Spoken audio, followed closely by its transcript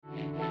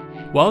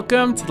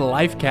Welcome to the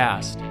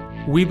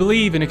LifeCast. We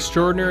believe an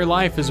extraordinary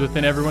life is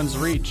within everyone's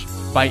reach.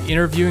 By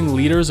interviewing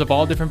leaders of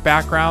all different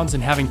backgrounds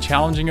and having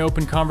challenging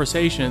open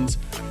conversations,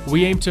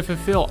 we aim to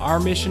fulfill our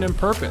mission and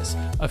purpose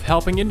of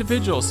helping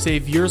individuals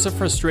save years of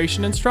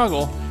frustration and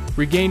struggle,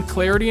 regain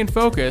clarity and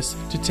focus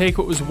to take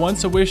what was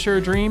once a wish or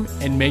a dream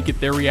and make it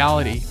their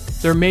reality.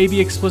 There may be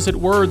explicit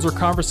words or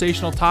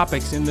conversational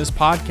topics in this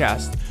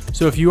podcast,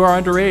 so if you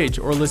are underage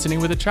or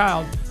listening with a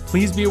child,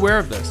 please be aware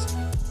of this.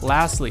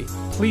 Lastly,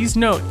 please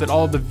note that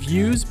all the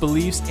views,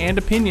 beliefs, and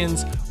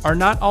opinions are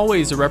not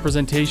always a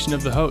representation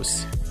of the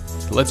hosts.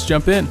 Let's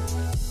jump in.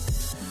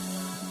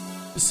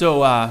 So,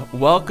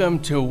 welcome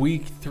to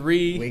week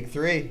 3. Week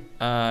 3.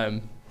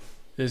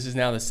 This is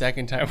now the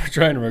second time we're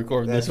trying to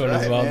record That's this one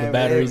right, as well. man. The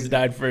batteries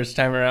died first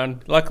time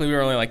around. Luckily, we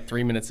were only like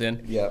 3 minutes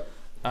in. Yep.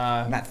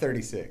 Not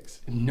 36.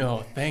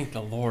 No, thank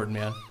the Lord,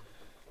 man.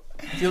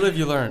 If you live,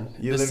 you learn.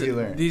 You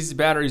learn. These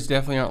batteries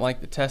definitely aren't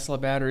like the Tesla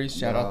batteries.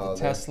 Shout out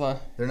to Tesla.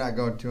 They're not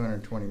going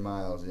 220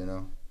 miles, you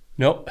know?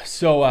 Nope.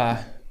 So,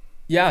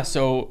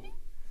 so,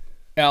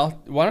 Al,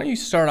 why don't you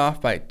start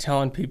off by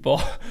telling people...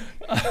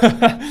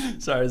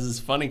 Sorry, this is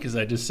funny because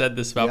I just said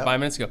this about 5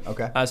 minutes ago.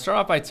 Okay. Start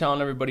off by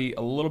telling everybody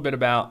a little bit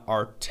about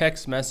our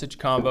text message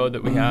combo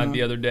that we had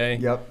the other day.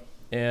 Yep.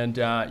 And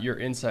your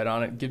insight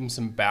on it. Give them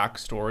some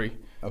backstory.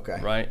 Okay.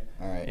 Right?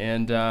 All right.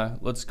 And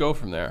let's go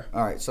from there.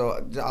 All right,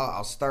 so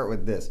I'll start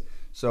with this.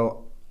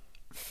 So,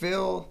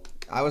 Phil,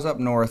 I was up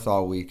north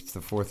all week. It's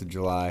the 4th of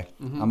July.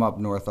 I'm up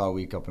north all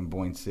week up in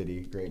Boyne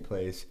City. Great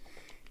place.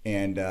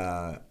 And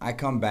I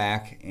come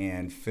back,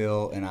 and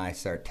Phil and I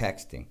start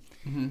texting.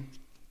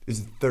 This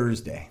is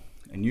Thursday,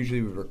 and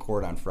usually we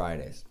record on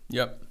Fridays.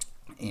 Yep.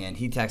 And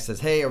he texts us,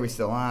 "Hey, are we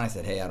still on?" I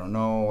said, "Hey, I don't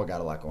know. I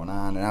got a lot going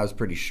on." And I was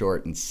pretty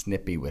short and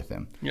snippy with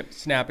him. Yep,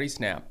 snappity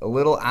snap. A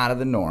little out of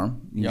the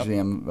norm. Usually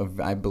Yep.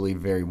 I believe,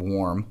 very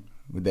warm.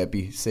 Would that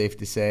be safe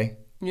to say?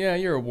 Yeah,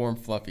 you're a warm,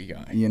 fluffy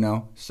guy. You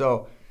know?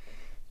 So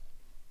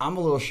I'm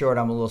a little short.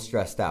 I'm a little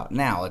stressed out.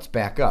 Now, let's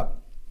back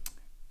up.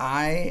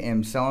 I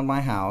am selling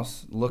my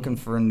house, looking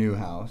for a new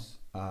house,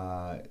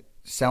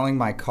 selling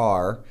my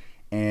car,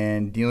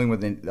 and dealing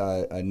with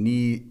a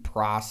knee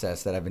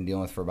process that I've been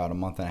dealing with for about a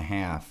month and a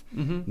half.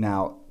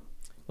 Now,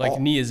 Like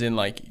knee is in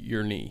like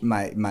your knee.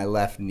 my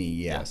left knee,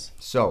 yeah. Yes.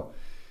 So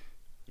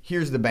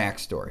here's the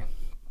backstory.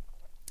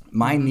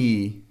 My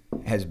knee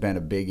has been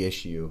a big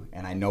issue,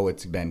 and I know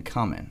it's been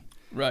coming.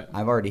 Right.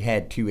 I've already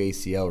had 2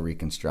 ACL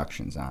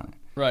reconstructions on it.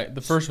 Right.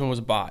 The first one was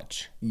a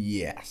botch.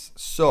 Yes.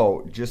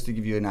 So just to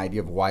give you an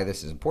idea of why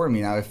this is important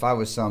to me, now if I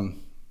was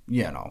some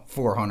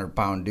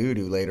 400-pound dude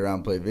who laid around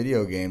and played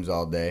video games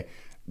all day,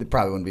 it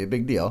probably wouldn't be a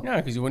big deal. Yeah,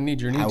 because you wouldn't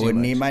need your knee I too wouldn't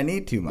much. need my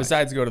knee too much.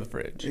 Besides, go to the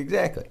fridge.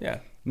 Exactly. Yeah.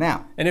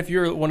 Now, And if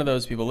you're one of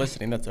those people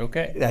listening, that's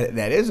okay.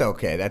 that is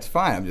okay. That's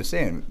fine. I'm just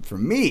saying, for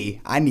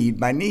me, I need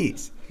my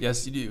knees.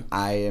 Yes, you do.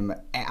 I'm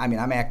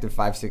active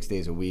 5-6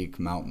 days a week,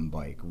 mountain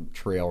bike,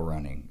 trail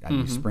running. I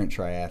do sprint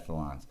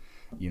triathlons.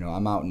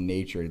 I'm out in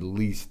nature at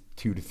least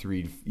 2 to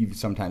 3, even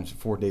sometimes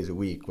 4 days a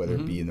week, whether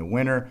it be in the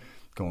winter,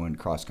 going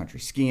cross-country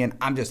skiing.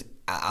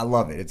 I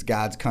love it. It's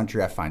God's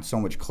country. I find so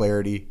much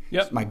clarity.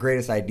 Yep. My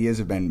greatest ideas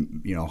have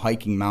been,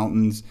 hiking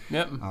mountains.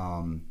 Yep.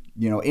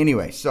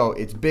 Anyway, so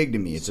it's big to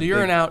me. So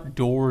you're an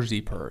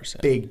outdoorsy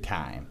person. big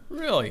time.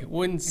 Really?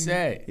 Wouldn't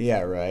say.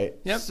 Yeah, right?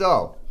 Yep.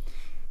 So,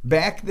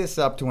 back this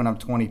up to when I'm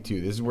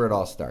 22. This is where it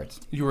all starts.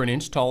 You were an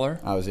inch taller.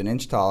 I was an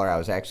inch taller. I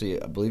was actually,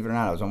 believe it or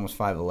not, I was almost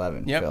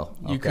 5'11", Yep. Phil.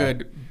 You Okay.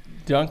 could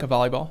dunk a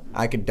volleyball.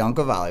 I could dunk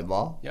a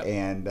volleyball. Yep.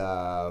 And,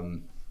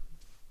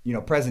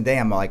 present day,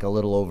 I'm like a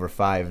little over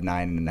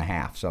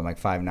 5'9.5". So I'm like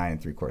 5'9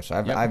 3/4".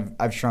 So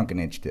I've shrunk an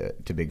inch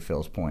to Big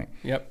Phil's point.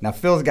 Yep. Now,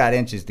 Phil's got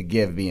inches to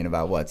give, being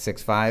about,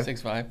 6'5"?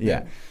 6'5".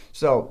 Yeah.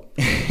 So,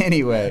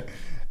 anyway,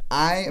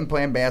 I am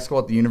playing basketball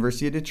at the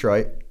University of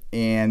Detroit,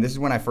 and this is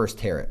when I first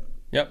tear it.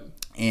 Yep.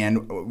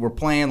 And we're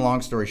playing,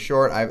 long story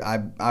short,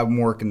 I'm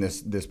working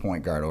this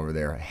point guard over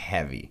there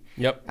heavy.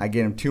 Yep. I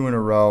get him 2 in a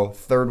row.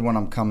 Third one,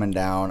 I'm coming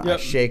down. Yep.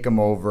 I shake him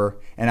over.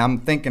 And I'm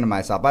thinking to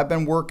myself, I've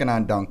been working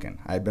on dunking.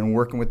 I've been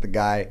working with the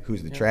guy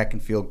who's the track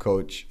and field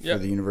coach for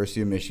the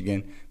University of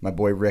Michigan, my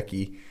boy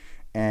Ricky.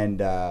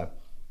 And I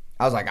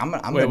was like, I'm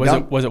going to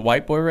dunk. Was it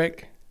White Boy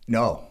Rick?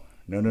 No.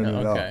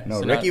 Okay.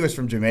 No, So Ricky was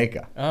from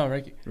Jamaica. Oh,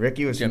 Ricky.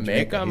 Ricky was from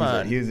Jamaica, Jamaica.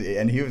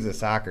 man. He was a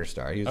soccer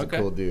star. He was Okay. a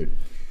cool dude.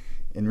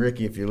 And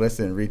Ricky, if you're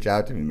listening, reach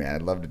out to me, man.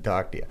 I'd love to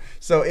talk to you.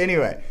 So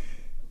anyway,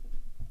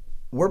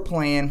 we're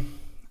playing.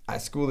 I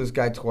school this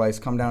guy twice,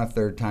 come down a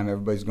third time.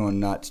 Everybody's going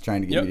nuts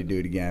trying to get me to do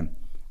it again.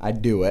 I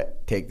do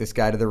it, take this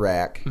guy to the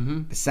rack.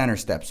 The center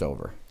steps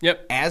over.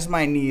 Yep. As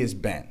my knee is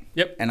bent.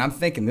 Yep. And I'm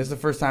thinking, this is the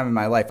first time in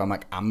my life, I'm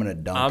like, I'm going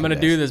to dunk I'm gonna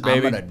do this,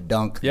 baby. I'm going to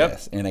dunk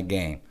this in a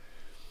game.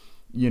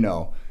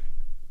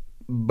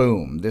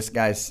 Boom. This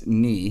guy's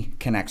knee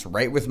connects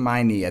right with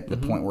my knee at the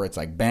point where it's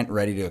like bent,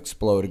 ready to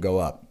explode, to go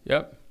up.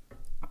 Yep.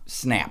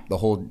 Snap. The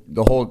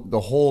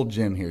whole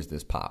gym hears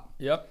this pop.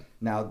 Yep.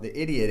 Now, the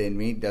idiot in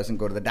me doesn't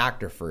go to the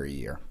doctor for a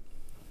year.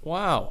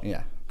 Wow.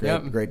 Yeah.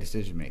 Great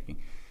decision making.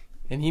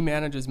 And he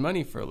manages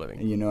money for a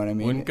living. You know what I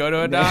mean? Wouldn't go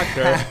to a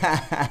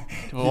doctor.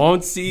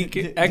 Won't seek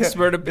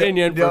expert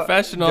opinion,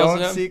 professionals.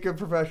 Don't seek a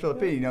professional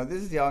opinion. You know,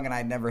 this is young, and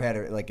I'd never had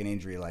an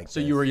injury like this. So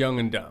you were young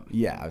and dumb.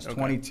 Yeah, I was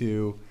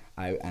 22.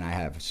 I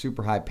have a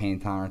super high pain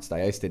tolerance.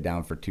 I iced it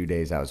down for 2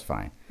 days. I was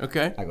fine.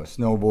 Okay. I go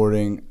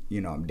snowboarding.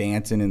 You know, I'm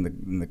dancing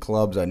in the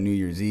clubs on New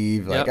Year's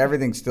Eve. Like,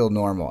 everything's still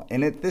normal.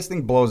 And this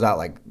thing blows out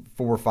like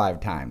 4 or 5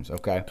 times,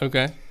 okay?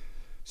 Okay.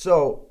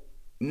 So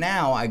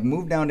now I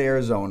moved down to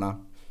Arizona,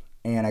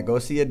 and I go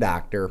see a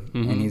doctor,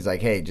 and he's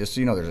like, hey, just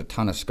so you know, there's a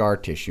ton of scar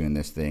tissue in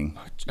this thing.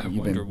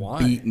 You've been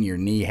beating your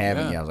knee,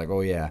 haven't you? I was like,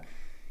 oh, yeah.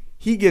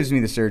 He gives me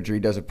the surgery,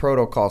 does a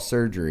protocol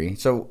surgery.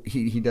 So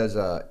he does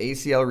a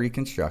ACL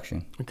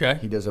reconstruction. Okay.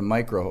 He does a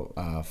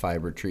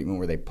microfiber treatment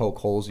where they poke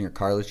holes in your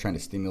cartilage trying to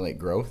stimulate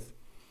growth.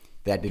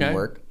 That didn't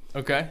work.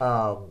 Okay.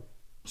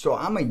 So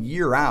I'm a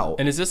year out.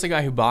 And is this the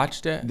guy who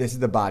botched it? This is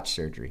the botched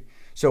surgery.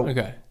 So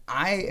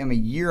I am a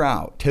year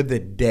out to the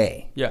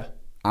day. Yeah.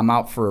 I'm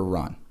out for a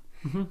run.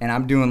 And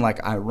I'm doing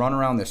I run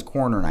around this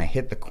corner and I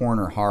hit the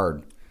corner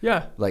hard.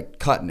 Yeah. Like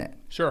cutting it.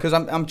 Sure. Because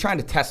I'm trying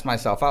to test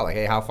myself out. Like,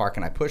 hey, how far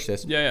can I push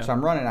this? Yeah. So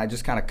I'm running. I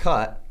just kind of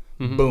cut.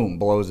 Boom,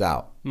 blows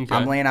out. Okay.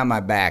 I'm laying on my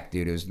back,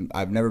 dude.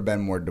 I've never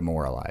been more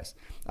demoralized.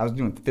 I was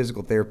doing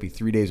physical therapy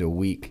 3 days a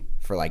week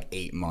for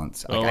 8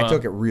 months. I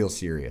took it real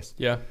serious.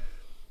 Yeah.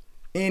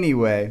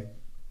 Anyway,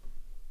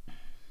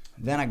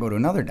 then I go to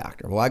another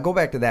doctor. Well, I go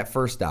back to that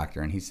first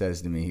doctor, and he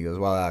says to me, he goes,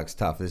 well, Alex,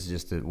 tough. This is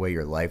just the way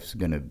your life's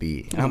going to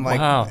be. And I'm like,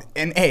 wow.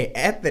 And hey,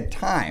 at the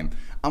time,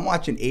 I'm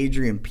watching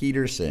Adrian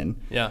Peterson,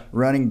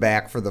 running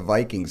back for the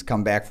Vikings,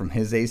 come back from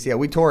his ACL.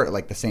 We tore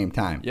it the same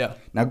time. Yeah.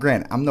 Now,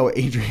 granted, I'm no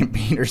Adrian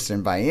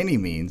Peterson by any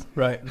means.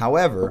 Right.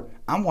 However,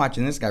 I'm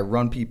watching this guy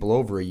run people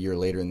over a year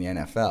later in the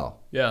NFL.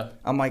 Yeah.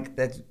 I'm like,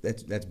 that's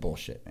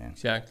bullshit, man.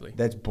 Exactly.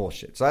 That's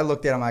bullshit. So I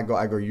looked at him. I go,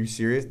 are you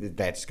serious?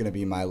 That's going to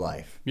be my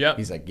life. Yep.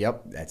 He's like,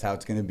 yep, that's how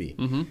it's going to be.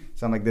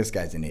 So I'm like, this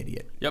guy's an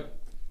idiot. Yep.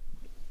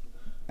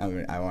 I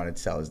mean, I wanted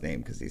to sell his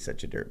name because he's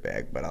such a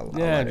dirtbag, but I'll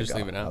let it go.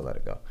 Leave it out. I'll let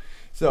it go.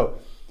 So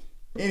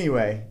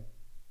anyway,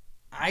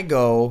 I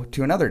go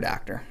to another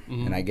doctor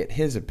and I get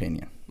his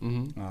opinion.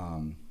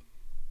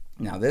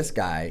 Now this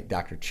guy,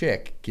 Dr.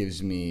 Chick,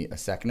 gives me a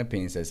second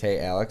opinion. Says, hey,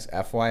 Alex,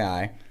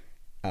 FYI,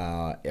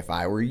 if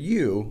I were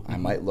you, I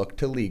might look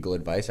to legal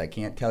advice. I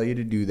can't tell you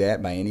to do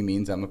that by any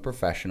means. I'm a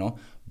professional,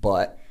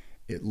 but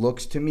it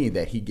looks to me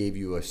that he gave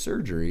you a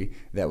surgery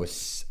that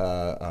was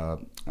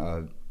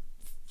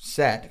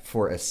set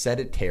for a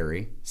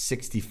sedentary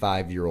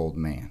 65-year-old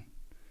man.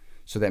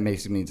 So that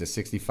means a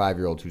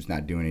 65-year-old who's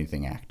not doing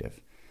anything active.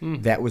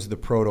 That was the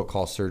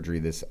protocol surgery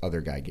this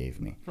other guy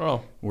gave me.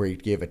 Oh. Where he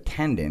gave a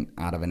tendon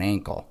out of an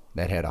ankle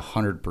that had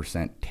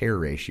 100% tear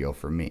ratio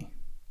for me,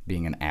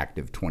 being an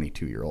active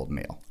 22-year-old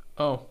male.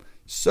 Oh.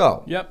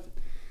 So. Yep.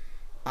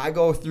 I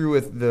go through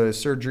with the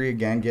surgery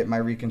again, get my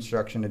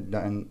reconstruction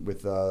done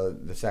with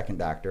the second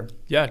doctor.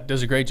 Yeah,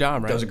 does a great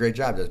job, right? Does a great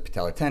job. Does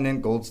patellar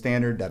tendon, gold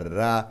standard,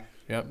 da-da-da-da.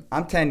 Yep.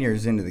 I'm 10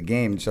 years into the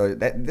game, so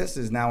this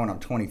is now when I'm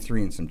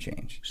 23 and some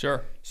change.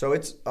 Sure. So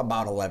it's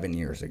about 11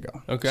 years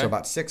ago. Okay. So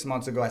about 6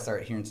 months ago, I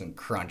started hearing some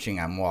crunching.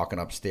 I'm walking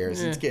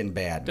upstairs. It's getting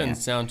bad, man.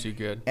 Doesn't sound too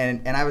good.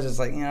 And I was just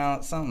like,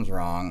 something's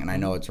wrong, and I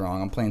know it's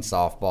wrong. I'm playing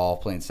softball,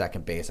 playing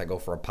second base. I go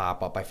for a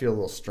pop-up. I feel a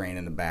little strain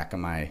in the back of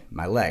my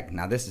leg.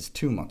 Now, this is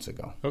 2 months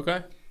ago.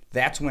 Okay.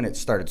 That's when it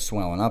started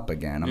swelling up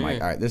again. I'm like,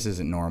 all right, this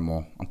isn't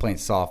normal. I'm playing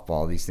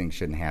softball. These things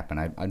shouldn't happen.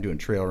 I'm doing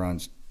trail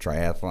runs,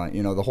 triathlon,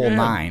 the whole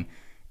nine,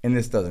 and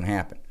this doesn't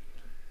happen.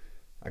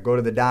 I go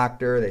to the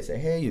doctor. They say,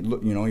 hey, your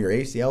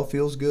ACL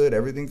feels good.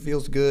 Everything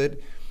feels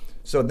good.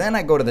 So then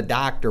I go to the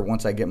doctor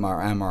once I get my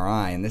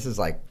MRI, and this is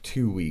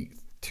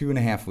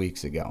 2.5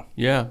 weeks ago.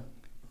 Yeah.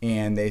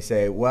 And they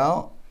say,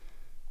 well,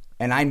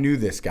 and I knew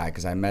this guy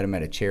because I met him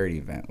at a charity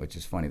event, which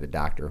is funny, the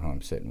doctor who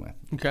I'm sitting with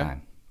at the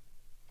time.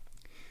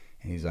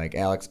 And he's like,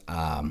 Alex,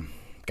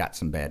 got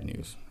some bad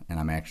news, and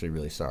I'm actually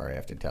really sorry I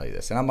have to tell you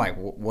this. And I'm like,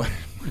 what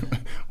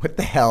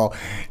the hell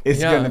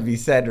is going to be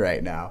said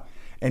right now?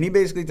 And he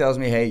basically tells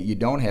me, hey, you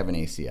don't have an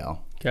ACL.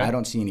 Okay. I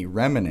don't see any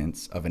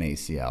remnants of an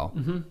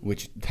ACL,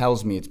 which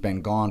tells me it's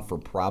been gone for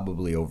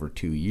probably over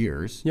 2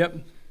 years. Yep.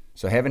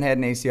 So I haven't had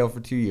an ACL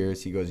for 2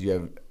 years. He goes, you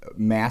have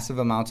massive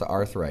amounts of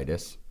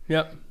arthritis.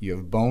 Yep. You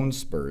have bone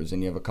spurs,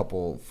 and you have a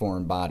couple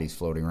foreign bodies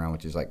floating around,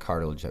 which is like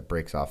cartilage that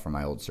breaks off from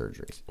my old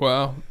surgeries.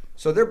 Wow.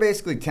 So they're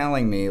basically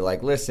telling me,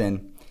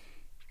 listen,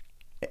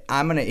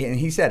 and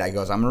he said, I'm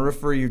going to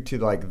refer you to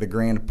the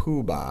grand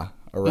poobah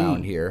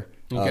around here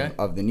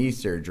of the knee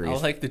surgeries.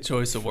 I like the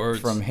choice of words.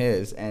 From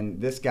his.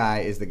 And this guy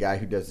is the guy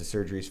who does the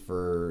surgeries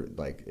for,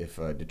 if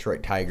a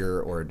Detroit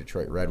Tiger or a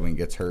Detroit Red Wing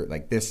gets hurt,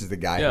 this is the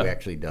guy who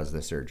actually does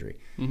the surgery.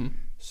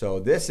 So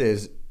this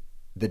is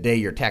the day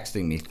you're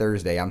texting me,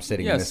 Thursday. I'm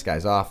sitting in this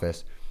guy's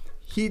office.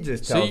 He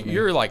just tells me. So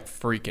you're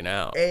freaking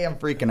out. Hey, I'm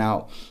freaking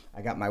out.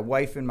 I got my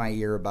wife in my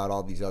ear about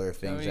all these other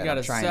things. We got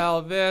to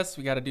sell this.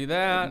 We got to do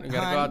that. We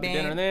got to go out to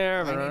dinner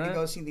there. I need to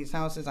go see these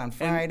houses on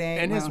Friday.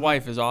 And his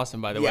wife is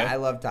awesome, by the way. Yeah, I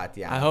love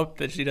Tatiana. I hope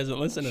that she doesn't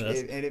listen to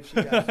this. And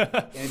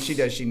if she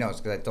does, she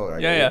knows because I told her,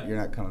 you're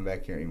not coming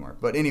back here anymore.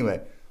 But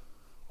anyway,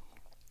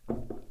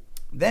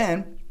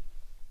 Then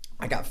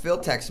I got Phil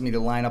texting me to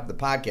line up the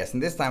podcast,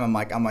 and this time I'm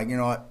like, you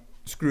know what?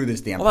 Screw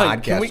this damn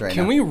podcast right now.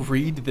 Can we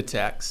read the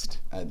text?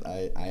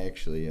 I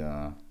actually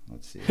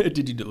let's see.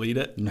 Did you delete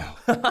it? No,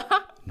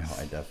 no,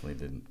 I definitely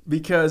didn't.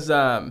 Because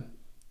I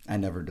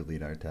never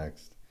delete our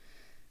text.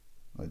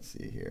 Let's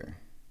see here.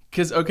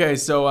 Because okay,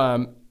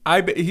 so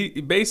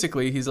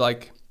he's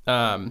like,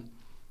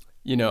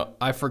 you know,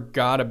 I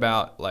forgot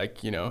about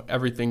like, you know,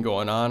 everything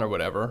going on or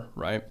whatever,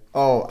 right?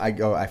 Oh,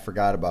 I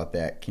forgot about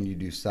that. Can you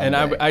do Sunday?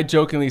 And I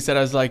jokingly said,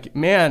 I was like,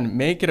 man,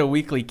 make it a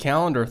weekly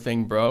calendar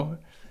thing, bro.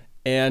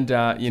 And,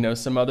 you know,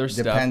 some other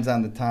stuff. Depends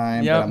on the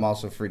time, but I'm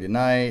also free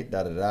tonight,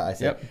 da-da-da. I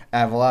said, I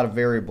have a lot of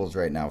variables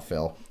right now,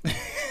 Phil.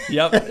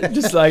 Yep,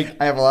 just like.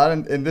 I have a lot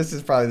of, and this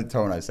is probably the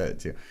tone I said it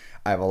to.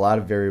 I have a lot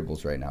of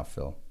variables right now,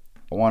 Phil.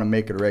 I want to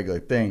make it a regular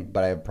thing,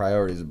 but I have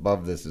priorities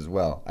above this as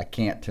well. I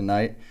can't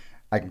tonight.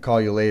 I can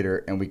call you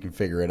later and we can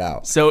figure it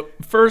out. So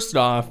first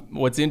off,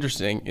 what's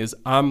interesting is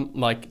I'm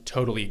like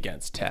totally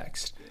against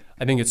text.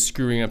 I think it's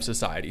screwing up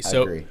society.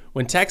 So agree.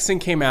 When texting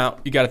came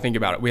out, you got to think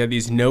about it. We had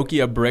these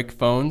Nokia brick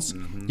phones.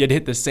 You had to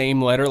hit the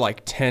same letter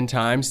like 10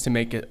 times to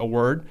make it a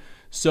word.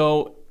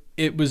 So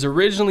it was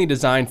originally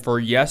designed for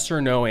yes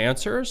or no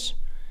answers,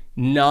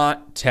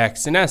 not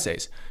text and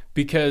essays,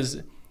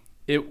 because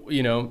it,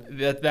 you know,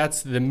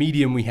 that's the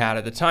medium we had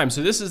at the time.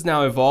 So this has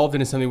now evolved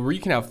into something where you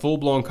can have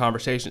full-blown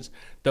conversations.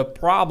 The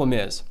problem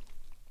is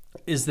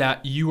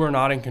that you are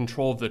not in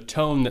control of the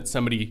tone that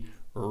somebody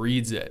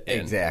reads it in.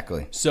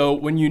 Exactly. So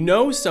when you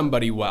know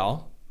somebody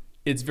well,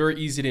 it's very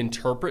easy to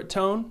interpret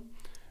tone,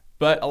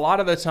 but a lot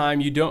of the time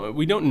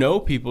we don't know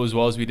people as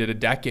well as we did a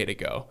decade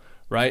ago,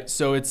 right?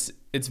 So it's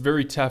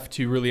very tough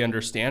to really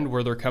understand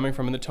where they're coming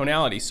from in the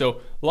tonality.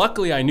 So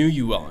luckily I knew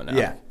you well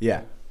enough.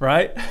 Yeah.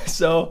 Right?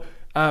 So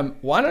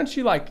why don't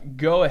you like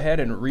go ahead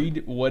and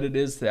read what it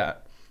is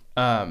that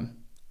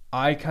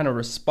I kind of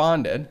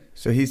responded.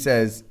 So he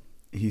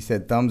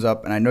said thumbs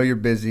up, and I know you're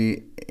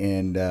busy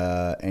and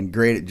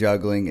great at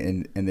juggling,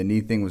 and the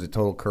knee thing was a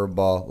total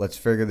curveball. Let's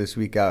figure this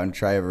week out and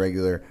try a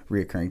regular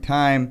reoccurring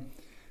time.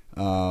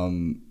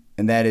 And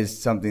that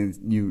is something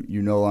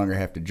you no longer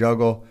have to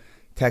juggle.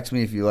 Text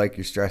me if you like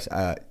your stress.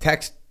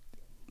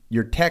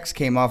 Your text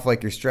came off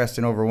like you're stressed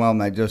and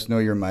overwhelmed. I just know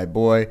you're my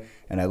boy,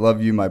 and I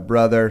love you, my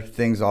brother.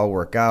 Things all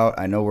work out.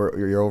 I know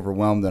you're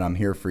overwhelmed, and I'm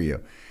here for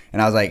you.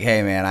 And I was like,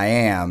 hey, man, I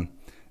am.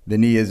 The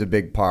knee is a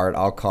big part.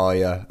 I'll call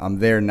you. I'm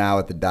there now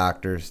at the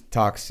doctor's.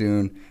 Talk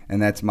soon,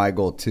 and that's my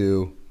goal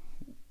too.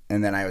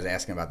 And then I was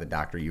asking about the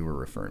doctor you were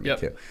referring me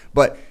to.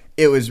 But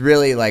it was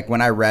really like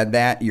when I read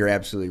that, you're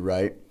absolutely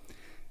right.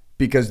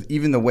 Because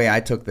even the way I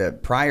took the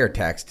prior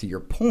text, to your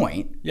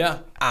point,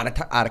 out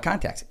of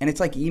context. And it's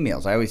like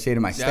emails. I always say to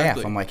my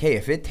staff, I'm like, hey,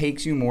 if it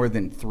takes you more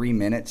than 3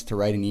 minutes to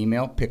write an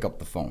email, pick up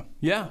the phone.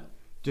 Yeah.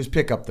 Just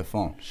pick up the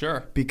phone.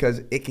 Sure.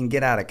 Because it can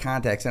get out of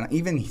context. And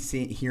even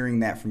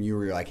hearing that from you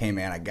where you're like, hey,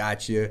 man, I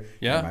got you.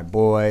 Yeah. You're my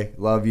boy.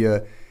 Love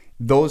you.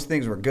 Those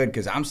things were good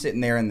because I'm sitting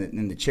there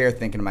in the chair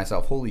thinking to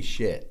myself, holy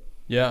shit.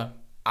 Yeah.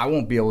 I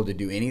won't be able to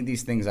do any of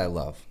these things I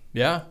love.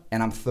 Yeah.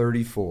 And I'm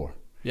 34.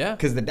 Yeah.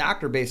 Because the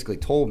doctor basically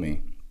told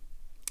me,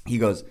 he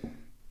goes,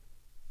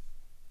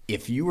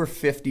 if you were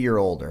 50 or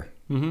older,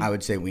 I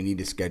would say we need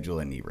to schedule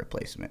a knee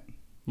replacement.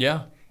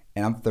 Yeah.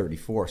 And I'm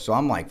 34, so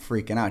I'm like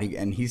freaking out.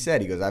 He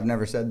said, I've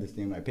never said this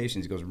to my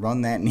patients. He goes,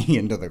 run that knee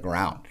into the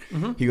ground.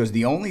 He goes,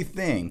 the only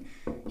thing,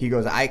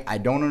 I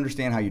don't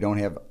understand how you don't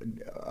have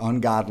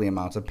ungodly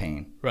amounts of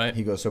pain. Right.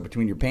 He goes, so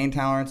between your pain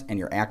tolerance and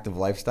your active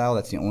lifestyle,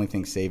 that's the only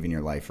thing saving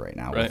your life right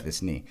now with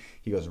this knee.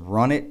 He goes,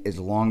 run it as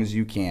long as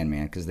you can,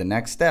 man, because the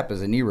next step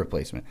is a knee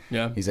replacement.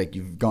 Yeah. He's like,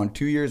 you've gone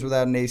 2 years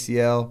without an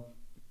ACL,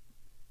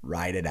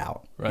 ride it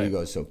out. Right. He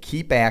goes, so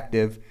keep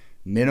active,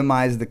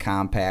 minimize the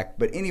compact.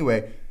 But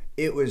anyway,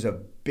 it was a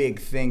big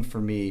thing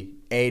for me,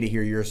 to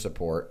hear your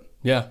support.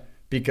 Yeah.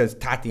 Because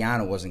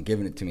Tatiana wasn't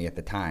giving it to me at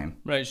the time.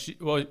 Right.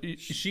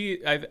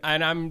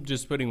 And I'm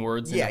just putting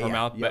words in her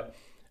mouth, but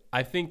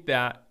I think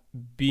that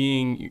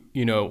being,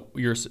 you know,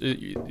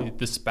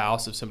 the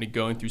spouse of somebody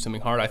going through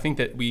something hard, I think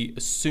that we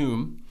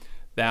assume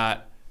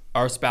that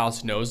our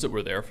spouse knows that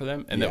we're there for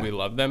them and that we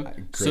love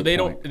them. So they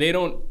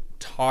don't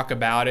talk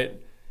about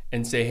it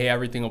and say, hey,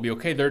 everything will be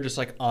okay. They're just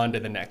like on to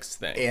the next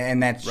thing.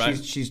 And that's right?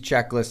 she's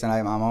checklist, and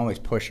I'm always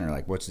pushing her,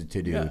 like, what's the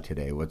to-do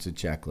today? What's the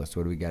checklist?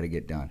 What do we got to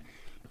get done?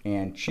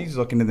 And she's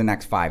looking to the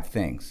next 5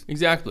 things.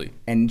 Exactly.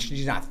 And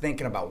she's not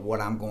thinking about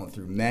what I'm going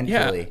through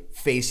mentally,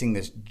 facing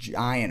this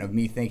giant of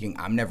me thinking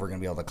I'm never going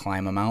to be able to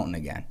climb a mountain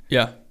again.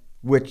 Yeah.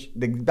 Which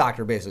the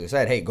doctor basically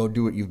said, hey, go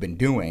do what you've been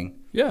doing.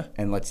 Yeah.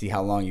 And let's see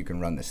how long you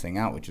can run this thing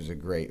out, which was a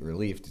great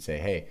relief to say,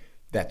 hey,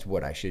 that's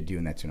what I should do,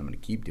 and that's what I'm going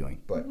to keep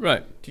doing.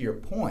 But to your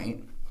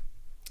point,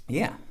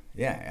 yeah,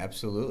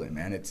 absolutely,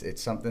 man.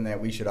 It's something that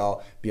we should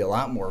all be a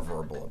lot more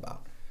verbal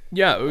about.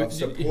 Yeah, of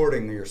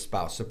supporting your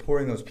spouse,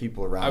 supporting those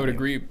people around you. I would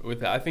agree with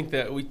that. I think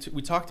that we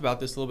talked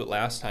about this a little bit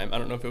last time. I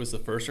don't know if it was the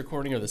first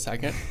recording or the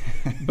second,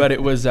 but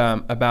it was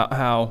about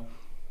how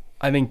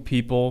I think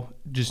people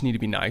just need to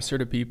be nicer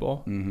to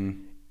people.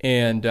 Mm-hmm.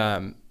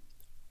 And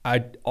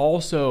I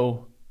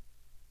also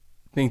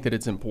think that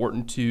it's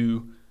important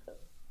to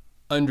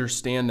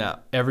understand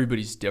that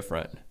everybody's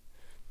different,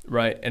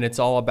 right? And it's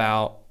all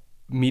about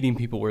meeting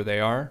people where they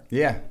are.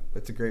 Yeah,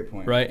 that's a great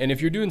point. Right. And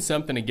if you're doing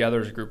something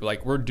together as a group,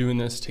 like we're doing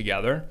this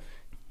together,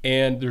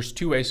 and there's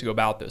two ways to go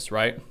about this,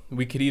 right?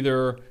 We could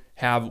either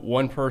have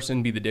one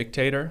person be the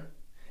dictator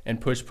and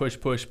push,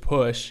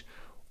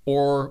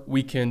 or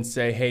we can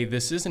say, hey,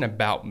 this isn't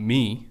about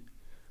me,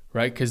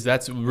 right? Because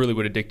that's really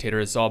what a dictator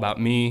is. It's all about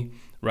me,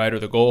 right? Or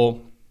the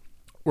goal.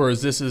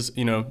 Whereas this is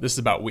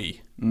about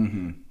we,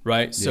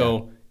 right? Yeah.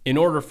 So in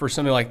order for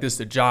something like this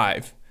to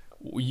jive,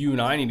 you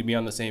and I need to be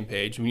on the same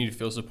page. We need to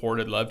feel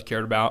supported, loved,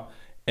 cared about.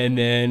 And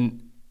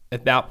then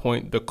at that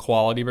point, the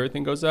quality of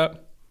everything goes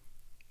up.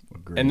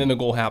 Agreed. And then the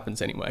goal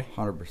happens anyway.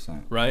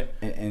 100%. Right?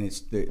 And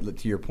it's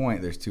to your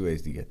point, there's two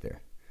ways to get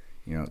there.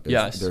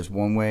 Yes. There's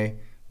one way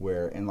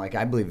where, and like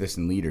I believe this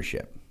in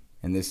leadership,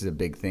 and this is a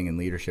big thing in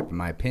leadership, in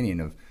my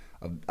opinion,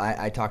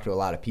 I talk to a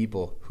lot of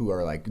people who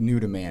are like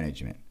new to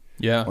management.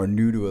 Yeah. Or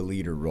new to a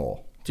leader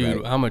role. Dude,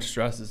 right? How much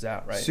stress is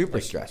that, right?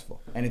 Super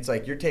stressful. And it's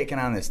like you're taking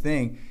on this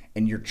thing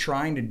and you're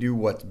trying to do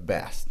what's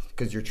best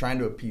because you're trying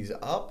to appease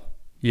up.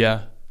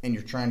 Yeah. And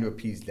you're trying to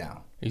appease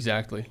down.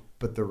 Exactly.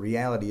 But the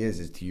reality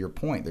is to your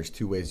point, there's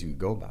two ways you can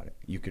go about it.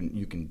 You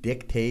can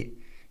dictate,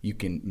 you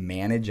can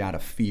manage out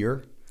of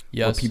fear.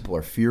 Yes. Where people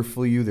are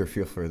fearful of you, they're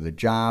fearful of the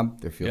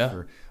job, they're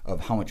fearful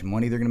of how much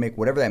money they're going to make,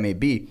 whatever that may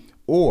be.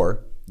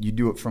 Or you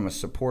do it from a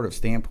supportive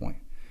standpoint.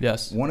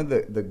 Yes. One of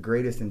the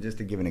greatest, and just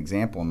to give an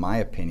example, in my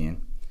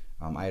opinion,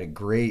 I had a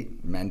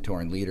great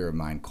mentor and leader of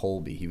mine,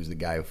 Colby. He was the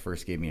guy who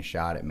first gave me a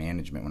shot at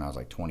management when I was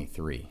like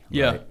 23.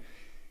 Yeah. Right?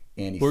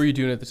 And what were you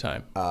doing at the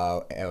time?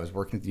 I was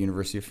working at the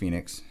University of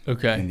Phoenix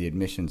in the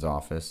admissions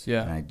office.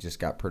 Yeah. And I just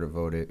got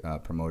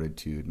promoted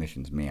to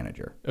admissions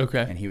manager.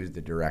 Okay. And he was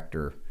the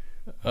director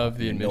of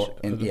the admissions.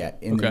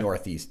 The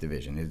Northeast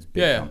division. It's a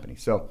big company.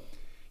 So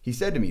he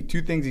said to me,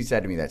 two things he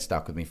said to me that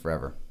stuck with me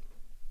forever.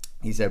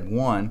 He said,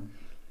 one,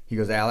 he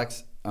goes,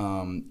 Alex,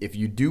 if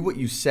you do what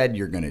you said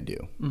you're going to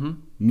do,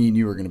 me and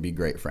you are going to be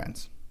great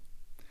friends.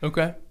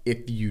 Okay.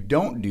 If you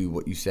don't do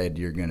what you said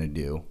you're going to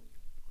do,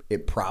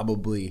 it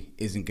probably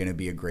isn't going to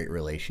be a great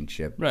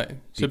relationship. Right.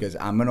 Because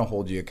I'm going to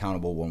hold you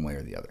accountable one way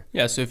or the other.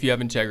 Yeah, so if you have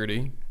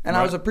integrity. And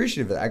I was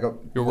appreciative of that. I go,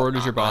 your word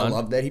is your bond. I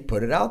love that he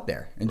put it out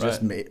there and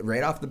just made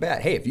right off the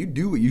bat, hey, if you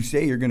do what you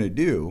say you're going to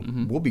do,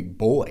 we'll be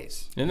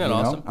boys. Isn't that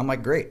awesome? I'm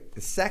like, great.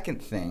 The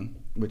second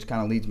thing, which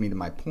kind of leads me to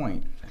my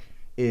point,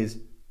 is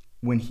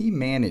when he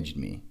managed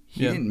me,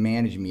 he didn't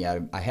manage me out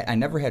of, I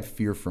never had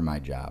fear for my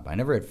job. I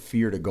never had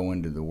fear to go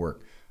into the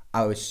work.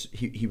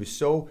 He was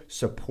so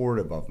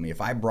supportive of me. If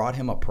I brought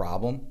him a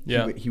problem,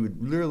 he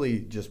would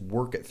literally just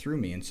work it through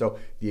me. And so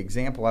the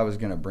example I was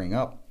going to bring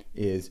up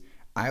is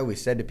I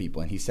always said to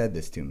people, and he said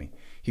this to me.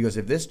 He goes,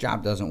 if this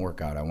job doesn't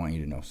work out, I want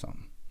you to know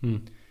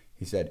something.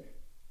 He said,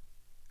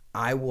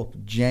 I will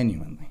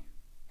genuinely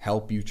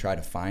help you try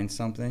to find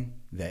something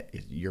that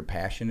you're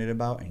passionate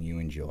about and you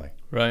enjoy.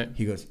 Right.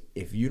 He goes,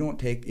 if you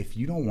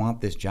don't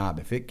want this job,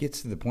 if it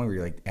gets to the point where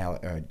you're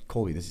like,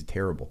 Colby, this is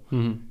terrible,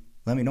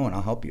 let me know and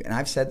I'll help you. And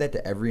I've said that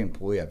to every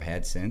employee I've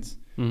had since.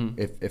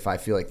 If I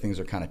feel like things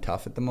are kind of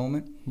tough at the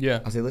moment,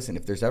 I'll say, listen,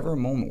 if there's ever a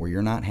moment where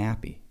you're not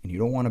happy and you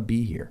don't want to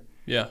be here,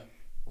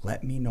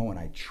 let me know, and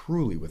I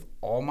truly, with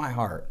all my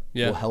heart,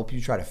 will help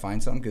you try to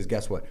find something. Because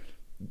guess what?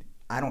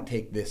 I don't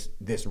take this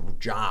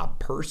job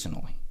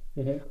personally.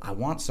 I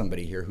want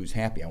somebody here who's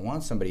happy. I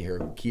want somebody here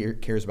who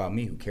cares about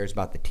me, who cares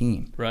about the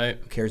team, right?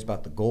 Who cares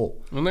about the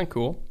goal. Isn't that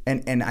cool?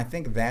 And I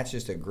think that's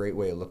just a great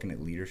way of looking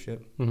at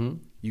leadership.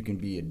 You can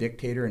be a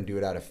dictator and do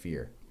it out of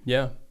fear.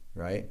 Yeah.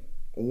 Right?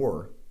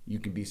 Or you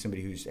can be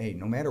somebody who's, hey,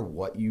 no matter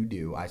what you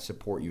do, I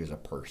support you as a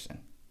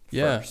person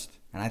first.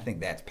 And I think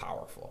that's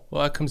powerful.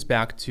 Well, that comes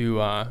back to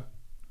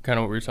kind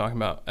of what we were talking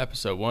about.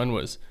 Episode 1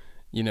 was,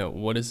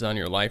 what is on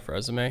your life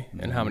resume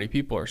and how many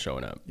people are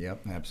showing up.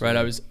 Yep, absolutely.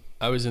 Right.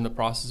 I was in the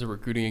process of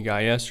recruiting a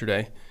guy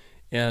yesterday,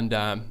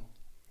 and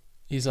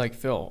he's like,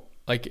 Phil,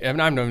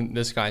 and I've known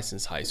this guy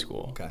since high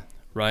school. Okay.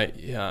 Right.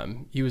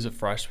 He was a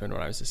freshman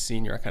when I was a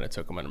senior. I kind of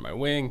took him under my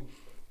wing.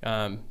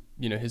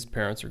 His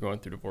parents are going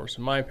through divorce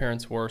and my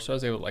parents were, so I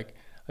was able to, I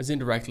was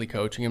indirectly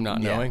coaching him, not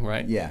knowing,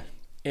 right? Yeah.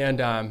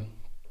 And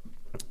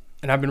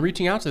I've been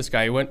reaching out to this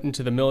guy. He went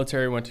into the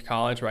military, went to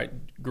college, right?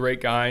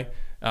 Great guy.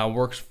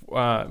 Works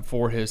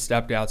for his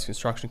stepdad's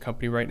construction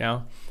company right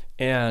now.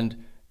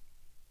 And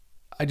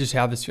I just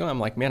have this feeling. I'm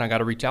like, man, I got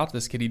to reach out to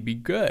this kid. He'd be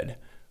good,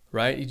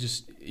 right? You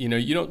just,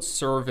 you don't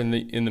serve in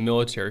the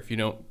military if you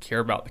don't care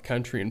about the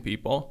country and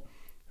people,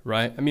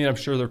 right? I mean, I'm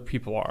sure there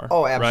people are.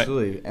 Oh,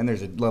 absolutely. Right? And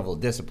there's a level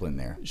of discipline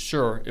there.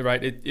 Sure,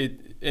 right?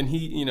 And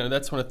he,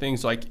 that's one of the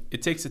things.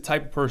 It takes a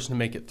type of person to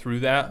make it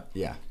through that.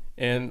 Yeah.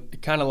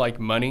 And kind of like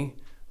money,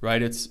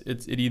 right?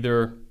 It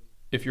either,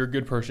 if you're a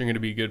good person, you're going to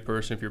be a good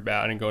person. If you're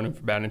bad and going in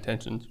for bad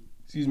intentions,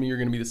 you're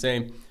going to be the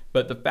same.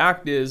 But the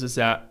fact is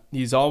that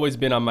he's always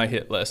been on my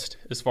hit list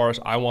as far as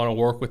I want to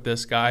work with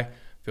this guy,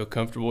 feel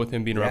comfortable with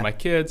him being around my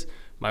kids,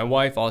 my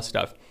wife, all this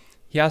stuff.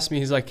 He asked me,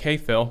 he's like, hey,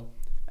 Phil,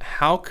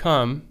 how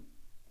come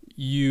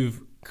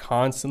you've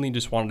constantly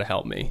just wanted to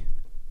help me?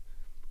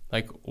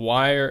 Like,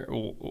 why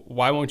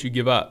won't you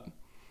give up,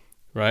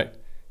 right?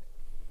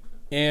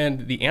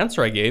 And the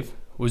answer I gave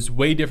was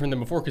way different than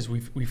before because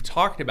we've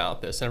talked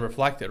about this and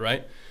reflected,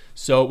 right?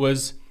 So it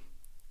was,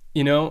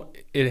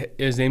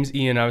 his name's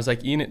Ian. I was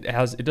like, Ian,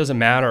 it doesn't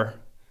matter,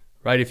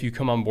 right, if you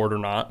come on board or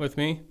not with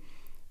me.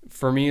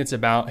 For me, it's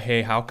about,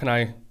 hey, how can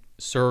I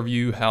serve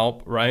you,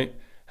 help, right?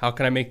 How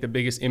can I make the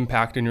biggest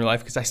impact in your life?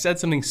 Because I said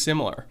something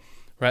similar,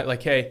 right?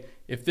 Like, hey,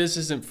 if this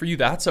isn't for you,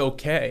 that's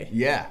okay.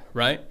 Yeah.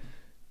 Right?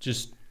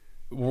 Just,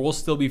 we'll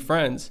still be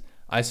friends.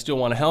 I still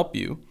want to help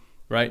you,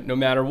 right? No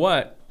matter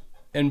what.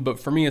 But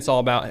for me, it's all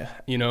about,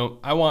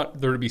 I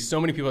want there to be so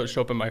many people that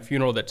show up at my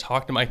funeral that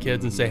talk to my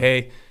kids and say,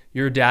 hey,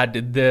 your dad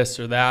did this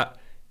or that.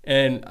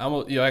 And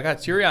I got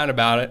teary-eyed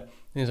about it. And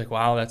he's like,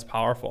 wow, that's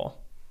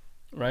powerful,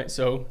 right?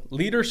 So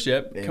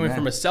leadership coming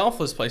from a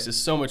selfless place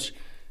is so much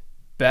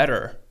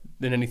better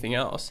than anything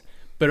else.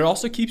 But it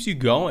also keeps you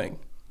going.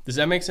 Does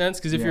that make sense?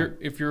 Because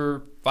if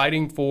you're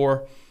fighting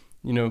for,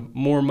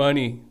 more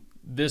money,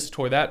 this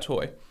toy, that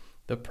toy,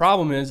 the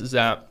problem is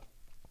that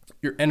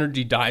your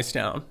energy dies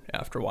down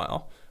after a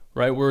while,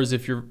 right? Whereas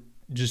if you're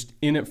just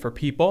in it for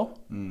people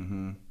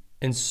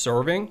and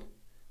serving,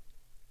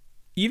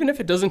 even if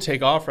it doesn't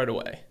take off right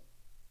away,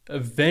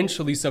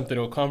 eventually something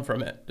will come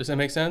from it. Does that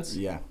make sense?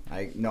 Yeah,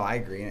 I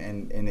agree.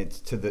 And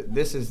it's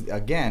this is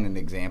again an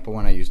example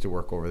when I used to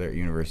work over there at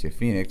University of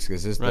Phoenix,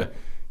 because this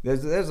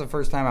is the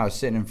first time I was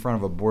sitting in front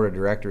of a board of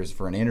directors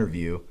for an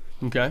interview.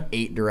 Okay.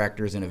 8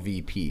 directors and a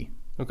VP.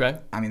 Okay.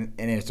 I mean,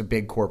 and it's a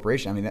big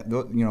corporation. I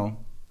mean,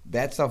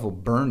 that stuff will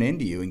burn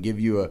into you and give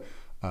you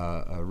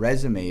a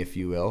resume, if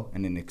you will,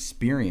 and an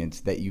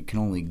experience that you can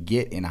only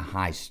get in a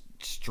high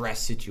stress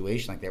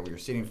situation like that, where you're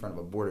sitting in front of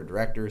a board of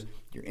directors,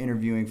 you're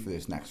interviewing for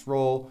this next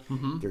role,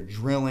 they're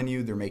drilling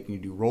you, they're making you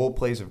do role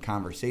plays of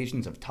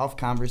tough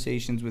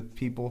conversations with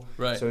people.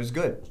 Right. So it's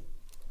good.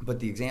 But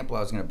the example I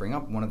was going to bring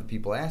up, one of the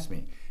people asked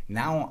me,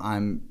 now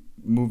I'm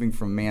moving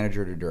from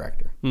manager to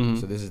director.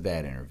 So this is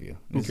that interview.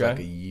 It's like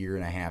a year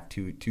and a half,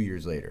 2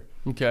 years later.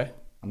 Okay.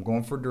 I'm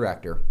going for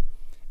director.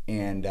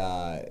 And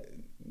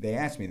they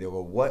asked me, they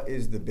go, what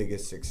is the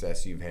biggest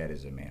success you've had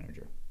as a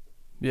manager?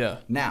 Yeah.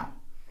 Now,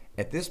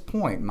 at this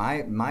point,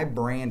 my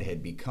brand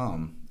had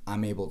become,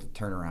 I'm able to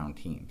turn around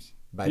teams.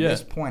 By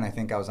this point, I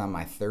think I was on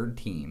my 3rd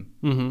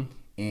team.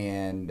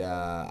 And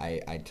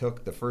I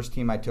took, the first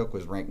team I took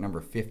was ranked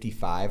number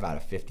 55 out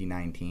of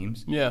 59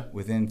 teams. Yeah.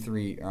 Within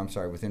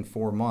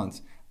 4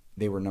 months,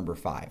 they were number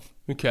 5.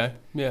 Okay.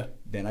 Yeah.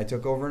 Then I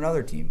took over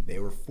another team. They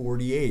were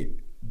 48.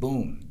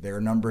 Boom,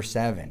 they're number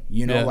 7.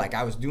 Like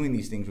I was doing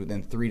these things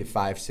within 3 to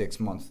 5, 6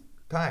 months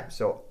time.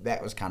 So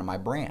that was kind of my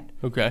brand.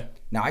 Okay.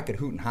 Now I could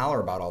hoot and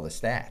holler about all the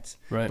stats,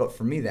 right? But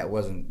for me, that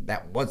wasn't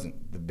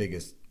the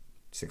biggest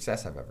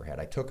success I've ever had.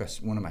 I took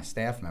one of my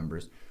staff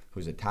members who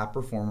was a top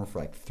performer for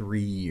like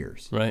 3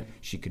 years. Right.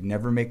 She could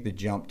never make the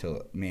jump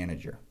to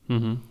manager.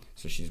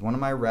 So she's one of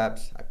my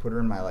reps. I put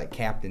her in my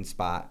captain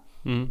spot.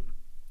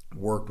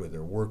 Worked with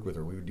her.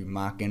 We would do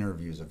mock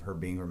interviews of her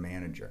being her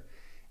manager.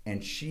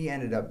 And she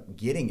ended up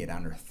getting it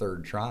on her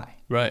 3rd try.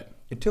 Right.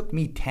 It took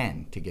me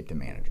 10 to get to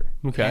manager.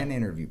 Okay. 10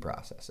 interview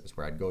processes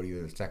where I'd go to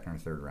either the 2nd or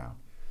 3rd round.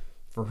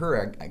 For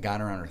her, I got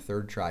her on her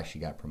 3rd try. She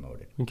got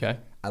promoted. Okay.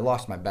 I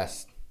lost my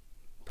best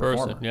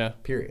performer. Yeah.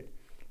 Period.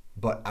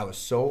 But I was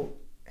so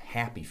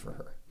happy for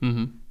her.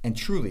 And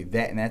truly,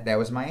 that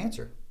was my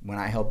answer when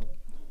I helped,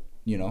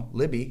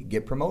 Libby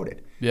get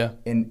promoted. Yeah.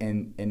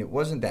 And it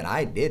wasn't that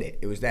I did it.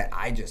 It was that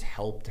I just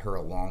helped her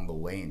along the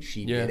way, and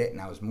she did it, and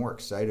I was more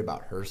excited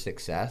about her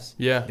success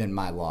than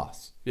my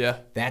loss. Yeah.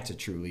 That's a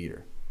true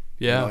leader.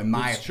 Yeah. In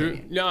my opinion.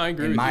 True. Yeah, I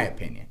agree with you. In my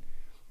opinion.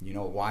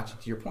 Watch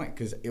it to your point,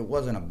 because it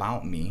wasn't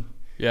about me.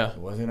 Yeah. It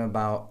wasn't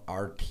about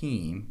our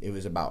team. It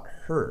was about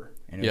her.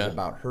 And it was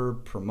about her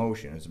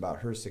promotion. It was about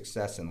her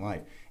success in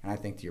life. And I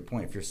think, to your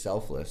point, if you're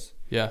selfless,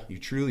 you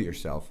truly are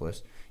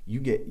selfless, you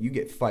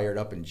get fired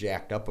up and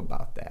jacked up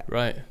about that.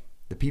 Right.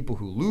 The people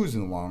who lose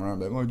in the long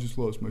run are like, I just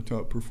lost my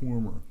top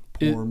performer.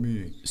 Poor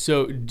me.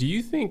 So do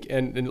you think,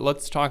 and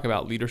let's talk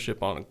about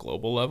leadership on a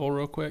global level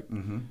real quick.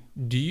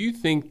 Do you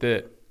think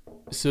that,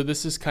 so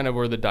this is kind of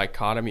where the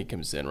dichotomy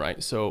comes in,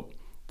 right? So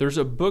there's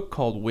a book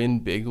called Win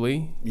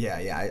Bigly.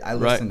 Yeah, I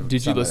listened to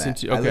Did you listen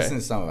to? Okay. I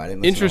listened to some of it. I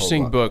didn't listen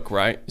Interesting to the whole book,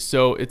 right?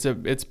 So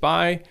it's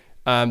by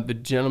the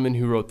gentleman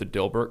who wrote the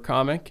Dilbert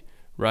comic,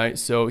 right?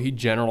 So he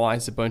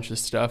generalized a bunch of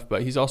stuff,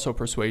 but he's also a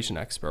persuasion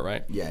expert,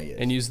 right? Yeah, he is.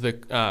 And used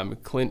the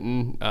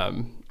Clinton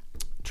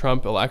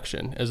Trump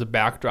election as a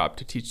backdrop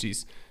to teach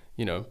these,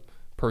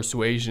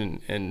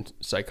 persuasion and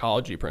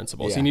psychology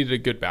principles. He needed a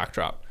good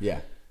backdrop.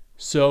 Yeah.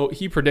 So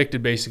he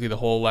predicted basically the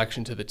whole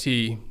election to the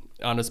T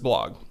on his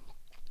blog.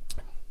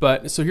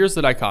 But so here's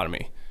the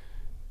dichotomy.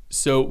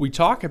 So we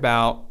talk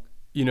about,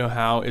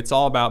 how it's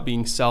all about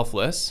being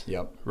selfless.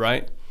 Yep.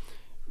 Right?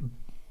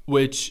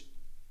 Which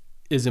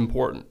is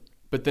important.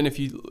 But then if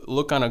you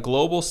look on a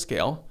global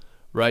scale,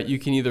 right, you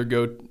can either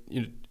go,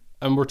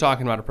 and we're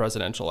talking about a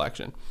presidential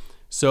election.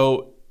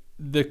 So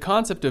the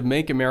concept of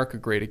make America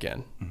great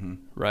again,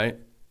 right?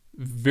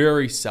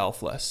 Very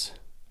selfless,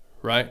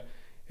 right?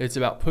 It's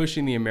about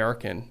pushing the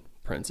American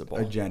principle.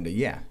 Agenda,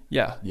 yeah.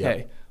 Yeah. Yep.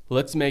 Hey,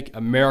 let's make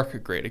America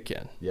great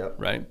again. Yep.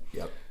 Right?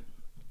 Yep.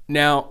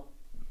 Now,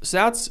 so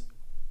that's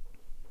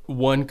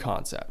one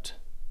concept.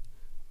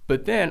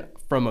 But then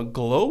from a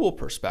global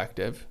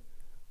perspective,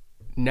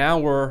 now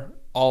we're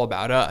all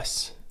about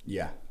us.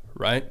 Yeah.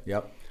 Right?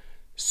 Yep.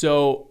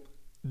 So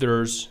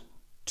there's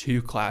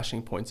two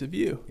clashing points of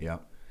view.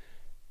 Yep.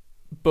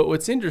 But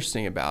what's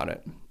interesting about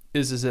it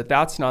is that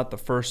that's not the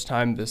first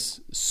time this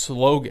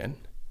slogan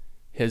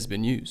has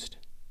been used,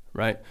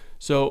 right?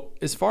 So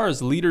as far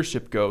as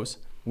leadership goes,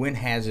 when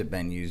has it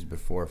been used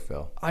before,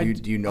 Phil?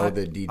 Do you know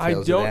the details I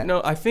of that? don't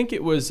know. I think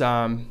it was,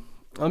 why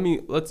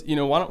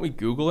don't we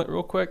Google it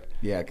real quick?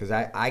 Yeah, because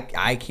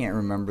I can't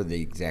remember the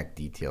exact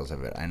details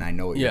of it. And I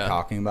know what you're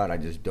talking about. I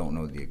just don't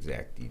know the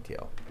exact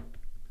detail.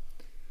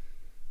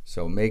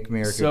 So make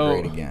America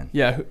great again.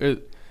 Yeah.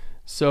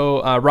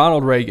 So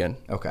Ronald Reagan.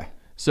 Okay.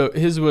 So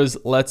his was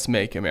let's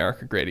make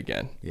America great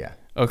again. Yeah.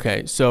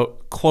 Okay. So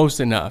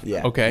close enough.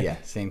 Yeah. Okay. Yeah.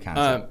 Same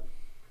concept.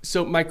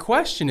 So my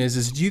question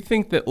is do you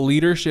think that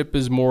leadership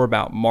is more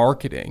about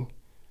marketing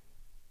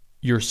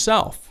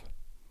yourself,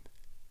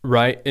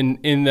 right?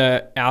 In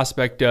the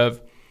aspect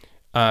of,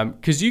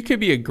 because you could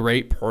be a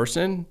great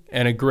person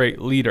and a great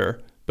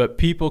leader, but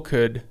people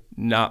could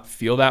not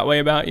feel that way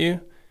about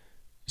you.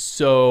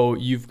 So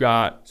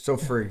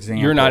for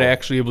example, you're not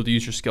actually able to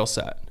use your skill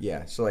set.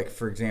 Yeah. So like,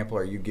 for example,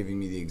 are you giving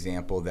me the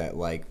example that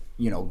like,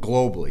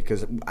 globally?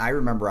 Because I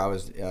remember I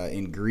was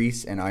in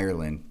Greece and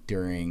Ireland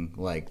during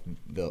like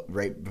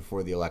right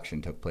before the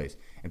election took place.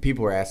 And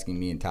people were asking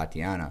me and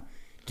Tatiana,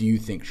 do you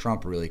think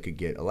Trump really could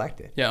get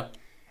elected? Yeah.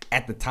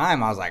 At the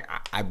time, I was like,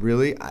 I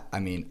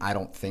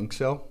don't think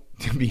so,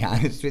 to be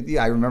honest with you.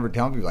 I remember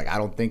telling people, like, I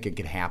don't think it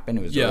could happen.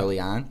 It was early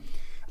on.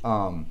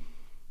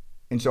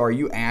 And so are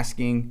you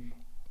asking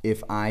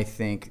if I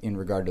think in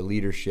regard to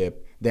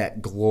leadership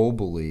that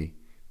globally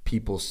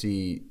people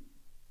see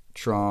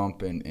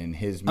Trump and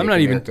his I'm not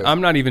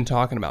even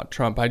talking about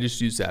Trump. I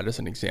just use that as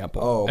an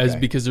example. Oh, okay.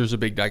 Because there's a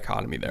big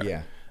dichotomy there.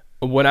 Yeah.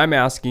 What I'm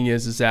asking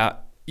is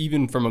that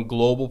even from a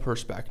global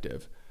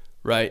perspective,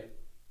 right?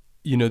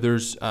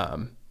 There's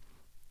and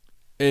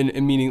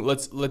meaning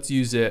let's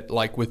use it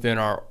like within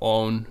our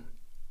own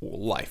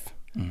life.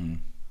 Mm-hmm.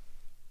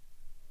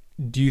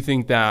 Do you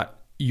think that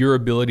your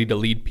ability to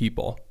lead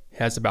people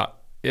has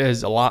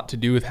a lot to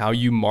do with how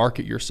you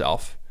market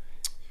yourself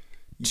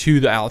to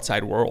the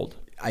outside world?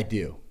 I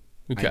do.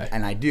 Okay.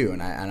 I do,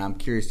 and I'm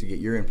curious to get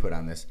your input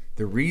on this.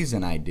 The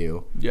reason I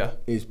do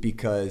is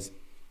because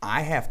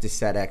I have to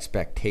set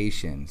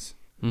expectations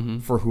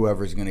for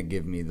whoever's going to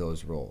give me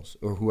those roles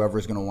or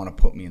whoever's going to want to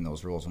put me in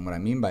those roles. And what I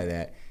mean by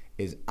that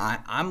is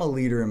I'm a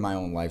leader in my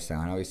own lifestyle.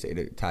 And I always say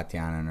to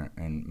Tatiana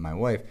and my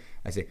wife,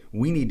 I say,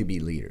 we need to be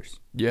leaders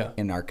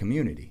in our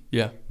community.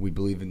 Yeah. We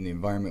believe in the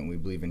environment. We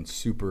believe in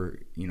super,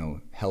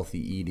 healthy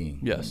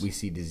eating. Yes. We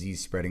see disease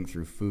spreading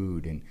through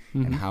food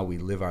and how we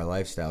live our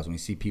lifestyles. And we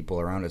see people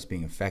around us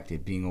being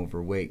affected, being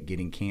overweight,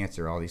 getting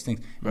cancer, all these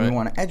things. And we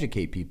want to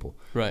educate people.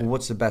 Right. Well,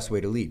 what's the best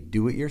way to lead?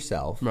 Do it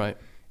yourself. Right.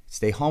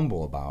 Stay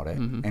humble about it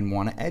and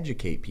want to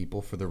educate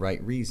people for the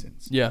right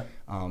reasons. Yeah.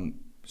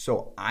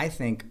 So I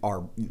think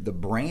the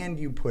brand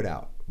you put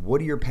out, what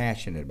are you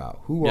passionate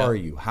about? Who are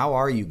you? How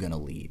are you going to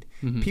lead?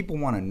 People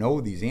want to know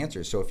these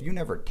answers. So if you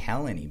never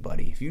tell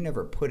anybody, if you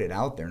never put it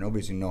out there,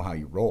 nobody's going to know how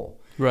you roll.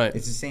 Right.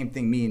 It's the same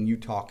thing, me and you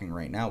talking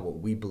right now, what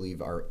we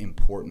believe are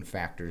important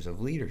factors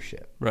of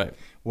leadership. Right.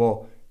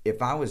 Well,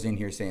 if I was in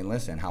here saying,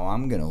 listen, how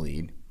I'm going to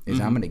lead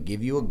is I'm going to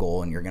give you a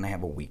goal and you're going to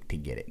have a week to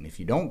get it. And if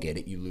you don't get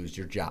it, you lose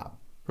your job.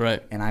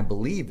 Right. And I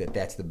believe that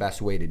that's the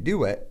best way to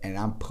do it. And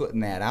I'm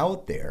putting that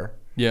out there.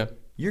 Yeah.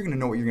 You're going to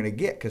know what you're going to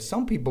get because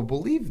some people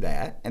believe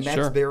that, and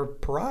that's their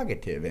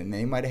prerogative, and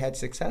they might have had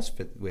success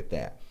with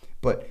that.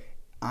 But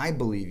I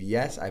believe,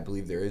 yes, I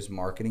believe there is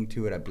marketing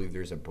to it. I believe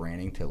there's a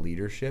branding to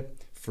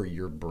leadership for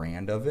your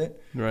brand of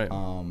it. Right.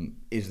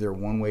 Is there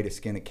one way to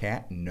skin a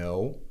cat?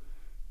 No.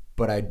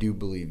 But I do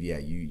believe,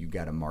 you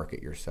got to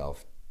market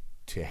yourself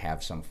to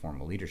have some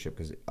form of leadership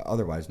because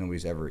otherwise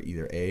nobody's ever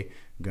either A,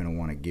 going to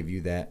want to give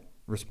you that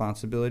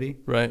responsibility,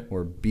 right,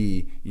 or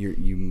B,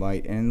 you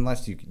might, and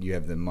unless you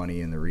have the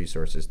money and the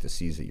resources to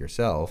seize it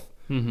yourself.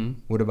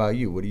 What about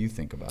you? What do you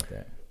think about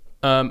that?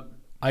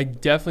 I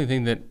definitely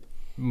think that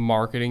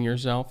marketing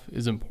yourself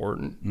is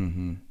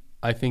important.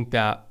 I think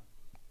that,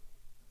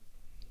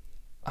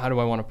 how do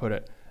I want to put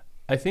it?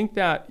 I think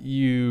that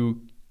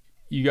you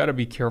got to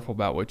be careful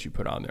about what you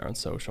put on there on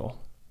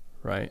social,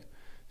 right?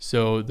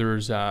 So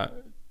I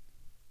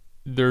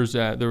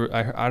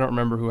don't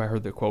remember who I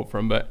heard the quote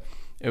from, but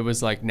it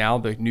was like, now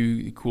the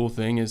new cool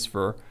thing is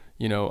for,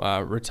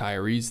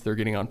 retirees, they're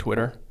getting on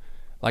Twitter.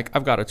 Like,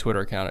 I've got a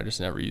Twitter account, I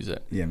just never use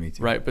it. Yeah, me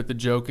too. Right, but the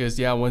joke is,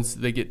 once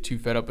they get too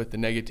fed up with the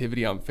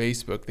negativity on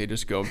Facebook, they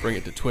just go and bring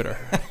it to Twitter,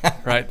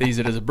 right? They use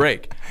it as a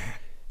break.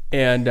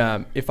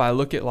 And if I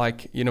look at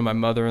my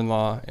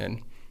mother-in-law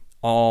and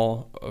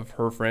all of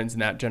her friends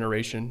in that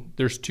generation,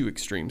 there's two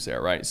extremes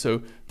there, right?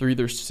 So they're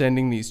either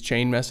sending these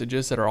chain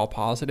messages that are all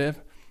positive,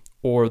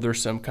 or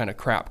there's some kind of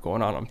crap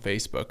going on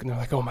Facebook, and they're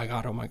like, oh my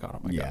God.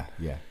 Yeah.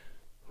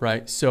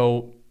 Right?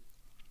 So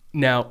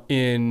Now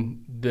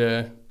in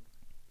the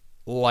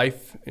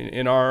life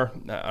in our,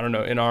 I don't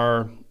know, in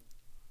our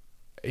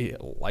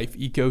life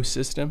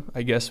ecosystem,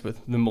 I guess,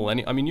 with the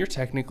millennial, I mean, you're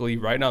technically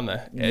right on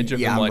the edge of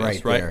the millennials, I'm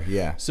right there,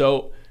 yeah.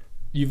 So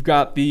you've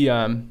got the,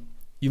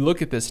 you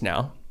look at this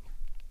now,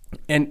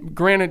 and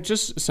granted,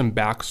 just some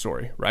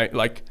backstory, right?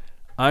 Like,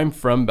 I'm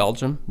from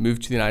Belgium,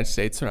 moved to the United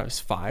States when I was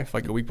 5,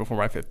 like a week before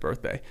my 5th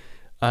birthday.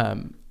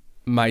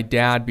 My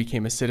dad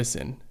became a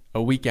citizen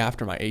a week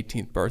after my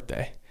 18th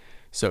birthday.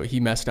 So he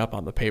messed up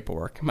on the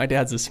paperwork. My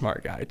dad's a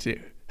smart guy too.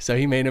 So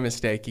he made a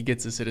mistake. He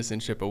gets a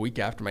citizenship a week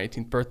after my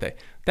 18th birthday.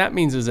 That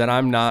means is that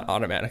I'm not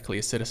automatically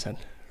a citizen,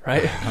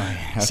 right?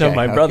 Okay, so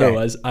my brother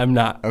was, I'm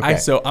not. Okay.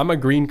 So I'm a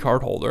green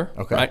card holder,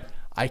 Okay. right?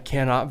 I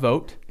cannot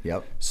vote.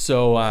 Yep.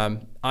 So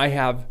I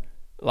have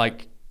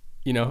like,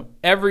 you know,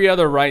 every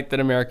other right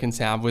that Americans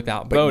have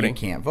without But voting. you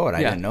can't vote.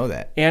 I Yeah. didn't know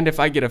that. And if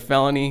I get a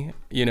felony,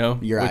 you know,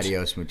 You're which-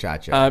 adios,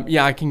 muchacho.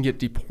 yeah, I can get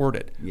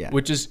deported. Yeah.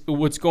 Which is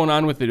what's going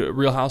on with the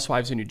Real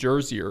Housewives in New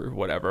Jersey or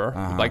whatever.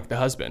 Like the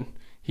husband,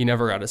 he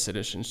never got a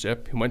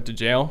citizenship. He went to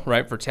jail,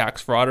 right, for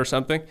tax fraud or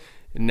something,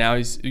 and now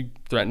he's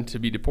threatened to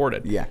be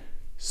deported. yeah.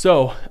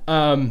 So,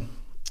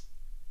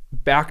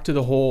 back to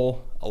the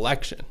whole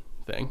election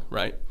thing,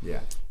 right?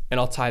 Yeah. And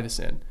I'll tie this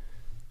in.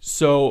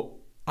 So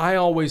I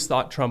always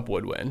thought Trump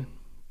would win.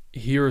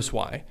 Here's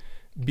why.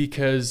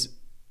 Because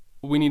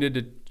we needed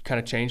to kind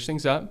of change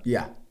things up.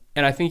 Yeah.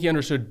 And I think he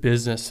understood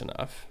business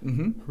enough,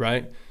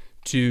 right,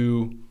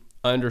 to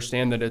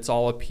understand that it's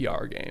all a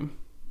PR game,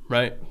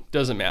 right?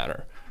 Doesn't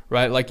matter,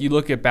 right? Like you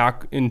look at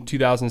back in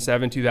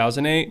 2007,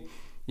 2008,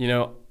 you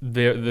know,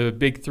 the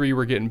big three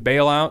were getting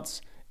bailouts,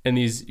 and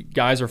these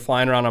guys are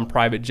flying around on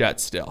private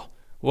jets still.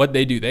 What'd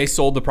they do? They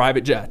sold the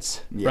private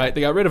jets, right?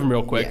 They got rid of them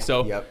real quick. Yeah,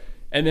 So, yep.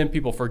 And then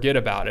people forget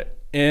about it.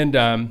 And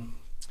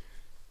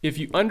if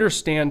you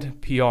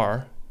understand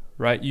PR,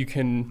 right, you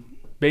can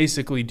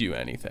basically do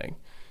anything.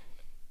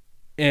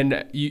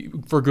 And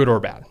for good or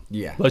bad.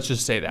 Yeah. Let's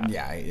just say that.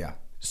 Yeah. Yeah.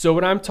 So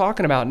what I'm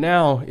talking about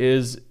now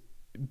is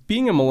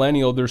being a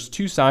millennial, there's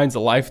two sides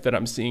of life that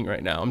I'm seeing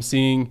right now. I'm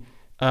seeing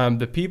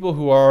the people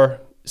who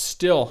are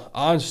still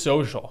on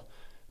social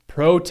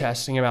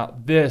protesting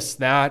about this,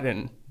 that,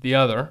 and the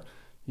other.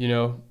 You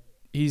know,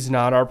 he's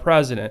not our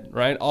president,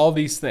 right? All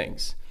these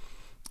things.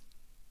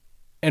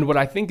 And what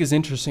I think is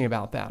interesting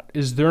about that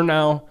is they're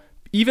now,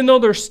 even though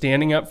they're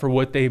standing up for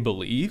what they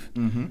believe,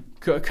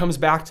 comes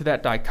back to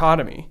that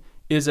dichotomy.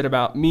 Is it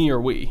about me or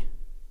we,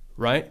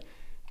 right?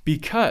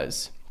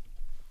 Because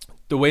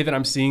the way that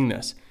I'm seeing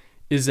this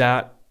is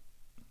that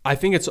I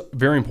think it's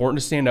very important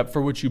to stand up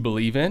for what you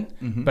believe in,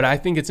 but I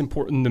think it's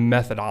important the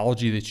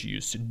methodology that you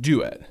use to do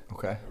it,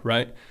 Okay.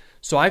 right?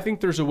 So I think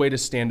there's a way to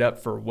stand up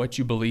for what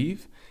you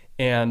believe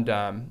and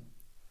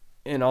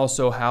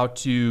also how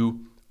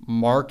to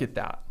market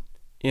that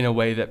in a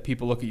way that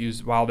people look at you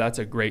as, wow, that's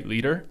a great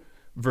leader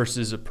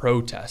versus a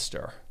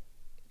protester.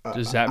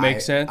 Does that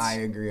make sense? I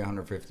agree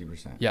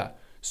 150%. Yeah.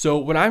 So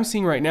what I'm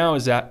seeing right now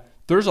is that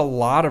there's a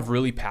lot of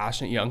really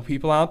passionate young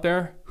people out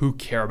there who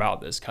care about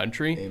this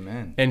country.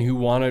 Amen. And who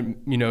want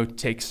to, you know,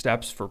 take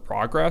steps for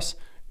progress.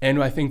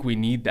 And I think we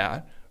need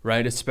that,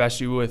 right?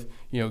 Especially with,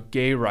 you know,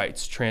 gay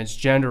rights,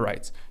 transgender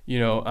rights, you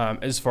know,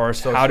 as far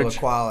as how to Social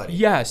equality.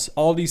 Yes,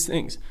 all these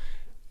things.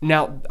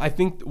 Now, I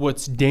think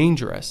what's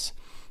dangerous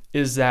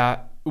is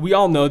that we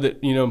all know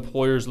that, you know,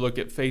 employers look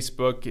at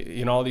Facebook,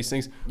 you know, all these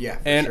things. Yeah,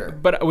 for and sure.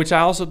 But which I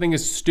also think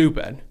is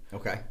stupid.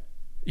 Okay.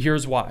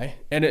 Here's why.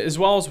 And as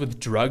well as with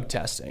drug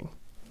testing,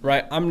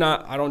 right?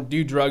 I don't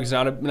do drugs,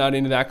 not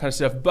into that kind of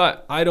stuff,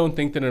 but I don't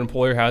think that an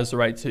employer has the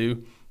right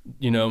to,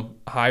 you know,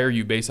 hire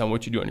you based on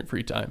what you do on your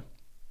free time.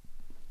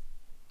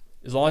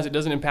 As long as it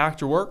doesn't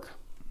impact your work,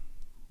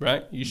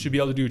 right? You should be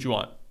able to do what you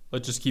want.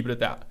 Let's just keep it at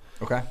that.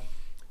 Okay.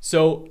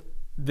 So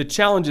the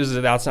challenge is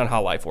that that's not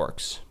how life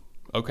works,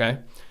 okay?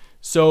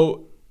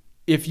 So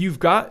if you've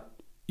got,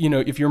 you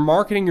know, if you're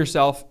marketing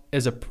yourself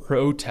as a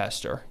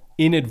protester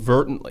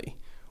inadvertently,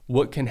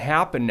 what can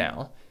happen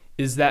now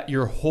is that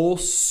your whole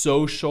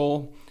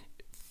social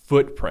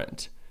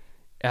footprint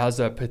as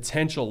a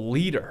potential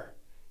leader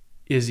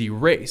is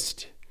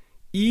erased,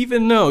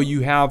 even though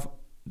you have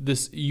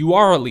this, you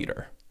are a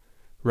leader,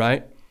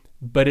 right?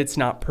 But it's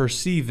not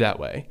perceived that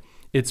way.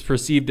 It's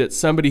perceived as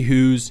somebody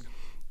who's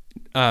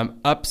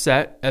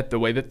upset at the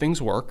way that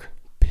things work,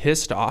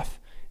 pissed off.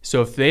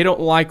 So if they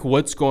don't like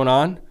what's going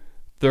on,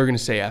 they're going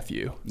to say F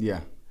you.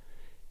 Yeah.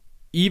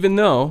 Even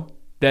though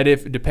that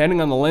if,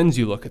 depending on the lens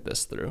you look at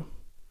this through,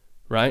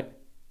 right,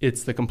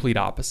 it's the complete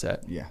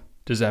opposite. Yeah.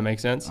 Does that make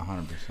sense?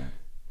 100%.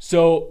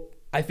 So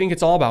I think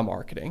it's all about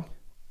marketing.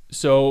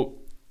 So,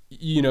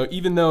 you know,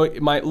 even though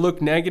it might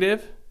look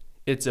negative,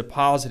 it's a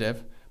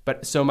positive.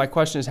 But so my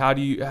question is, how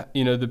do you,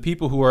 you know, the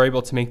people who are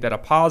able to make that a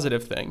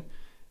positive thing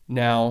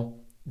now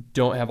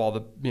don't have all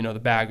the, you know, the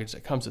baggage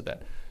that comes with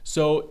that.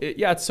 So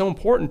it's so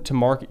important to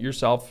market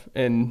yourself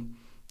and,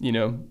 you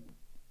know,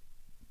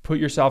 put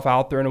yourself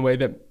out there in a way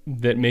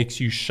that makes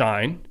you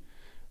shine,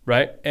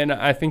 right? And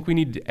I think we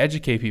need to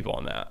educate people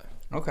on that.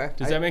 Okay.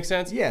 Does that make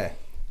sense? Yeah.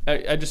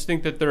 I just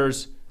think that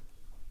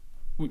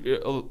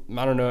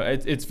I don't know.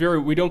 It's very,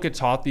 we don't get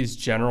taught these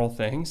general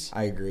things.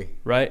 I agree.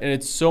 Right. And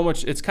it's so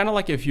much, it's kind of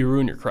like if you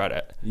ruin your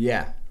credit.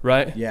 Yeah.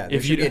 Right. Yeah. There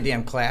if should you be a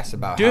damn class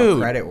about how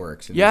credit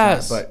works. And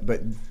yes.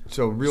 But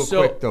so real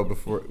quick though,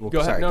 before, well, go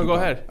ahead. sorry, No, go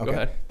going. ahead.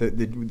 Okay. Go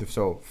ahead.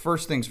 So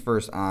first things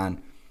first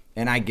and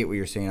I get what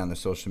you're saying on the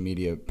social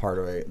media part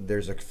of it.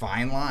 There's a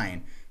fine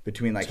line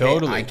between like, hey,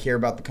 I care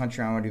about the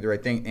country, I want to do the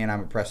right thing, and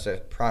I'm a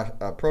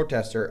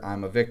protester,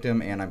 I'm a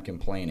victim, and I'm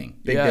complaining.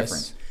 Big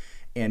difference.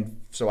 And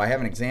so I have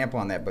an example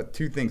on that, but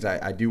two things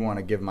I do want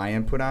to give my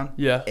input on.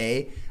 Yeah.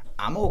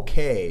 I'm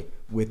okay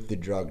with the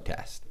drug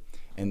test.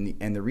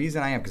 And the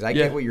reason I am, because I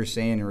get what you're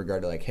saying in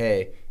regard to like,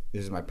 hey,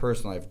 this is my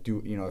personal life.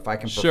 If I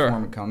can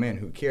perform and come in,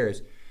 who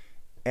cares?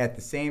 At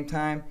the same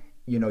time,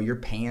 you're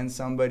paying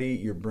somebody,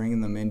 you're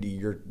bringing them into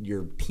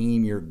your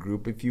team, your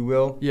group, if you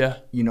will. Yeah.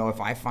 If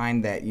I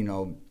find that,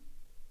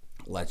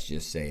 let's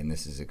just say, and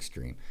this is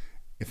extreme,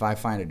 if I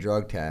find a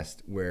drug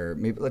test where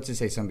maybe, let's just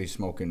say somebody's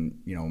smoking,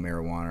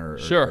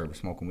 marijuana or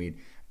smoking weed,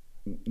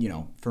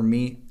 for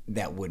me,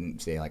 that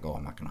wouldn't say like, oh,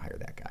 I'm not going to hire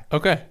that guy.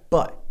 Okay.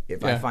 But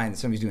if I find that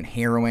somebody's doing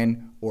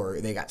heroin or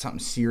they got something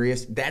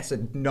serious, that's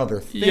another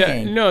thing.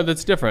 Yeah, no,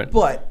 that's different.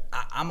 But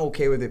I'm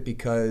okay with it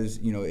because,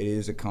 it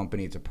is a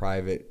company, it's a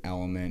private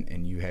element,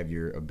 and you have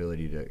your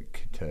ability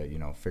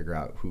to figure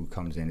out who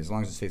comes in as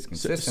long as it stays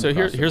consistent. So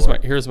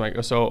here's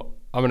my. So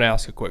I'm going to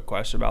ask a quick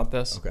question about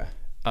this. Okay.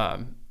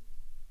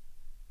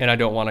 And I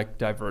don't want to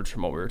diverge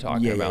from what we were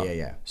talking about.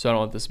 Yeah. So I don't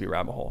want this to be a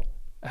rabbit hole.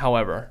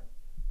 However,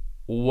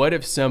 what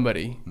if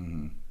somebody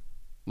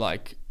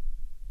like,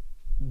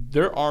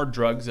 there are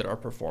drugs that are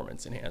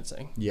performance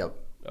enhancing. Yep.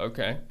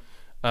 Okay.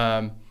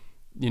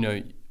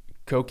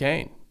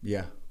 Cocaine.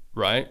 Yeah.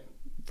 Right?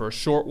 For a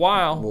short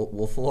while.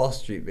 Wolf of Wall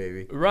Street,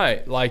 baby.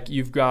 Right. Like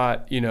you've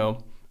got,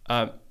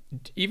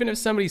 even if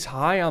somebody's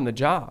high on the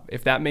job,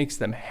 if that makes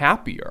them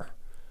happier,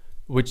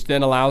 which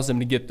then allows them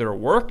to get their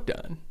work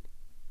done,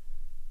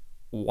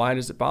 why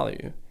does it bother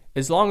you?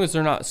 As long as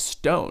they're not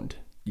stoned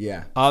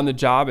on the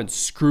job and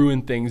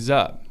screwing things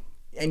up.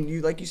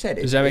 And like you said,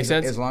 does that make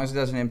sense? As long as it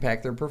doesn't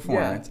impact their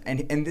performance.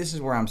 Yeah. And this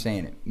is where I'm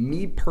saying it.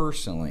 Me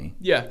personally,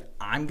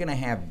 I'm going to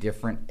have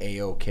different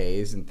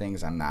A-OKs and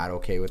things I'm not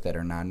okay with that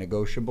are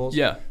non-negotiables.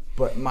 Yeah.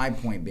 But my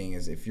point being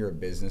is if you're a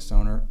business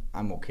owner,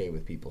 I'm okay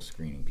with people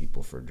screening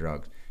people for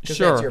drugs. Because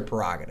that's your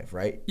prerogative,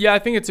 right? Yeah, I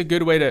think it's a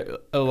good way to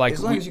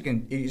as long as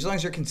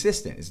you're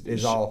consistent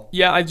is all.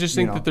 Yeah, I just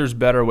think that there's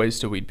better ways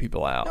to weed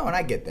people out. No, and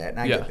I get that.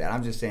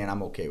 I'm just saying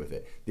I'm okay with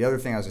it. The other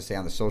thing I was going to say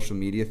on the social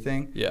media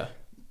thing. Yeah.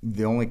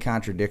 The only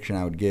contradiction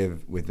I would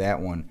give with that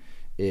one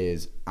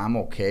is I'm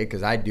okay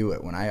because I do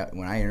it when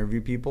I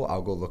interview people.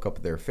 I'll go look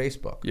up their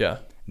Facebook. Yeah.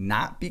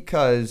 Not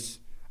because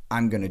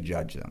I'm going to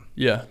judge them.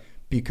 Yeah.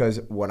 Because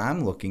what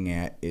I'm looking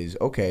at is,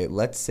 okay,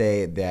 let's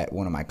say that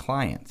one of my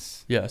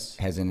clients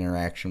has an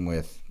interaction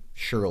with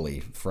Shirley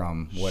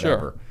from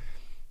whatever. Sure.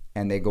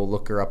 And they go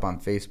look her up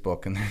on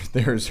Facebook, and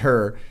there's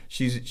her.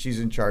 She's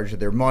in charge of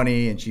their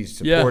money, and she's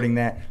supporting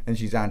that. And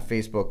she's on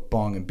Facebook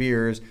bonging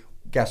beers.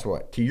 Guess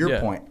what? To your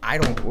point, I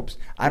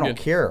don't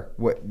care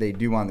what they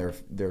do on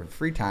their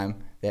free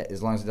time, that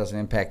as long as it doesn't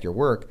impact your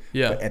work.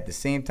 Yeah. But at the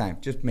same time,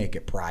 just make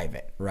it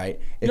private, right?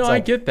 It's I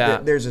get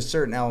that. There's a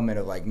certain element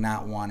of like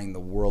not wanting the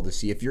world to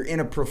see if you're in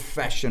a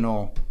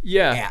professional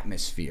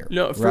atmosphere.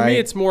 No, for me,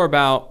 it's more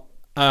about.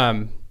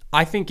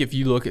 I think if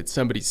you look at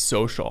somebody's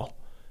social,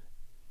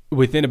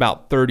 within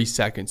about 30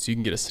 seconds, you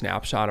can get a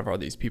snapshot of are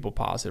these people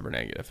positive or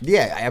negative.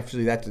 Yeah,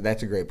 absolutely.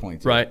 That's a great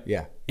point too. Right.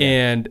 Yeah.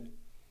 And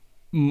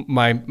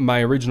my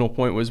original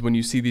point was when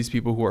you see these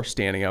people who are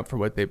standing up for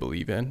what they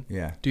believe in,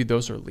 dude,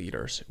 those are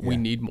leaders. We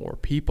need more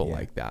people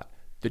like that.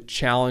 The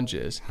challenge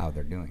is how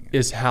they're doing it.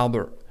 Is how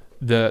they're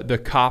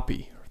the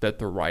copy that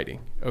they're writing.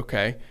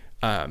 Okay,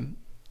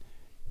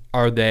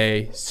 are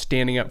they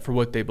standing up for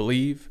what they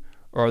believe,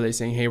 or are they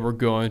saying, "Hey, we're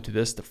going to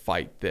this to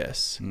fight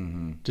this"?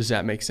 Mm-hmm. Does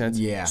that make sense?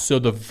 Yeah. So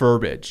the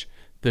verbiage,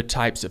 the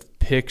types of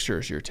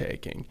pictures you're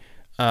taking.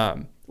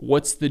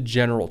 What's the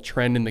general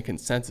trend in the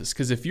consensus?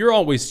 Because if you're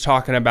always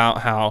talking about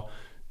how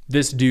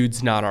this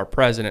dude's not our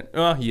president,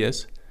 he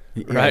is,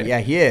 right? Yeah,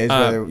 he is,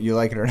 whether you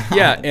like it or not.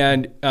 Yeah,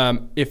 and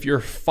if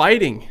you're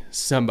fighting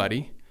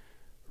somebody,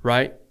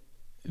 right,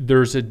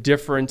 there's a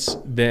difference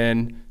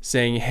than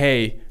saying,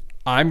 hey,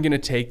 I'm going to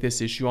take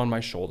this issue on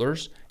my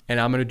shoulders and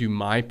I'm going to do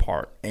my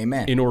part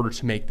in order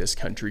to make this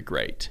country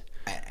great.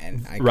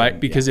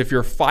 Because if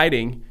you're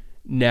fighting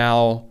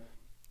now...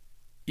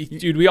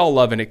 Dude, we all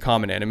love a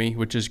common enemy,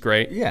 which is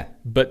great. Yeah.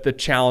 But the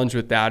challenge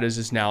with that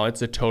is now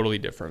it's a totally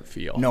different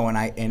feel. No,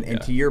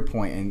 and to your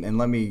point, and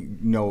let me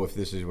know if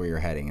this is where you're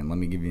heading, and let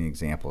me give you an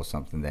example of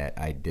something that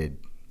I did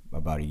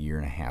about a year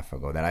and a half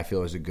ago that I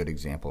feel is a good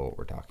example of what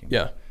we're talking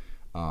about.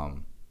 Yeah.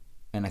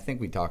 And I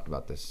think we talked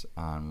about this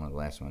on one of the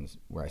last ones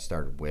where I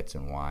started WITS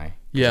and why.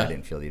 Yeah. I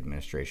didn't feel the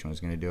administration was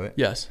going to do it.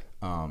 Yes.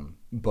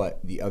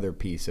 But the other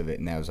piece of it,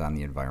 and that was on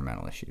the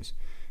environmental issues.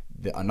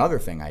 Another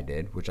thing I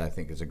did, which I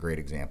think is a great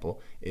example,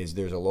 is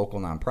there's a local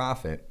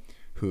nonprofit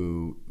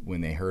who,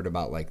 when they heard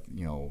about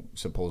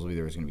supposedly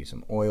there was going to be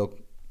some oil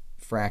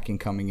fracking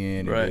coming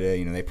in. Right.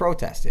 They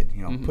protested.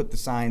 Put the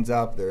signs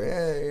up.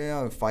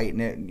 They're fighting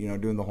it.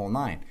 Doing the whole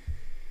nine.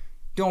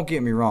 Don't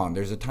get me wrong.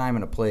 There's a time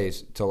and a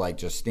place to like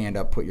just stand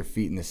up, put your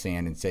feet in the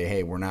sand, and say,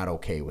 "Hey, we're not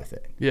okay with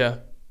it." Yeah.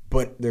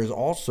 But there's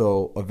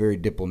also a very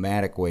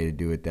diplomatic way to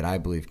do it that I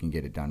believe can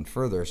get it done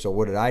further. So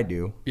what did I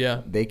do?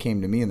 Yeah. They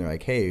came to me and they're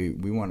like, "Hey,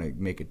 we want to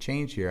make a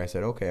change here." I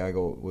said, "Okay." I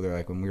go, well, they're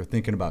like, "When we were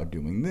thinking about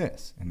doing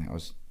this," and that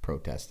was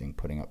protesting,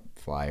 putting up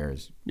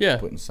flyers,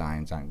 putting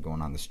signs on,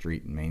 going on the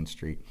street and Main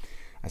Street.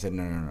 I said,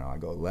 no. I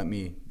go, let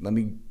me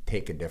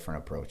take a different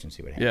approach and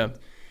see what happens.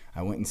 Yeah.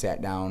 I went and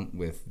sat down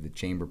with the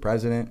chamber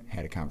president,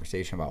 had a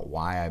conversation about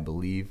why I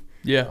believe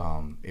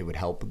it would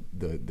help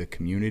the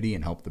community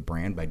and help the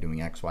brand by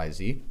doing X, Y,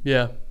 Z.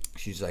 Yeah.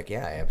 She's like,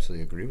 yeah, I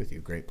absolutely agree with you.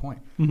 Great point.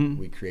 Mm-hmm.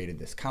 We created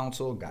this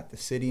council, got the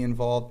city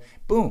involved.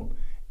 Boom.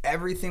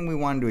 Everything we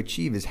wanted to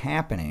achieve is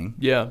happening.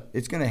 Yeah.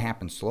 It's going to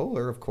happen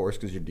slower, of course,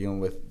 because you're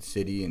dealing with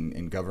city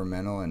and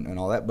governmental and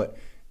all that. But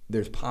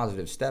there's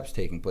positive steps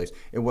taking place.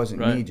 It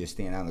wasn't me just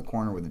standing on the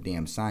corner with a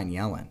damn sign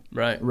yelling.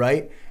 Right.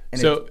 Right?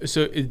 And so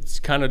it's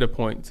kind of to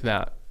point to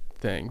that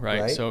thing,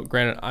 right? So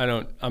granted,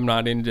 I'm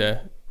not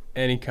into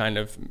any kind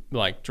of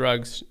like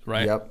drugs,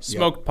 right?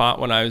 Smoked pot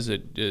when I was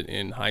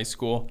in high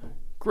school.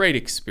 Great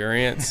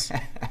experience.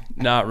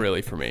 Not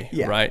really for me,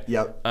 right?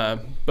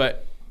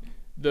 But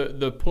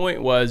the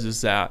point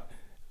is that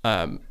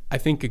I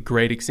think a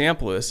great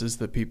example of this is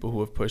the people who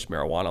have pushed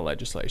marijuana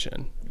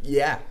legislation.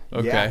 Yeah.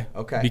 Okay. Yeah.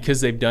 Okay. Because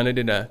they've done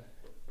it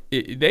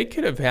they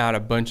could have had a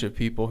bunch of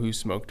people who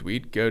smoked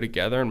weed go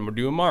together and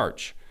do a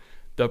march.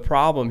 The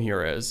problem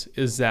here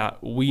is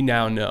that we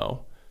now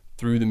know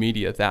through the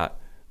media that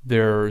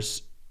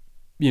there's,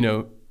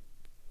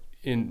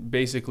 in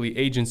basically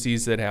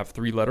agencies that have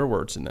 3-letter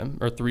words in them,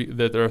 that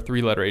are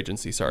 3-letter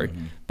agencies,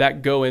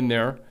 that go in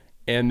there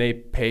and they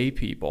pay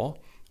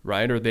people,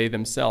 right? Or they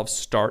themselves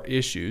start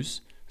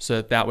issues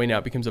so that way now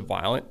it becomes a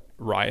violent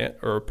riot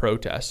or a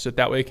protest. So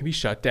that way it can be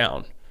shut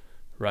down,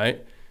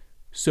 right?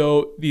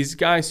 So these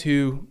guys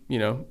who,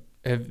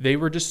 they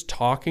were just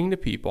talking to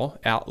people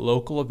at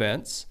local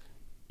events,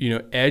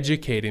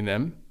 educating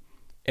them,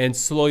 and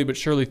slowly but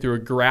surely through a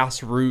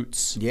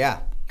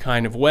grassroots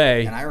kind of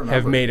way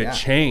have made a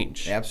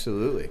change.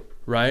 Absolutely.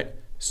 Right?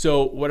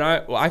 So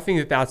I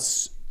think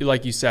that's,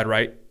 like you said,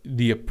 right,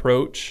 the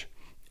approach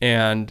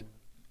and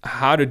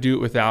how to do it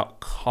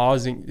without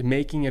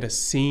making it a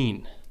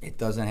scene. It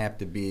doesn't have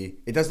to be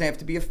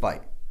a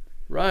fight.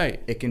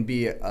 Right. It can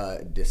be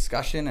a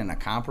discussion and a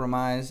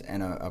compromise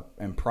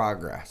and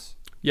progress.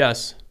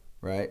 Yes.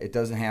 Right? It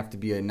doesn't have to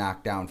be a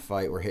knockdown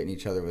fight. We're hitting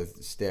each other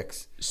with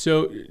sticks.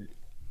 So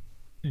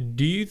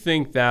do you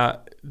think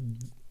that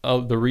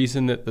the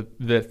reason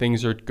that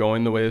things are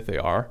going the way that they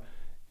are,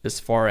 as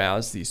far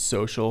as these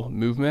social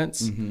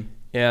movements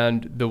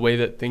and the way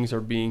that things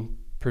are being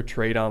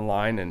portrayed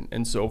online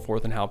and so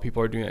forth and how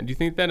people are doing that, do you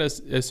think that has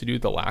to do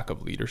with the lack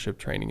of leadership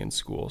training in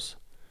schools?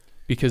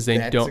 Because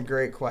that's a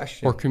great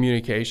question. Or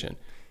communication.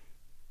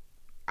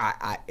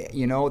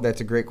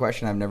 That's a great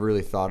question. I've never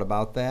really thought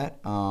about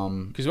that.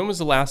 Because when was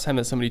the last time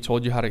that somebody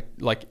told you how to,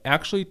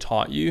 actually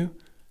taught you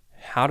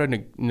how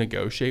to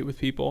negotiate with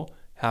people,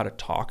 how to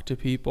talk to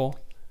people?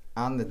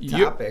 On the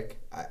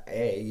topic,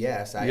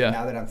 yes.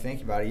 Now that I'm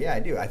thinking about it, I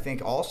do. I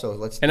think also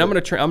I'm going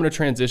to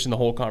transition the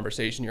whole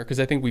conversation here because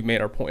I think we've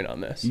made our point on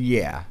this.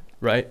 Yeah.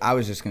 Right. I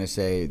was just going to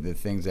say the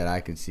things that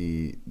I could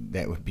see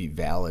that would be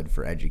valid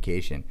for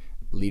education: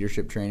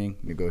 leadership training,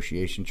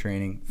 negotiation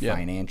training,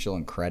 financial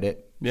and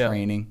credit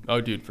training. Oh,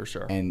 dude, for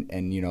sure.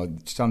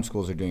 And some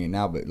schools are doing it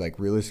now, but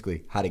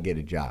realistically, how to get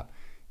a job.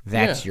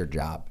 That's your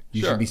job.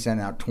 You should be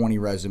sending out 20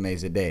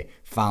 resumes a day,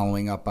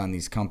 following up on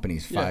these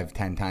companies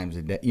 5-10 times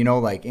a day.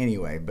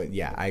 Anyway, but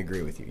I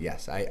agree with you.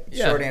 Yes.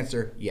 Short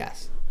answer,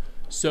 yes.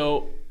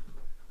 So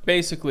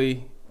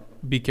basically,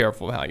 be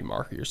careful of how you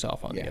market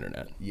yourself on the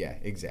internet. Yeah,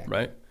 exactly.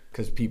 Right?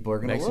 Because people are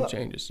going to look. Make some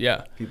changes.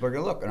 Yeah. People are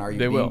going to look. And are you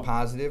being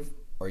positive?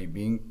 Are you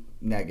being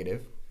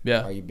negative?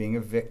 Yeah. Are you being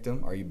a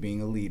victim? Are you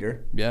being a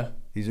leader? Yeah.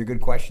 These are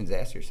good questions to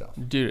ask yourself.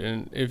 Dude,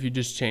 and if you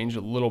just change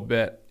a little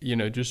bit,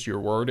 just your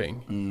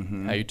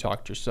wording, how you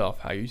talk to yourself,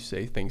 how you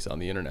say things on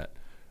the internet,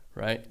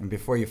 right? And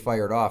before you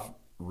fire it off,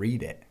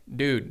 read it.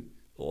 Dude,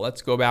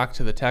 let's go back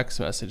to the text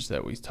message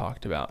that we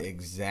talked about.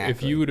 Exactly.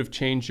 If you would have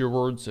changed your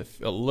words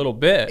a little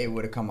bit, it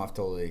would have come off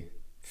totally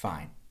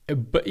fine.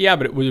 But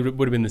it would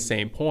have been the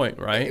same point,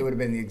 right? It would have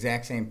been the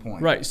exact same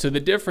point. Right. So the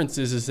difference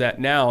is that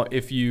now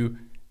if you...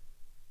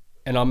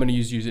 And I'm going to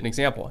use an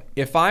example.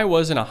 If I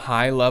wasn't a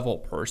high-level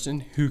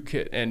person who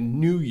could and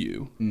knew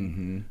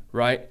you,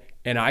 right,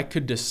 and I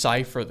could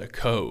decipher the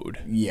code,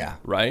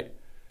 right,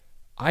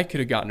 I could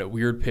have gotten a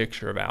weird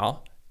picture of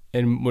Al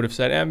and would have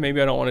said,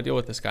 maybe I don't want to deal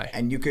with this guy.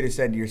 And you could have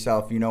said to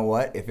yourself, you know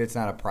what? If it's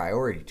not a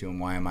priority to him,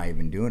 why am I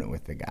even doing it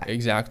with the guy?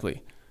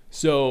 Exactly.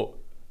 So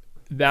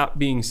that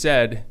being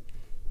said,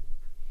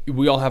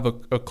 we all have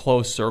a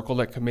close circle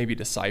that could maybe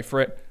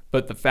decipher it,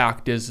 but the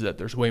fact is that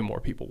there's way more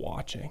people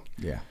watching.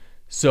 Yeah.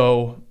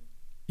 So,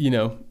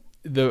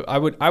 I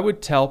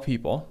would tell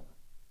people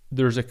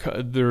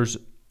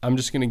I'm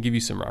just going to give you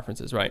some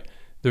references, right?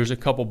 there's a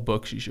couple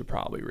books you should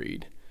probably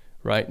read,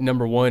 right?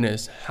 Number one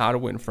is How to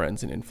Win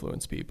Friends and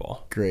Influence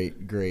People. Great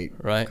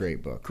right?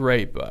 Great book.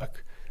 Great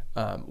book.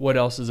 What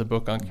else is a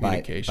book on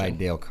communication? By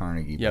Dale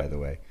Carnegie, Yep. by the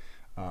way.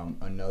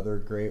 Another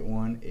great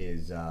one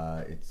is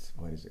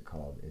what is it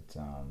called?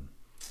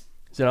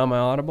 Is it on my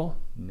Audible?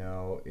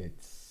 No,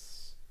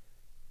 it's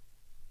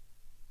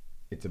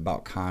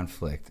about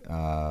conflict.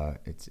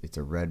 It's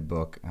a red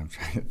book. I'm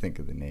trying to think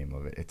of the name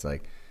of it. It's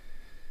like,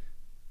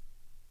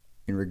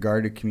 in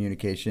regard to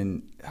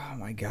communication. Oh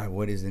my God,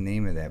 what is the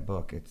name of that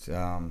book? It's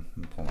let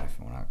me pull my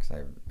phone out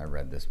because I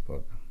read this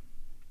book.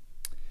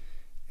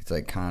 It's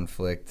like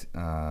conflict.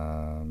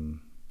 Let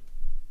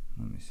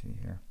me see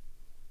here.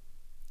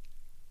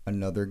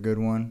 Another good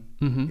one,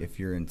 if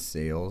you're in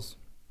sales,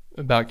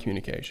 about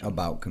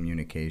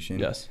communication.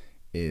 Yes.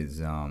 Is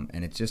and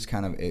it's just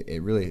kind of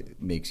it really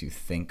makes you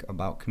think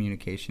about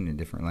communication in a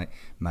different light.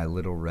 My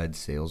Little Red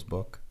Sales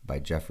Book by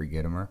Jeffrey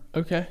Gitomer.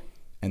 Okay.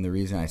 And the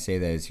reason I say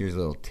that is, here's a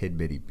little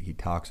tidbit he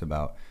talks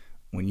about.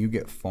 When you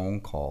get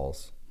phone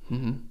calls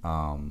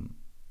on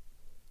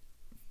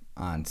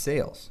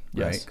sales,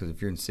 right? Yes. Because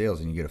if you're in sales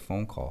and you get a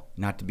phone call,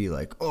 not to be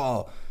like,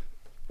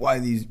 why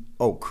these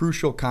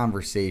crucial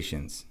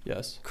conversations.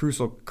 Yes.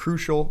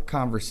 Crucial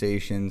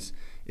Conversations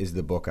is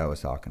the book I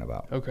was talking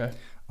about. Okay.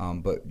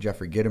 But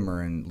Jeffrey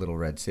Gitomer in Little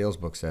Red Sales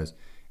Book says,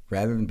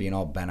 rather than being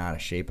all bent out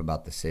of shape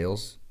about the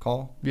sales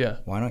call,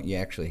 why don't you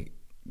actually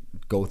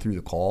go through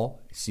the call,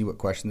 see what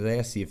questions they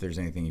ask, see if there's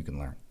anything you can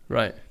learn.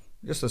 Right.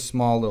 Just a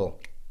small little,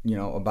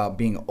 about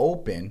being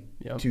open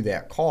to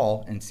that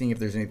call and seeing if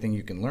there's anything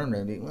you can learn.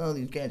 And well,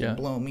 these guys are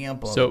blowing me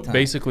up all the time. So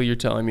basically you're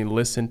telling me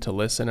listen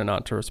and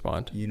not to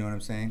respond. You know what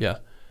I'm saying? Yeah.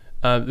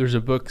 There's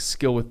a book,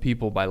 Skill with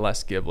People by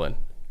Les Giblin.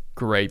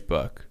 Great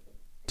book.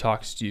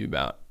 Talks to you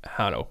about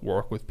how to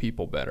work with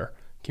people better,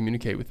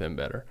 communicate with them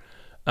better.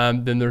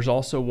 Then there's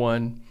also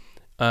one,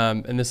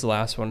 and this is the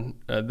last one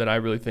that I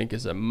really think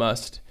is a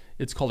must.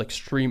 It's called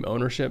Extreme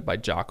Ownership by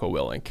Jocko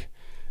Willink.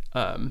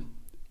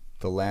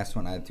 The last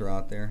one I'd throw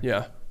out there.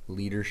 Yeah.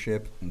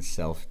 Leadership and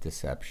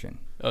Self-Deception.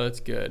 Oh, that's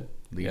good.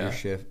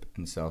 Leadership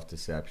and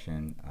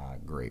Self-Deception.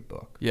 Great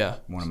book. Yeah.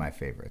 One of my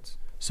favorites.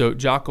 So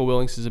Jocko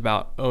Willink is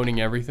about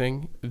owning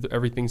everything.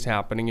 Everything's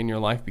happening in your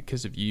life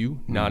because of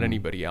you, not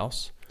anybody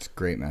else. It's a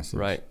great message.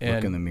 Right.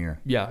 Look in the mirror.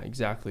 Yeah,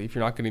 exactly. If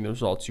you're not getting the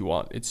results you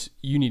want,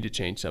 you need to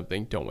change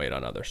something. Don't wait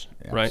on others.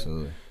 Yeah, right.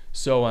 Absolutely.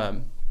 So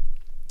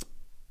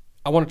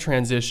I want to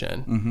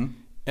transition,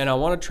 and I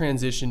want to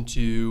transition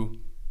to.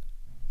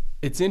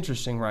 It's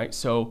interesting, right?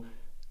 So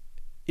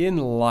in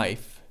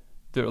life,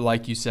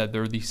 like you said,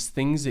 there are these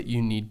things that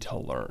you need to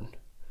learn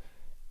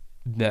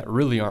that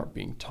really aren't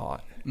being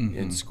taught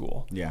in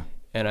school. Yeah.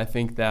 And I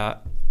think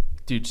that,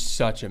 dude,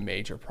 such a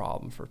major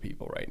problem for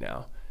people right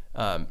now.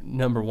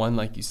 Number one,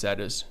 like you said,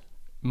 is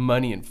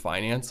money and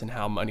finance and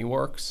how money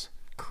works.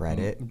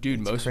 Credit. Dude,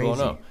 most people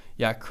don't know.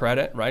 Yeah,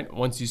 credit, right?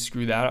 Once you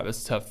screw that up,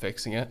 it's tough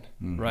fixing it,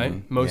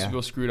 right? Most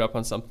people screwed up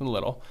on something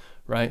little,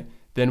 right?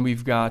 Then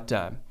we've got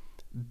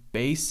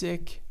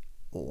basic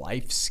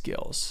life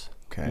skills.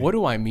 Okay. What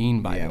do I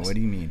mean by this? Yeah, what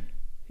do you mean?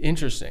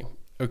 Interesting.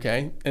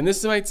 Okay. And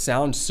this might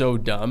sound so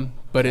dumb,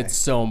 but it's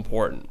so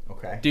important.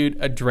 Okay. Dude,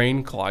 a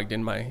drain clogged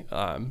in my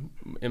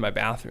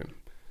bathroom.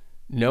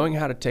 Knowing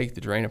how to take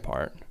the drain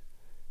apart,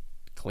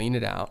 clean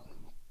it out,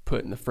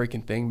 putting the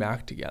freaking thing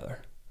back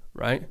together,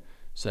 right?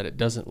 So that it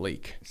doesn't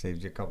leak.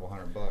 Saves you a couple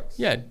 $100.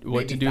 Yeah, what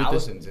maybe to do with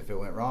thousands if it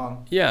went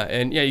wrong. Yeah,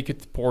 and you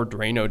could pour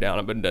Drano down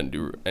it, but it doesn't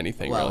do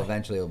anything well, really.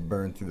 Eventually it'll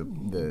burn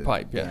through the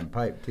pipe,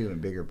 pipe too,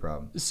 and bigger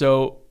problem.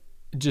 So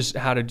just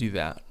how to do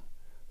that,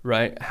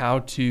 right? How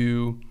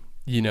to,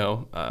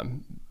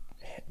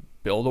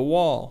 build a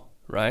wall,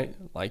 right?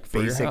 Like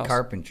for your house.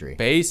 Carpentry.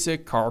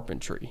 Basic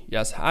carpentry.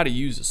 Yes, how to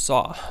use a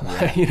saw,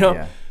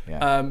 Yeah.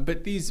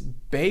 But these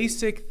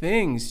basic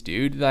things,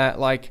 dude, that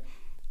like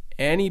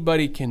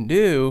anybody can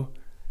do,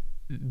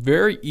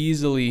 very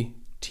easily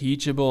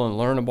teachable and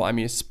learnable. I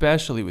mean,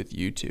 especially with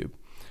YouTube.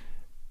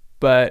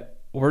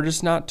 But we're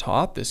just not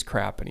taught this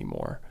crap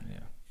anymore. Yeah.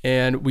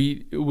 And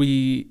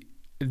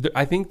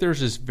I think there's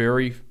this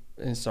very,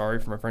 and sorry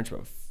for my French,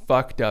 but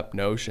fucked up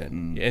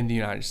notion in the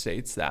United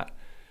States that,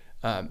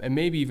 and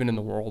maybe even in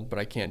the world, but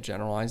I can't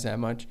generalize that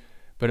much,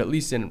 but at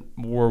least in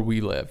where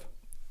we live,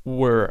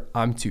 where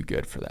I'm too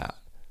good for that,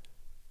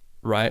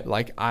 right?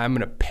 Like I'm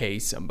going to pay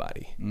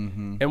somebody.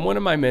 And one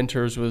of my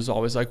mentors was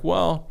always like,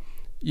 well,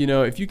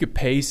 if you could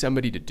pay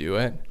somebody to do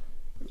it,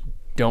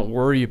 don't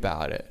worry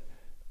about it,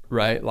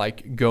 right?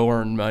 Like go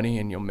earn money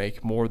and you'll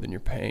make more than you're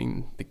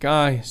paying the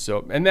guy.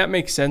 So, and that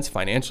makes sense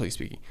financially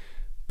speaking.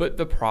 But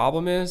the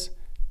problem is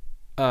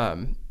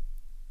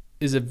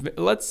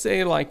let's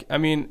say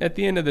at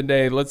the end of the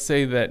day, let's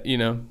say that,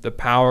 the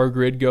power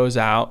grid goes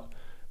out,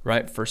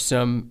 right? For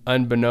some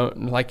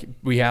unbeknown, like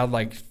we had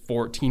like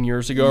 14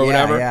 years ago or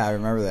whatever. Yeah, I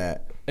remember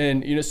that.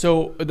 And,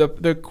 so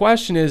the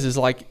question is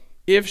like,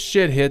 if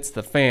shit hits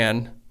the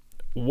fan,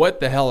 what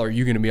the hell are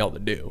you going to be able to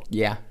do?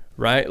 Yeah.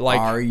 Right? Like,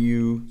 are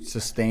you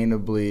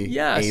sustainably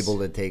able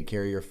to take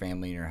care of your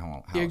family in your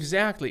home? House?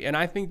 Exactly. And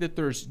I think that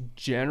there's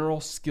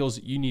general skills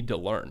that you need to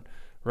learn,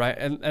 right?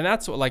 And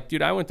that's what, like,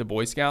 dude, I went to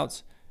Boy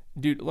Scouts.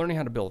 Dude, learning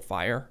how to build a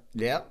fire,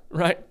 Yep.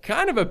 right?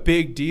 Kind of a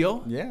big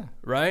deal. Yeah.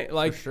 Right?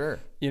 Like, For sure.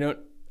 You know,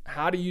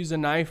 how to use a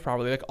knife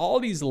properly. Like, all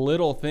these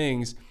little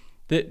things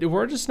that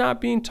we're just not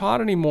being taught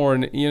anymore.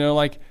 And, you know,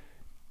 like,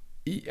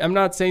 I'm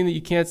not saying that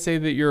you can't say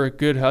that you're a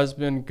good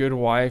husband, good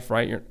wife,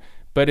 right?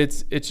 But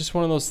it's just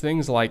one of those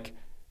things like,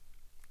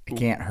 it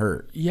can't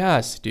hurt.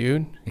 yes,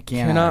 dude. It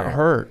cannot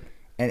hurt.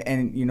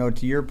 And you know,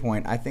 to your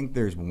point, I think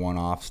there's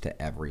one-offs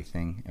to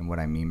everything. And what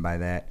I mean by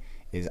that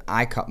is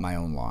I cut my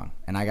own lawn.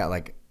 And I got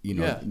like, you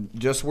know,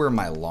 just where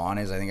my lawn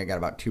is, I think I got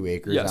about 2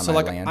 acres on so my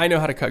like land. I know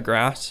how to cut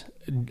grass.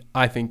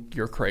 I think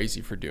you're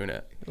crazy for doing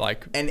it.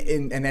 Like,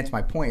 and that's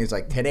my point is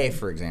like today,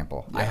 for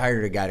example, I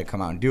hired a guy to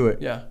come out and do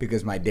it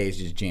because my day's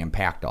just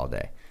jam-packed all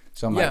day.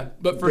 So I'm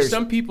like, but for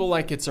some people,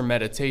 like, it's a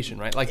meditation,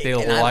 right? Like, they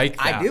like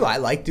that. I do. I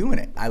like doing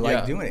it. I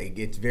like doing it.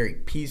 It's very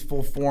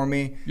peaceful for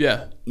me.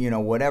 Yeah. You know,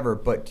 whatever.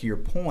 But to your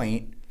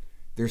point,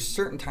 there's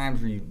certain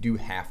times where you do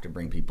have to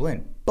bring people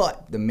in.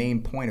 But the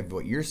main point of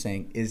what you're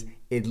saying is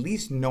at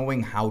least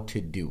knowing how to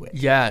do it.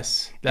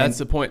 Yes, that's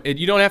the point.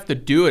 You don't have to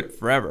do it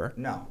forever.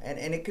 No,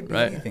 and it could be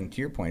anything.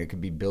 To your point, it could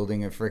be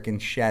building a freaking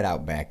shed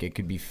out back. It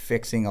could be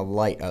fixing a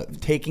light,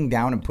 taking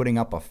down and putting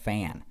up a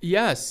fan.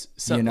 Yes,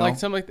 You know? like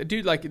something like that,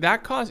 dude. Like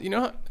that costs. You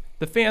know,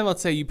 the fan.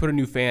 Let's say you put a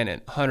new fan in,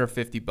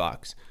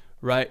 $150,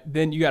 right?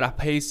 Then you got to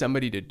pay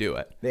somebody to do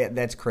it.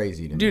 That's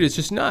crazy to me. Dude, it's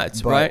just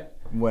nuts, But right?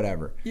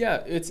 Whatever.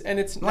 Yeah, it's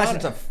Unless not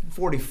it's a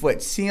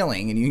 40-foot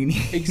ceiling and you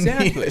need,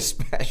 need a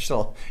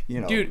special,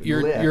 you know, dude,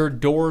 lift. your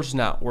door's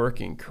not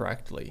working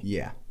correctly.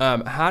 Yeah.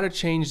 How to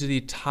change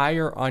the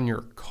tire on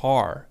your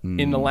car.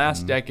 In the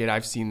last decade,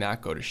 I've seen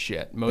that go to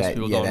shit. Most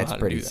people don't know how to do that. Yeah, that's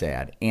pretty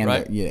sad. And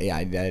right?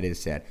 That is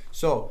sad.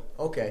 So,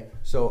 okay.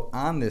 So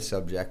on this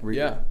subject, So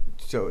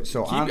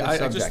on the subject,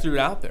 I just threw it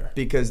out there.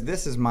 Because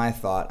this is my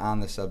thought on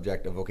the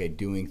subject of, okay,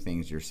 doing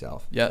things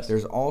yourself. Yes.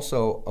 There's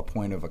also a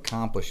point of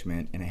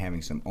accomplishment in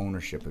having some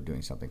ownership of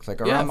doing something. It's like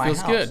around my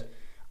feels house. Good.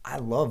 I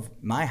love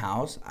my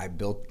house.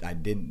 I've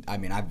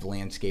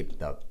landscaped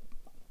the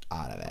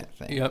out of that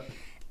thing. Yep.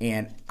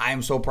 And I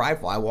am so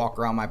prideful. I walk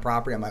around my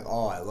property. I'm like,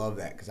 oh, I love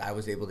that because I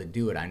was able to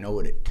do it. I know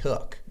what it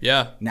took.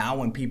 Yeah. Now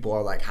when people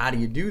are like, how do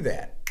you do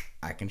that?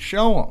 I can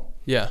show them.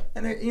 Yeah.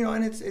 And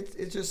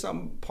it's just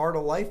some part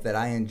of life that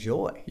I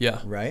enjoy.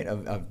 Yeah. Right?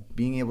 Of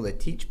being able to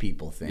teach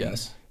people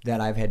things that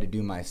I've had to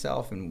do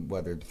myself, and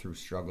whether through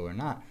struggle or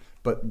not.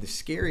 But the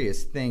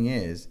scariest thing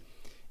is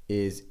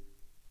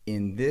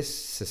in this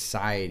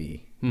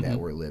society that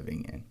we're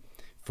living in,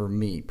 for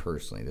me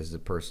personally, this is a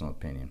personal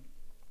opinion,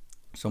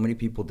 so many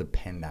people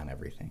depend on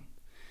everything.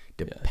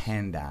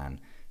 Depend on,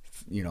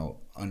 you know,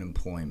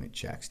 unemployment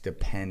checks.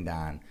 Depend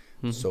on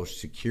Social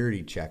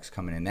Security checks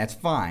coming in. That's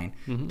fine.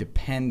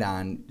 Depend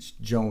on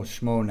Joe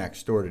Schmo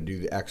next door to do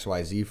the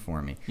XYZ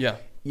for me. Yeah.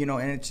 You know,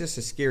 and it's just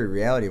a scary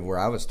reality of where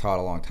I was taught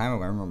a long time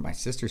ago. I remember my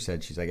sister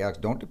said, she's like, Alex,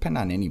 don't depend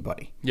on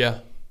anybody. Yeah.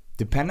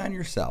 Depend on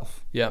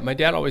yourself. Yeah. My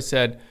dad always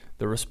said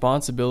the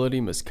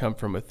responsibility must come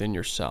from within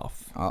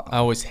yourself. I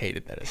always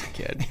hated that as a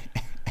kid.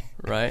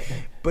 Right?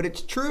 But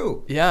it's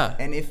true. Yeah.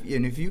 And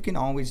if you can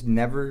always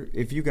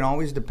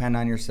depend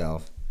on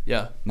yourself,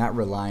 not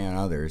rely on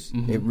others,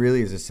 it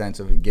really is a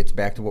sense of, it gets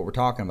back to what we're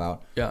talking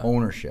about,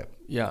 ownership.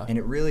 Yeah. And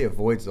it really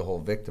avoids the whole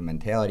victim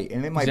mentality.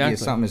 And it might be as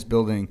something as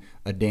building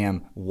a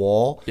damn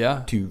wall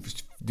to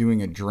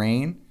doing a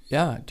drain.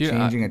 Yeah, dude.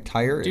 Changing a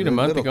tire. Dude, a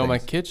month ago, my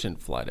kitchen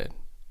flooded.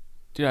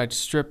 Dude, I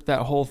stripped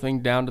that whole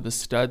thing down to the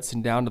studs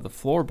and down to the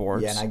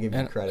floorboards. Yeah, and I give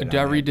you credit on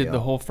I redid that deal. the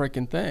whole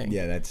freaking thing.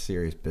 Yeah, that's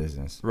serious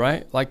business.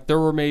 Right? Like, there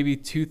were maybe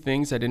 2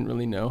 things I didn't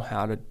really know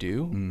how to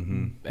do.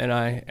 And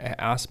I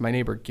asked my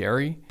neighbor,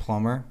 Gary.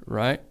 Plumber?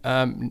 Right?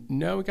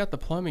 No, we got the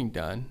plumbing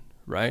done.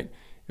 Right?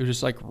 It was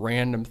just like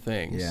random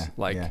things. Yeah.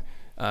 Like,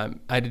 I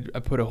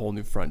put a whole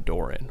new front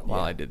door in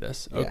while I did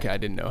this. Okay, I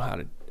didn't know how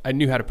to. I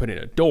knew how to put in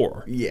a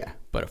door. Yeah.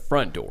 But a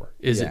front door,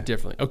 is it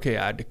differently? Okay,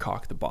 I had to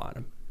caulk the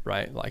bottom,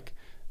 right? Like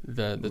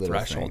the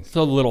threshold.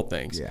 So little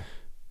things. Yeah.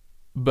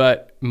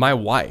 But my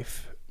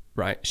wife,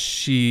 right?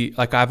 She,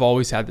 like, I've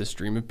always had this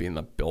dream of being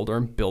the builder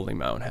and building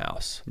my own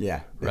house.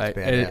 Yeah. Right.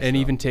 And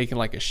even taking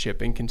like a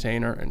shipping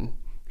container and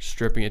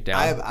stripping it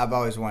down. I've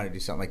always wanted to do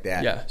something like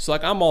that. Yeah. So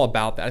like, I'm all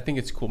about that. I think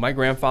it's cool. My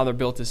grandfather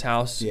built his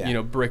house, you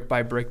know, brick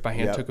by hand.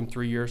 Yep. Took him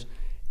 3 years.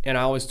 And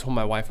I always told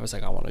my wife, I was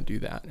like, I want to do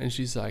that. And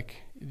she's like,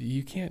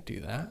 you can't do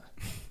that.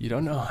 You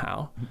don't know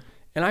how.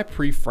 And I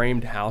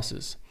pre-framed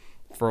houses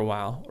for a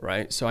while,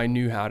 right? So I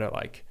knew how to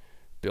like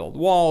build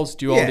walls,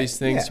 do all these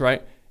things,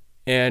 right?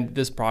 And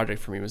this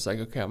project for me was like,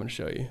 okay, I'm going to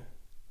show you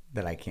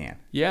that I can.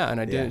 Yeah, and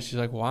I did it. She's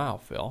like,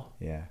 wow, Phil.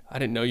 Yeah. I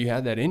didn't know you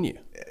had that in you.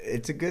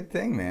 It's a good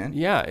thing, man.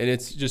 Yeah, and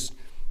it's just,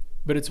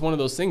 but it's one of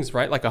those things,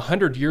 right? Like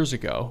 100 years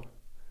ago,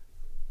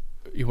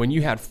 when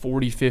you had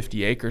 40,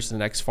 50 acres, the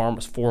next farm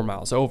was 4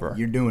 miles over.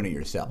 You're doing it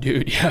yourself.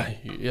 Dude, yeah.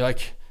 You're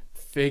like,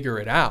 figure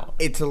it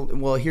out.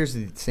 Well, here's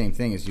the same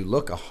thing as you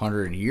look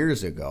 100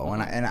 years ago,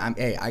 and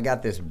I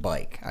got this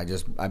bike. I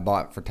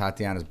bought for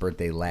Tatiana's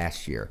birthday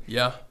last year.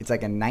 Yeah. It's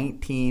like a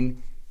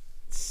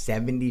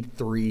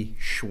 1973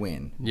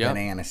 Schwinn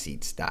banana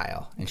seat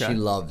style, and she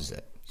loves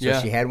it. So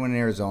Yeah. she had one in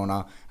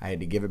Arizona. I had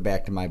to give it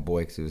back to my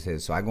boy because it was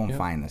his. So I go and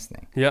find this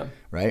thing. Yeah.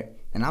 Right?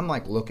 And I'm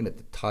like looking at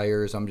the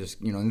tires. I'm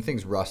just, and the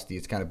thing's rusty.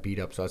 It's kind of beat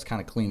up. So I was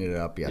kind of cleaning it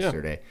up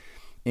yesterday.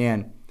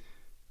 And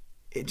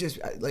it just,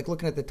 like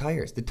looking at the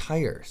tires. The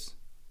tires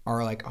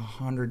are like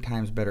 100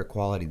 times better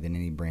quality than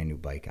any brand new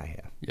bike I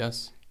have.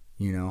 Yes.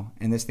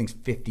 And this thing's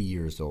 50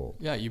 years old.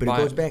 Yeah, but it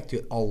goes back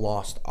to a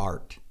lost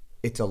art.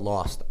 It's a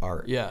lost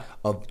art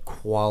of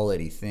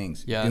quality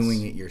things. Yes.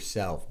 Doing it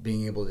yourself.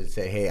 Being able to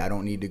say, hey, I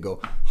don't need to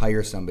go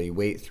hire somebody,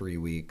 wait 3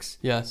 weeks,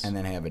 and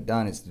then have it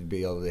done. It's to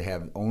be able to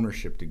have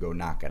ownership to go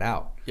knock it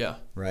out. Yeah.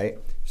 Right?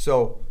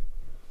 So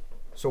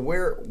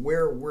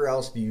where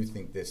else do you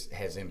think this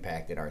has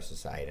impacted our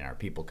society and our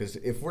people? Because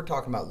if we're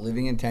talking about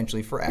living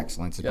intentionally for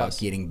excellence, it's about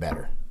getting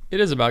better. It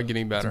is about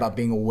getting better. It's about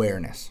being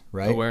awareness,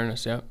 right?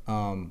 Awareness, yeah.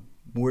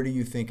 Where do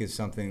you think is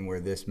something where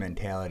this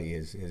mentality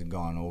has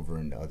gone over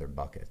into other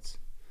buckets?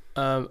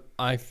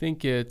 I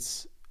think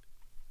it's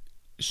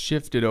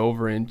shifted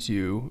over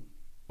into,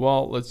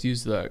 let's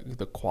use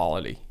the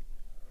quality,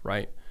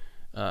 right?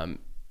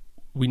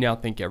 We now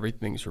think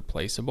everything's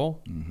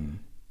replaceable. Mm-hmm.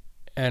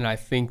 And I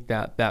think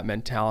that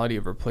mentality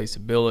of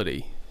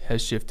replaceability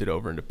has shifted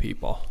over into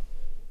people.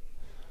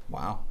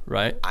 Wow.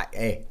 Right?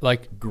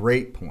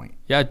 Great point.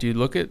 Yeah, dude,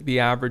 look at the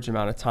average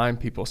amount of time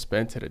people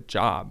spent at a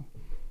job.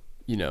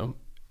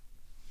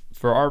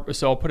 So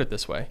I'll put it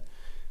this way.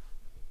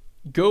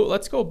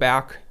 Let's go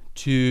back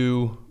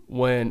to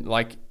when,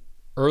 like,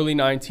 early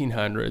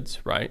 1900s,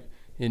 right?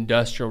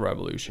 Industrial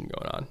revolution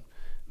going on.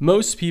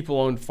 Most people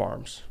owned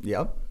farms.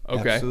 Yep.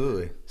 Okay.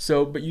 Absolutely.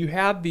 So, but you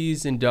had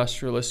these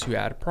industrialists who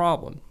had a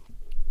problem.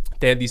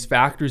 They had these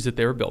factories that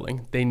they were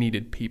building. They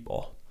needed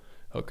people.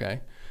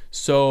 Okay.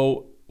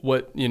 So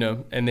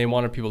and they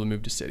wanted people to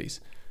move to cities.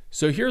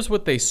 So here's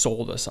what they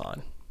sold us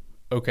on.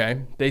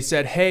 Okay. They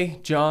said, hey,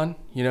 John,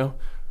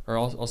 or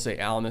I'll say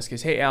Al in this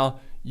case. Hey, Al,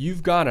 you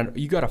got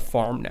a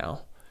farm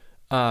now.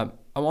 I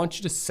want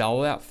you to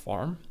sell that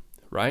farm,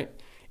 right?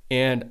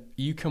 And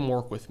you come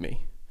work with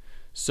me.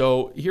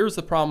 So here's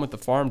the problem with the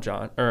farm,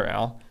 John or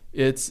Al.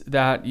 It's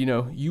that,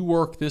 you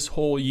work this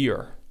whole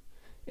year,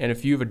 and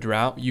if you have a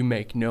drought, you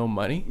make no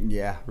money.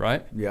 Yeah.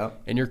 Right?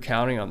 Yep. And you're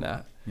counting on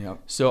that. Yep.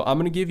 So I'm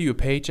going to give you a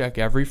paycheck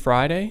every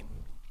Friday,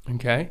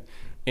 okay?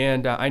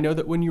 And I know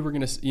that when you were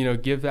going to,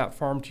 give that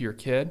farm to your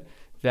kid,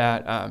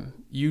 that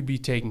you'd be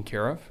taken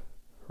care of,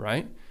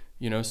 right?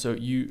 So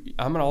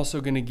I'm also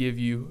going to give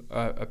you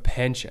a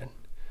pension,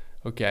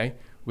 okay?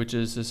 Which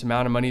is this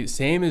amount of money,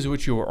 same as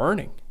what you were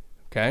earning,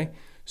 okay?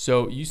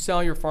 So you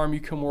sell your farm, you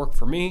come work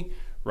for me,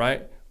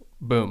 right?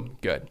 Boom,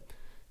 good.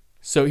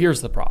 So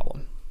here's the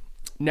problem.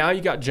 Now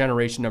you got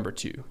generation number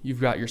 2. You've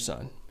got your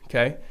son,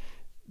 okay?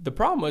 The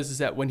problem is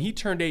that when he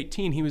turned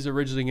 18, he was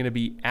originally going to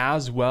be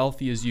as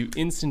wealthy as you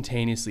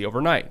instantaneously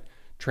overnight.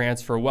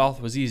 Transfer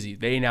wealth was easy.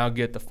 They now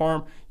get the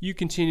farm. You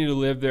continue to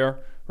live there,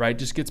 right?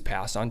 Just gets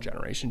passed on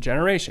generation to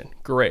generation.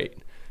 Great,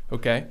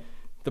 okay?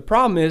 The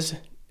problem is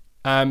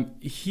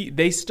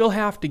they still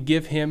have to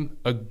give him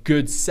a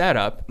good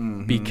setup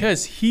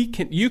because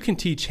you can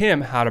teach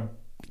him how to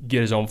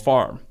get his own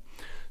farm.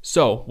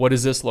 So what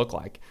does this look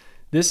like?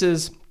 This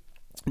is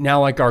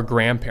now like our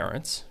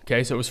grandparents.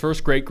 Okay, so it was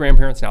first great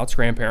grandparents, now it's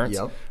grandparents.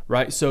 Yep.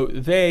 Right? So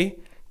they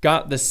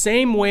got the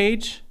same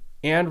wage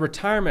and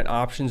retirement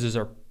options as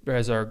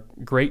our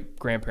great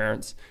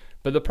grandparents,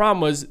 but the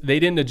problem was they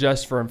didn't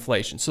adjust for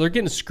inflation. So they're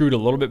getting screwed a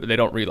little bit, but they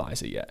don't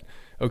realize it yet.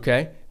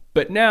 Okay,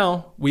 but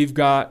now we've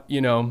got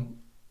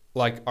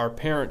like our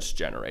parents'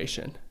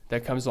 generation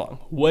that comes along.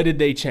 What did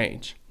they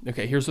change?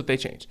 Okay, here's what they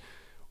changed.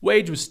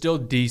 Wage was still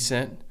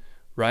decent,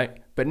 right?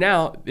 But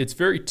now it's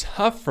very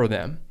tough for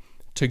them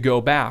to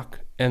go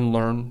back and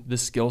learn the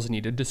skills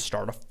needed to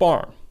start a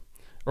farm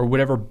or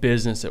whatever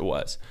business it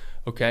was,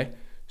 okay?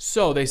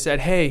 So they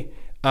said, hey,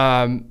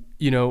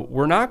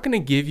 we're not going to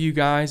give you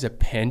guys a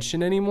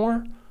pension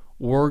anymore.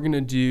 We're going to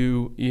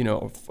do,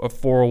 a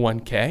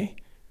 401k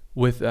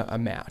with a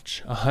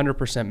match,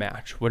 100%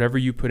 match. Whatever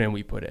you put in,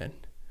 we put in,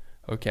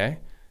 okay?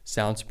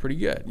 Sounds pretty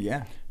good.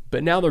 Yeah.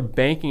 But now they're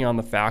banking on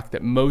the fact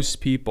that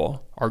most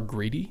people are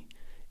greedy.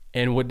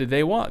 And what do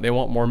they want? They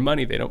want more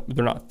money. They're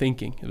not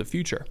thinking of the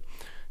future.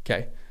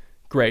 Okay,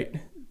 great.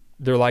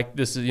 They're like,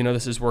 this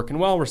is working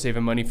well. We're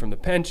saving money from the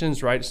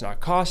pensions, right? It's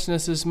not costing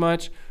us as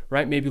much,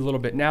 right? Maybe a little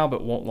bit now,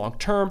 but won't long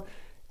term.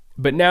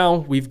 But now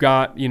we've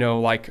got,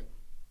 like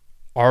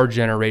our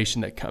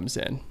generation that comes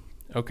in,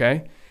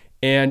 okay?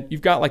 And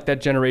you've got like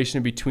that generation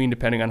in between,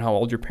 depending on how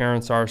old your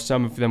parents are.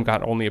 Some of them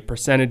got only a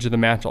percentage of the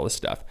match, all this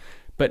stuff.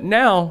 But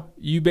now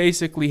you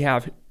basically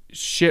have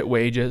shit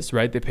wages,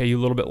 right? They pay you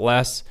a little bit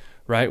less,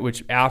 right?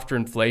 Which after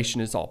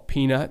inflation is all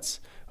peanuts,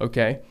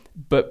 okay?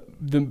 But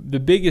the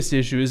biggest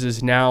issue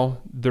is now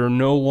they're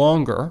no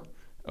longer,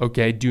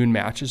 okay, doing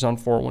matches on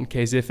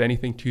 401ks, if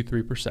anything,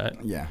 2-3%.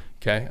 Yeah.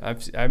 Okay, I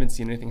haven't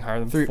seen anything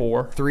higher than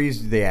 4.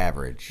 3's the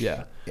average.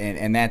 Yeah.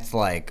 And that's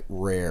like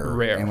rare.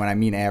 Rare. And when I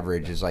mean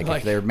average is like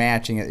if they're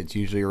matching it, it's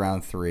usually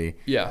around 3.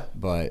 Yeah.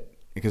 But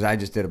because I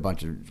just did a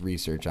bunch of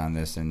research on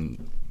this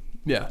and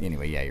yeah.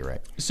 Anyway, yeah, you're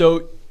right.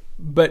 So,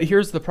 but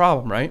here's the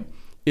problem, right?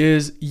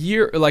 is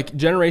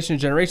generation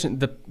to generation,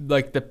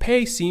 the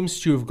pay seems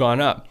to have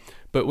gone up,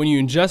 but when you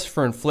adjust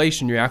for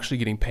inflation, you're actually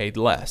getting paid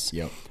less.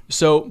 Yep.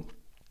 So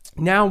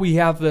now we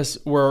have this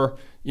where,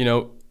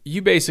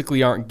 you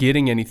basically aren't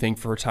getting anything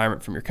for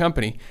retirement from your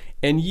company.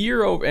 And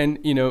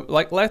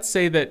let's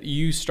say that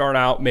you start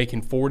out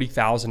making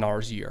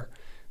 $40,000 a year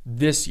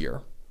this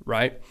year,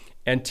 right?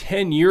 And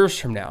 10 years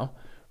from now,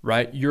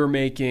 right, you're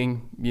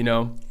making,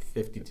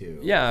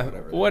 52. Yeah,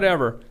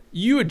 whatever.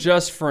 You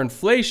adjust for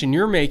inflation,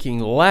 you're making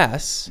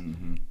less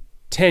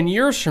 10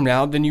 years from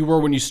now than you were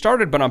when you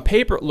started, but on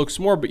paper it looks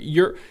more, but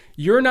you're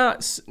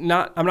not,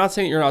 I'm not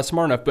saying you're not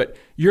smart enough, but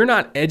you're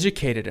not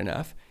educated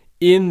enough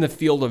in the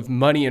field of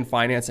money and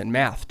finance and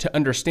math to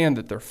understand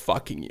that they're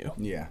fucking you.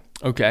 Yeah.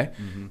 Okay.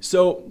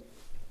 So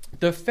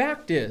the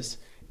fact is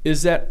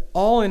that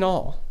all in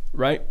all,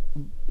 right,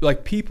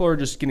 like people are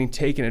just getting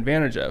taken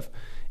advantage of.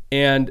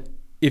 And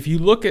if you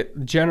look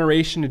at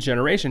generation to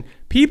generation,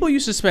 people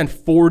used to spend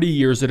 40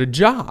 years at a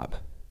job.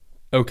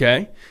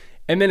 Okay.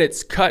 And then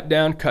it's cut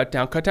down.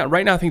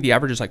 Right now, I think the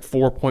average is like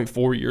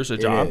 4.4 years a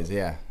job. It is.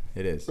 Yeah,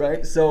 it is.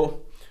 Right.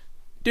 So,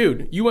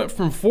 dude, you went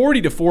from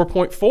 40 to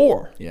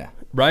 4.4. Yeah.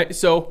 Right.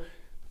 So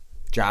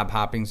job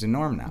hopping's the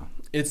norm now.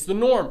 It's the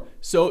norm.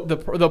 So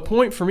the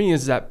point for me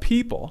is that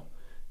people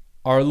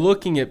are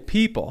looking at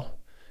people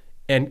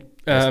and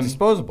as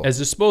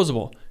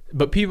disposable.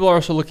 But people are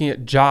also looking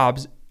at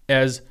jobs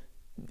as,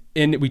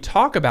 and we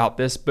talk about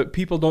this, but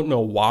people don't know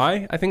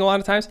why. I think a lot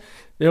of times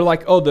they're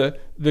like, oh,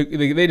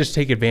 they just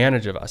take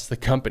advantage of us, the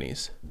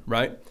companies,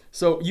 right?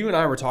 So you and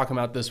I were talking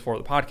about this for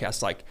the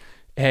podcast, like,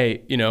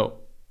 hey,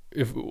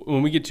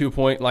 when we get to a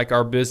point like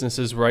our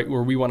businesses, right,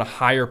 where we want to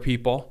hire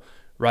people,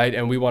 right,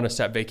 and we want to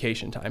set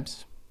vacation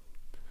times.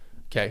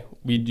 Okay,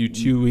 we do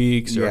 2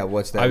 weeks. Or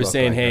what's that? I was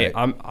saying, like, hey,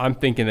 right? I'm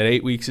thinking that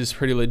 8 weeks is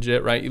pretty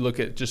legit, right? You look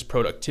at just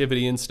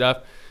productivity and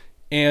stuff,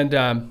 and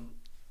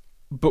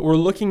but we're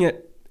looking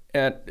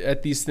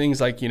at these things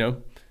like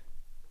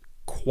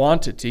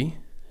quantity,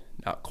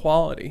 not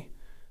quality,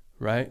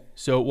 right?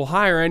 So we'll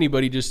hire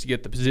anybody just to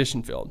get the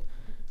position filled,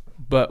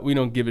 but we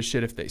don't give a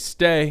shit if they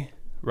stay,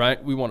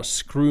 right? We want to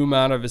screw them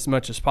out of as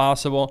much as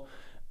possible.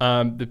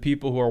 The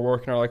people who are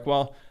working are like,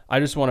 well, I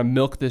just want to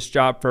milk this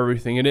job for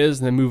everything it is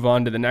and then move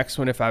on to the next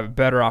one if I have a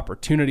better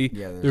opportunity.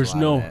 Yeah, there's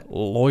no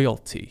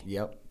loyalty.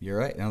 Yep, you're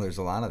right. No, there's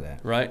a lot of that.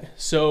 Right?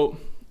 So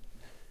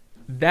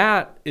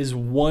that is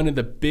one of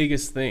the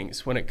biggest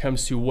things when it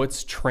comes to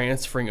what's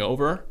transferring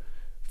over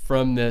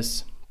from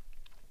this,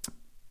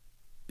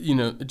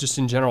 just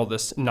in general,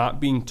 this not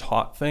being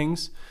taught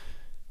things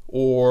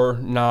or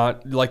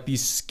not like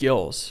these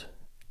skills.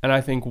 And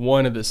I think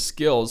one of the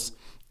skills,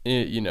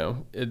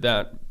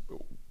 that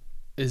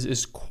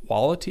is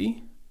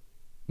quality,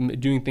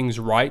 doing things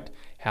right,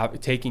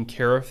 taking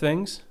care of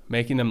things,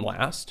 making them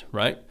last,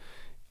 right?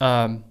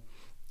 So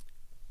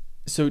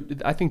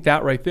I think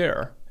that right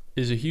there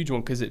is a huge one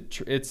because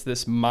it's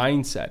this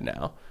mindset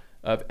now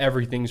of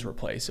everything's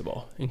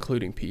replaceable,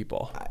 including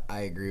people. I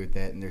agree with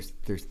that, and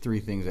there's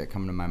three things that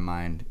come to my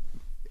mind.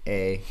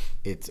 A,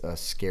 it's a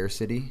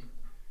scarcity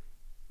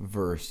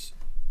versus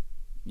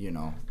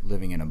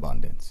living in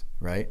abundance,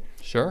 right?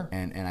 Sure.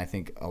 And I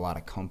think a lot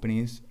of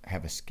companies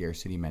have a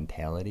scarcity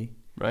mentality,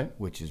 right?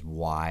 Which is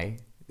why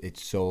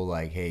it's so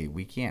like, hey,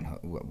 we can't.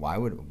 Why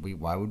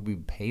would we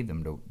pay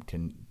them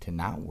to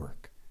not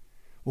work?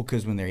 Well,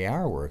 because when they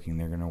are working,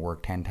 they're going to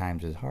work 10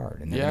 times as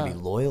hard, and they're going to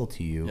be loyal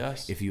to you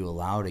if you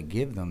allow to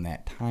give them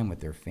that time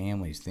with their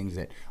families, things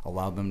that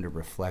allow them to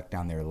reflect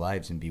on their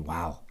lives and be,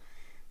 wow,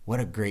 what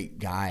a great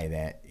guy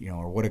that,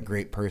 or what a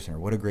great person or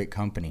what a great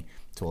company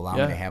to allow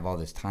me to have all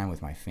this time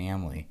with my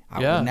family. I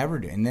would never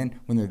do. And then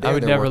when they're there,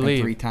 they're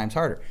working 3 times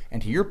harder.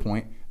 And to your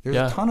point, there's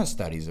a ton of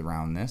studies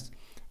around this,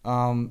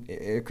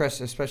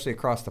 especially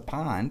across the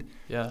pond,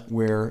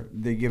 where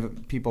they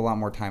give people a lot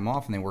more time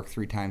off and they work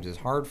 3 times as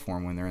hard for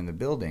them when they're in the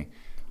building.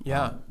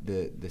 Yeah.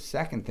 The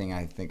second thing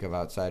I think of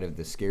outside of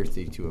the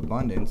scarcity to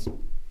abundance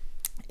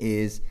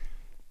is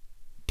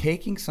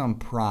taking some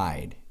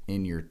pride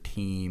in your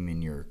team,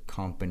 in your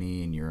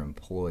company, in your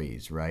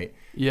employees, right?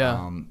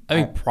 Yeah. I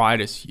think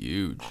pride is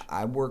huge.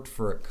 I worked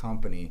for a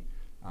company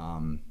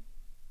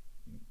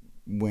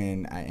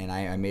when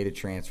I made a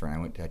transfer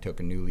and I took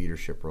a new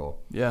leadership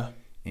role. Yeah.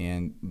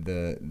 And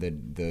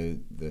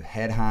the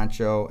head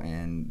honcho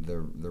and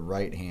the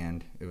right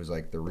hand, it was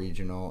like the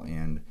regional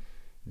and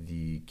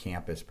the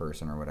campus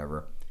person or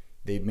whatever,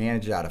 they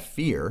managed out of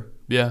fear.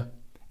 Yeah.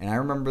 And I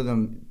remember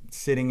them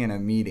sitting in a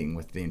meeting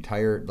with the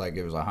entire, like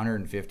it was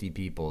 150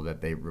 people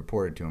that they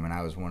reported to him, and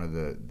I was one of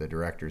the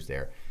directors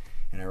there.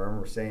 And I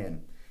remember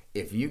saying,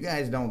 if you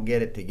guys don't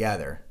get it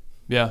together,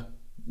 none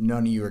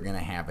of you are going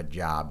to have a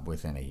job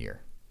within a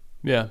year.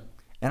 Yeah.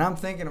 And I'm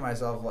thinking to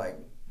myself, like,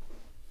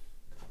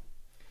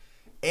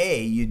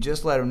 A, you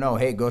just let them know,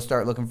 hey, go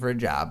start looking for a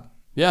job.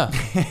 Yeah.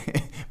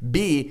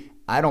 B,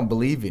 I don't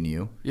believe in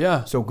you.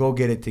 Yeah. So go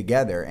get it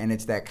together. And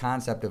it's that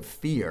concept of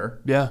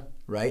fear. Yeah.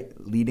 Right?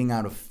 Leading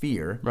out of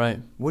fear.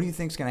 Right. What do you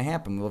think is going to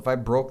happen? Well, if I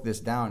broke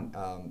this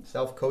down,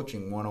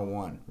 Self-Coaching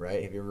 101,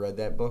 right? Have you ever read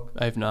that book?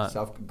 I have not.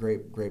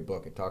 Great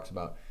book. It talks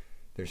about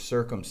there's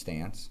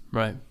circumstance.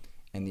 Right.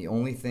 And the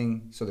only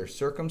thing, so there's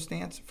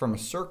circumstance. From a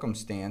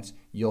circumstance,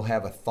 you'll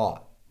have a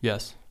thought.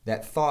 Yes.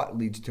 That thought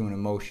leads to an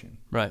emotion.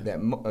 Right.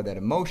 That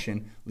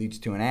emotion leads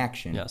to an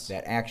action. Yes.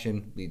 That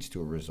action leads to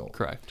a result.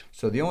 Correct.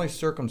 So the only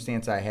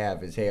circumstance I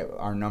have is, hey,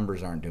 our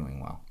numbers aren't doing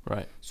well.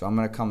 Right. So I'm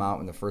going to come out,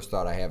 and the first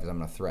thought I have is I'm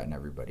going to threaten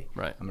everybody.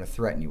 Right. I'm going to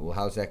threaten you. Well,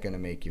 how's that going to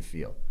make you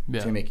feel? Yeah.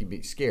 It's going to make you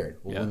be scared.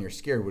 Well, Yeah. when you're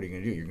scared, what are you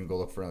going to do? You're going to go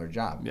look for another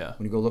job. Yeah.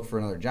 When you go look for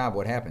another job,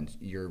 what happens?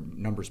 Your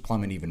numbers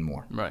plummet even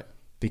more. Right.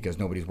 Because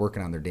nobody's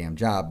working on their damn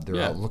job. They're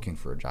Yeah. out looking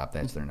for a job.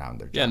 That's their now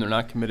their job. Yeah, and they're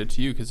not committed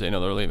to you because they know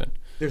they're leaving.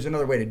 There's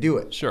another way to do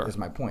it. Sure. Is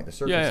my point. The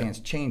circumstance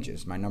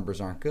changes. My numbers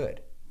aren't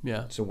good.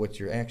 Yeah. So what's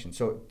your action?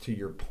 So to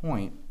your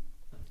point,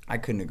 I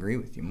couldn't agree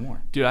with you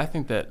more. Dude, I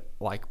think that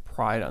like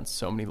pride on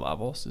so many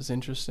levels is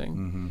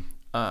interesting.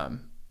 Mm-hmm.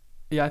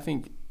 Yeah, I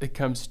think it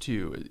comes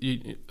to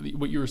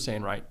what you were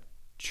saying, right?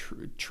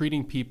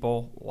 Treating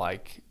people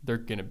like they're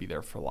going to be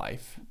there for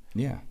life.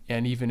 Yeah.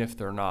 And even if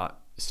they're not,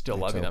 still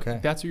That's loving okay. them.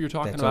 That's what you're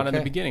talking That's about in the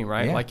okay. beginning,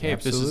 right? Yeah, like, hey,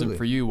 if this isn't absolutely.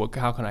 for you,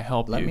 how can I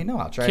help you? Let me know.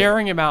 I'll try.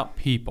 Caring about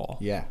people.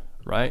 Yeah.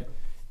 Right?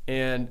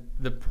 And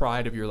the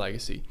pride of your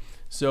legacy.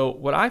 So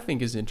what I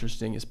think is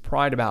interesting is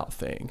pride about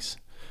things.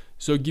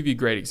 So I'll give you a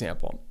great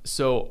example.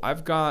 So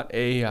I've got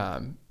a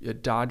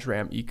Dodge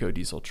Ram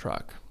EcoDiesel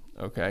truck,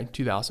 okay,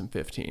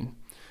 2015.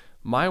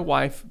 My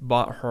wife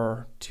bought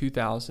her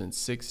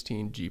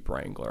 2016 Jeep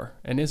Wrangler,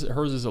 and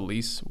hers is a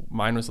lease.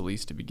 Mine was a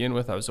lease to begin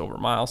with. I was over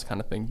miles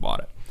kind of thing, bought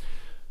it.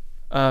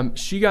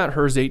 She got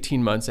hers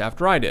 18 months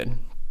after I did,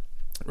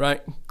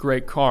 right?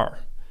 Great car.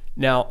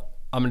 Now,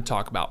 I'm going to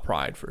talk about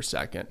pride for a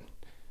second.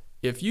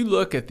 If you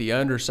look at the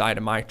underside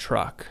of my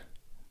truck,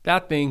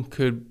 that thing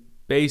could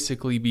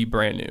basically be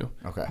brand new.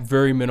 Okay.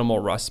 Very minimal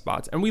rust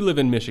spots. And we live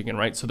in Michigan,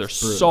 right? So there's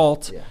brutal.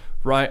 salt, Yeah.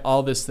 right?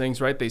 All these things,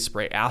 right? They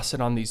spray acid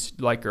on these,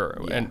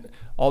 and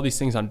all these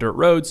things on dirt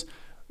roads,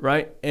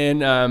 right?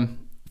 And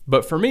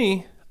but for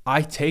me,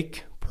 I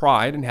take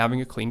pride in having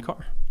a clean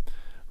car,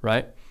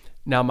 right?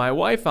 Now, my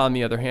wife, on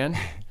the other hand,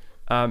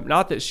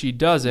 not that she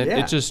doesn't, Yeah.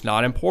 it's just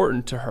not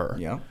important to her,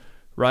 Yeah.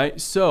 right?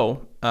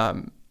 So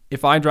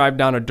if I drive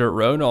down a dirt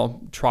road,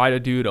 I'll try to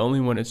do it only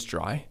when it's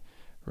dry,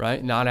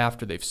 right? Not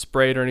after they've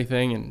sprayed or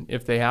anything. And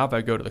if they have,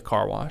 I go to the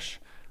car wash,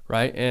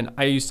 right? And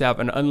I used to have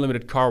an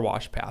unlimited car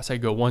wash pass. I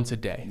go once a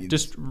day,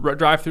 just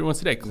drive through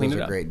once a day, clean Those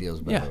it are up. great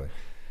deals, by the way.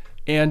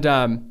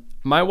 And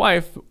my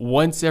wife,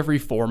 once every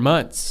 4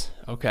 months,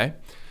 okay?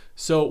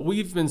 So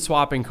we've been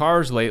swapping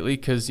cars lately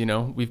because, you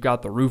know, we've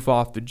got the roof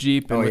off the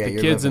Jeep and with the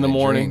you're kids in the living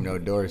the morning. dream, no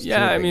doors. Yeah,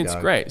 too, I big mean, it's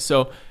dog. great.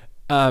 So,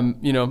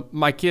 you know,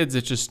 my kids,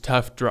 it's just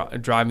tough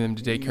driving them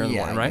to daycare in the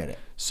Yeah, morning, I right? get it.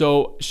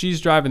 So she's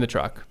driving the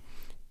truck.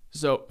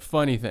 So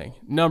funny thing,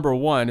 number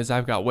one is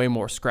I've got way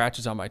more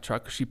scratches on my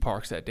truck 'cause she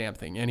parks that damn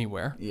thing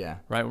anywhere. Yeah.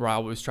 Right, where I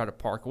always try to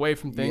park away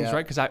from things, Yeah.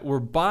 right? Because we're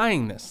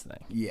buying this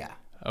thing, Yeah.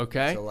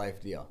 okay? It's a life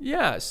deal.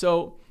 Yeah,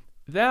 so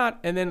that,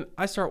 and then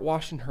I start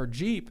washing her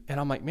Jeep, and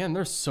I'm like, man,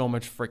 there's so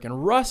much freaking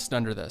rust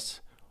under this.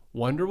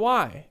 Wonder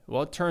why?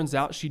 Well, it turns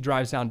out she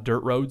drives down dirt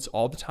roads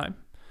all the time.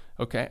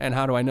 Okay, and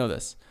how do I know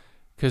this?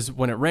 Because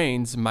when it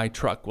rains, my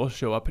truck will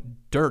show up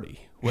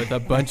dirty with a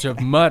bunch of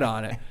mud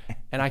on it,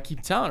 and I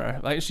keep telling her,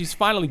 like, she's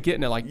finally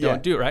getting it, like, Yeah.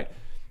 don't do it, right?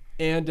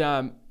 And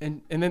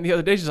then the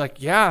other day she's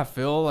like, yeah,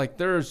 Phil, like,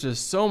 there's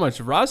just so much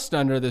rust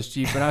under this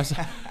Jeep, and I was.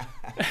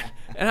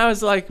 And I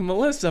was like,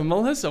 Melissa,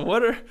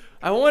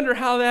 I wonder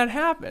how that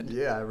happened.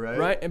 Yeah, right.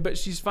 Right. But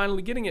she's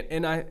finally getting it.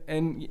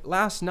 And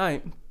last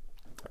night,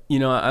 you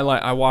know,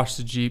 I washed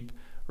the Jeep,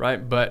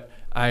 right? But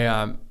I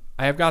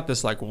have got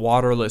this like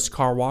waterless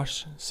car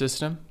wash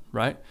system,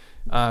 right?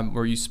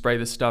 Where you spray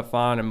the stuff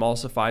on,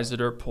 emulsifies the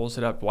dirt, pulls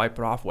it up, wipe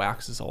it off,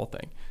 waxes the whole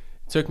thing.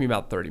 It took me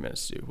about 30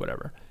 minutes to do,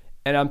 whatever.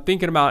 And I'm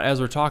thinking about, as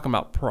we're talking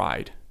about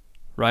pride,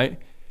 right?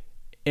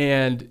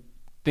 And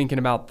thinking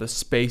about the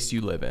space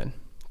you live in,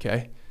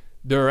 okay?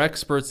 There are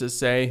experts that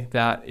say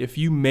that if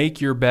you make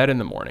your bed in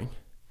the morning,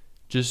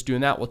 just doing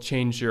that will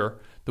change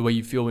the way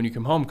you feel when you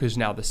come home because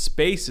now the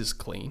space is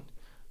clean,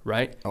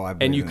 right? Oh, I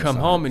believe and you in this come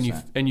home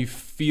 100%. and you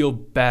feel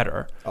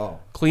better. Oh.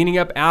 Cleaning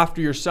up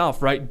after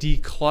yourself, right?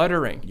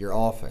 Decluttering. Your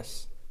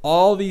office.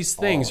 All these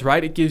things,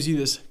 right? It gives you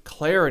this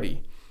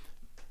clarity.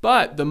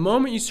 But the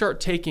moment you start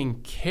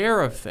taking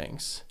care of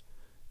things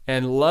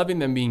and loving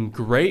them, being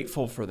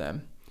grateful for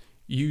them,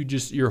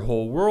 your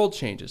whole world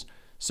changes.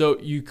 So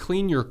you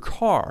clean your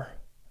car,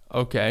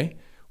 okay?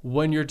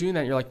 When you're doing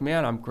that, you're like,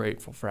 man, I'm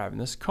grateful for having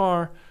this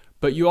car.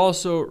 But you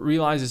also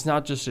realize it's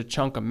not just a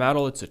chunk of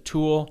metal, it's a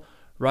tool,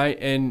 right?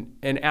 And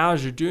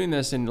as you're doing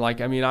this, and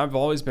like, I mean, I've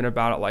always been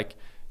about it. Like,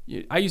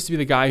 I used to be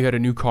the guy who had a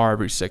new car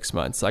every 6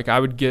 months. Like, I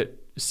would get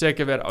sick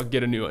of it, I'll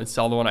get a new one and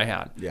sell the one I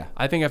had. Yeah.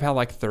 I think I've had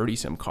like 30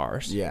 some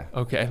cars. Yeah.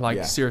 Okay, like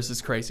Yeah. serious,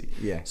 it's crazy.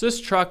 Yeah. So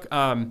this truck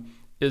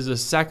is the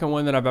second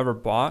one that I've ever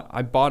bought.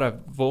 I bought a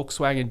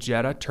Volkswagen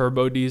Jetta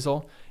turbo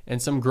diesel,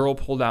 and some girl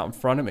pulled out in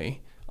front of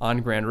me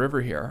on Grand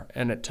River here,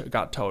 and it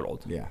got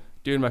totaled. Yeah.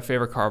 Dude, my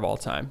favorite car of all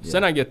time. So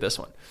then I get this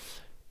one.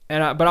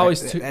 but I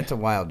always that's a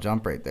wild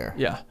jump right there.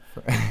 Yeah,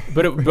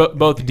 but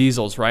both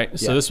diesels, right?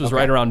 So this was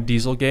right around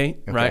Dieselgate,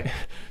 right?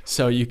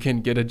 So you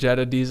can get a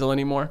Jetta diesel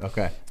anymore.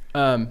 Okay.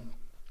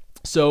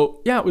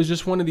 So yeah, it was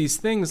just one of these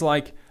things.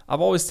 Like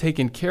I've always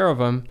taken care of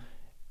them,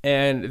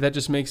 and that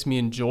just makes me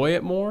enjoy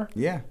it more.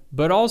 Yeah.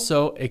 But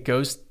also it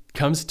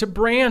comes to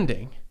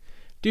branding.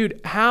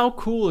 Dude, how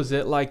cool is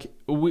it? Like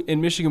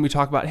in Michigan, we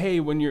talk about, hey,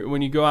 when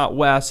you go out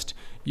west,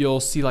 you'll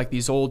see like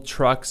these old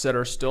trucks that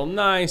are still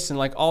nice and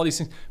like all these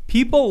things.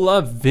 People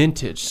love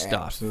vintage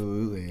stuff.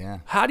 Absolutely, yeah.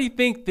 How do you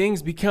think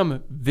things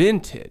become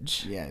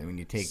vintage? Yeah, when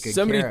you take good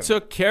Somebody care of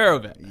took care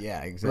of it.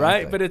 Yeah, exactly.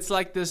 Right? But it's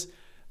like this,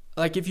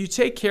 like if you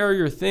take care of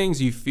your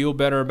things, you feel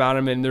better about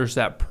them, and there's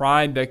that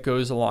pride that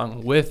goes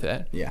along with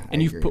it. Yeah,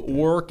 and you've put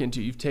work into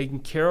it. You've taken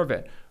care of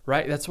it,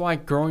 right? That's why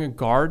growing a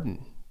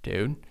garden,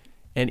 dude,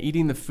 and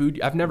eating the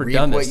food. I've never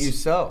done this. What you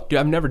sow. Dude,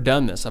 I've never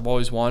done this. I've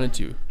always wanted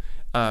to.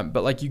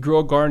 But like you grow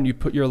a garden, you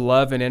put your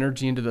love and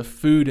energy into the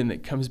food, and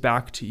it comes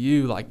back to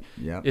you. Like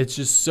it's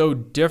just so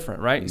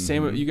different, right?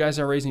 Same with you guys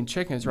are raising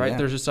chickens, right?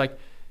 There's just like,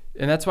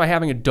 and that's why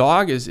having a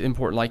dog is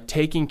important. Like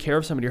taking care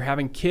of somebody or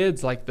having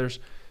kids, like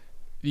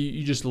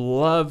you just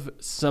love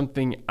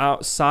something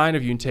outside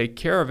of you and take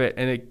care of it,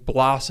 and it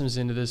blossoms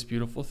into this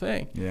beautiful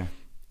thing. Yeah.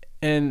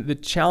 And the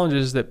challenge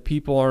is that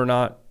people are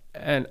not,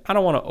 and I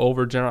don't want to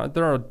overgeneralize.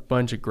 There are a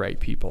bunch of great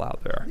people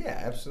out there.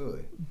 Yeah,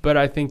 absolutely. But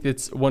I think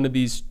it's one of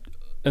these,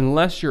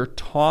 unless you're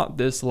taught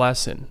this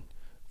lesson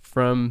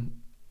from,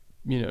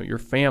 your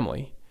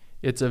family,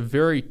 it's a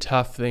very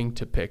tough thing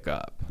to pick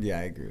up. Yeah,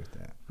 I agree with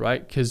that.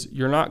 Right? Because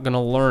you're not going to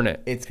learn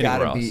it. It's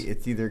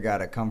either got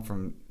to come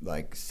from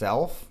like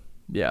self.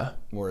 Yeah.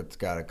 Or it's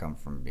got to come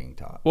from being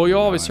taught. Well, you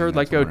always heard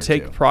like,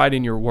 take pride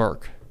in your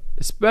work,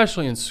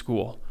 especially in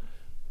school.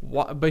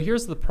 But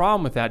here's the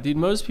problem with that, dude.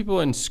 Most people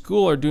in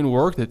school are doing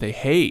work that they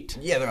hate.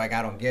 Yeah, they're like,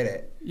 I don't get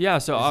it. Yeah,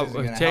 so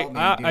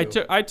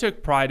I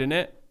took pride in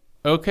it.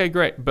 Okay,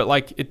 great. But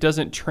like it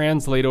doesn't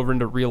translate over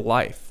into real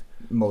life.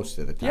 Most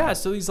of the time. Yeah,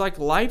 so these like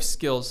life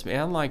skills,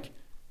 man, like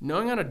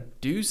knowing how to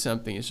do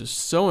something is just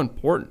so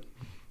important.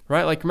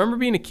 Right? Like remember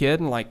being a kid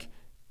and like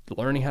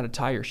learning how to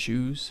tie your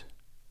shoes?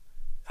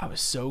 That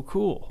was so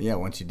cool. Yeah,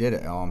 once you did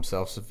it, I'm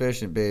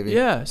self-sufficient, baby.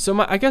 Yeah. So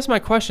I guess my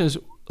question is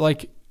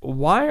like,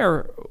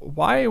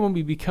 why when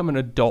we become an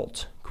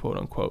adult, quote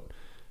unquote,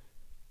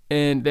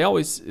 and they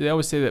always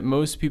say that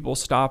most people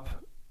stop,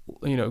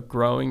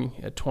 growing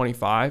at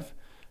 25,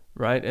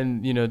 right?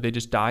 And they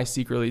just die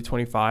secretly at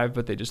 25,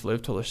 but they just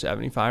live till they're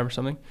 75 or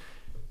something.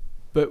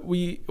 But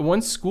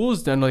once school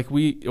is done,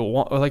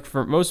 like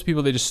for most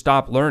people, they just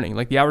stop learning.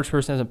 Like the average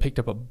person hasn't picked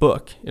up a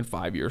book in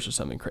 5 years or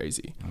something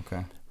crazy.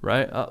 Okay.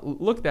 Right?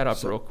 Look that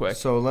up real quick.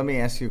 So let me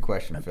ask you a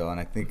question, Phil, and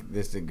I think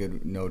this is a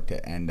good note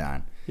to end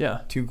on.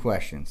 Yeah. 2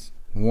 questions.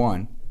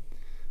 1,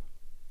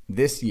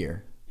 this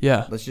year.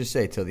 Yeah. Let's just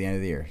say till the end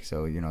of the year.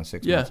 So,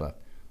 6 months left.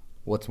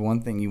 What's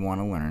one thing you want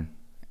to learn?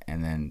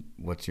 And then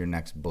what's your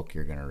next book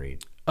you're going to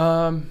read?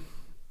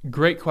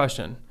 Great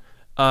question.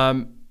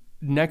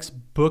 Next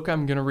book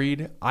I'm going to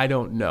read, I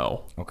don't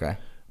know. Okay.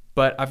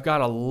 But I've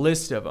got a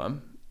list of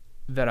them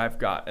that I've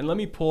got. And let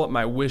me pull up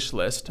my wish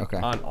list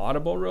on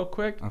Audible real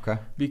quick. Okay.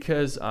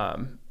 Because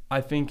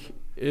I think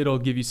it'll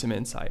give you some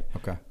insight.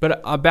 Okay.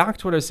 But back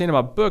to what I was saying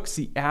about books,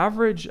 the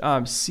average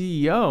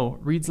CEO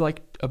reads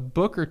like a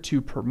book or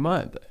 2 per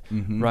month,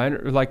 right?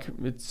 Or like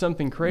it's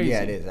something crazy.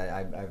 Yeah, it is.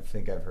 I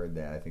think I've heard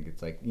that. I think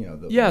it's like,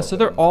 so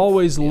they're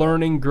always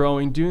learning,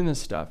 growing, doing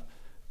this stuff.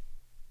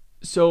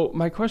 So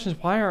my question is,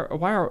 why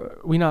are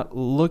we not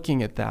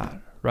looking at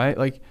that, right?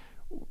 Like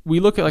we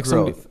look at like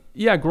growth.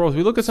 Growth.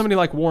 We look at somebody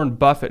like Warren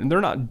Buffett, and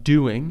they're not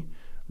doing,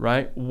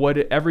 right,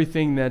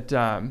 everything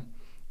that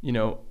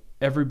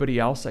everybody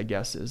else, I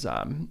guess,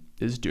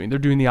 is doing. They're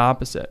doing the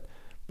opposite.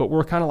 But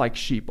we're kind of like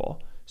sheeple.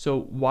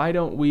 So why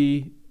don't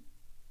we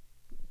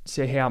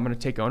say, hey, I'm going to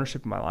take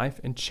ownership of my life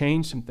and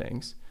change some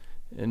things?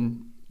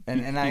 And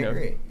I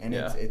agree. And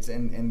it's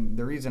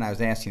the reason I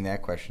was asking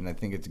that question, I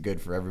think it's good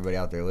for everybody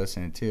out there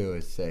listening too,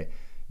 is say,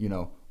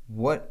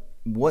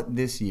 what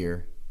this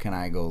year can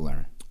I go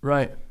learn?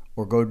 Right.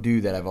 Or go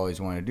do that I've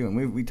always wanted to do.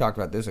 And we talked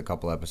about this a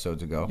couple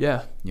episodes ago.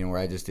 Yeah. Where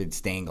I just did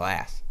stained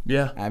glass.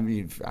 Yeah. I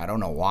mean, I don't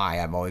know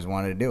why I've always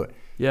wanted to do it.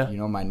 Yeah.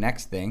 My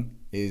next thing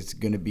is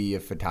going to be a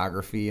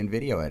photography and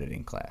video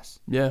editing class.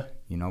 Yeah.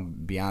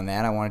 Beyond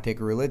that, I want to take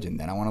a religion.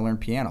 Then I want to learn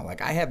piano.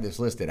 Like I have this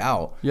listed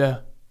out. Yeah.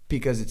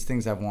 Because it's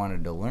things I've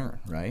wanted to learn,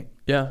 right?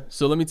 Yeah.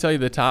 So let me tell you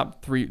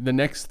the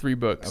next 3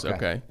 books.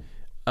 Okay.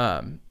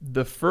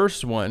 The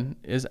first one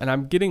is, and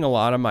I'm getting a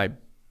lot of my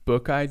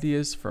book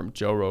ideas from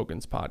Joe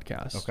Rogan's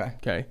podcast.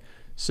 Okay.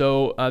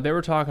 So they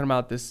were talking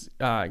about this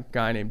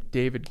guy named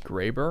David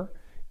Graeber,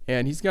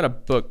 and he's got a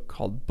book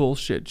called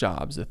Bullshit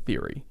Jobs, A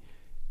Theory.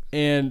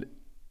 And,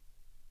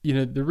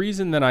 the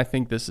reason that I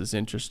think this is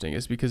interesting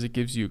is because it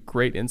gives you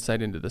great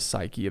insight into the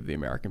psyche of the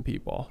American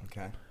people.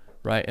 Okay.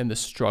 Right? And the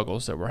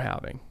struggles that we're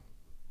having.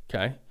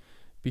 Okay.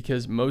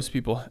 Because most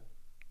people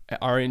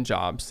are in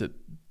jobs that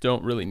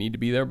don't really need to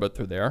be there, but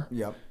they're there.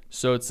 Yep.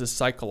 So it's a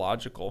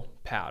psychological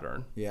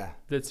pattern. Yeah.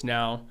 That's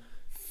now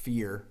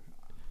fear.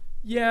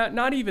 Yeah,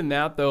 not even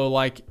that though.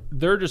 Like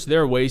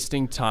they're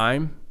wasting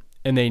time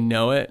and they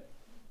know it,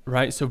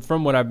 right? So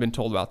from what I've been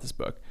told about this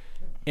book,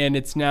 and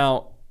it's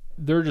now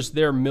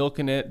they're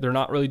milking it. They're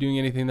not really doing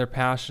anything they're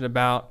passionate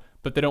about,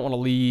 but they don't want to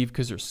leave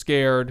because they're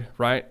scared,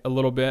 right? A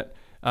little bit.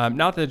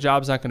 Not that the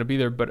job's not going to be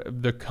there,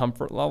 but the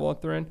comfort level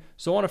that they're in.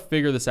 So I want to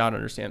figure this out and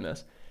understand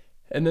this.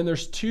 And then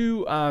there's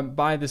two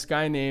by this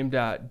guy named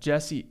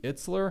Jesse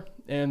Itzler,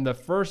 and the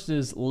first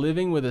is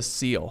Living with a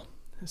Seal.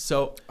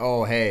 So,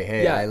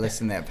 hey, yeah. I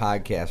listened to that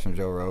podcast from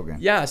Joe Rogan.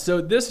 Yeah,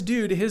 so this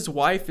dude, his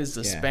wife is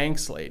a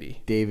Spanx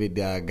lady. David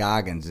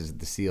Goggins is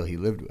the SEAL he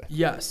lived with.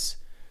 Yes.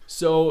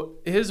 So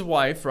his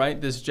wife, right,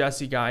 this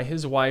Jesse guy,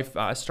 his wife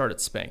started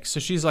Spanx. So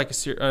she's like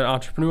an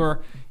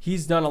entrepreneur.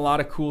 He's done a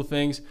lot of cool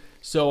things.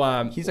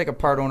 So he's like a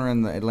part owner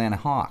in the Atlanta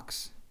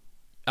Hawks.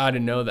 I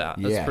didn't know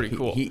that. That's pretty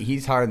cool.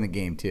 He's hard in the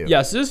game too.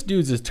 Yeah, so this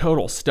dude's a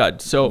total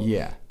stud. So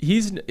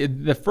he's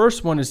the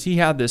first one is he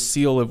had this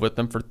SEAL live with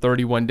him for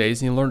 31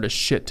 days and he learned a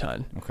shit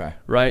ton. Okay.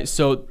 Right?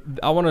 So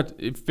I want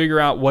to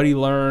figure out what he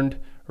learned,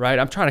 right?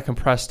 I'm trying to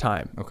compress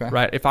time. Okay.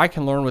 Right? If I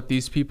can learn what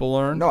these people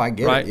learn. No, I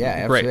get right? it. Yeah,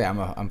 absolutely. Great.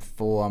 I'm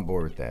full on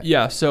board with that.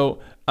 Yeah,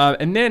 so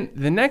and then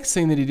the next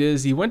thing that he did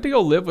is he went to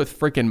go live with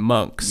freaking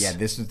monks. Yeah,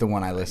 this is the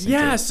one I listened to.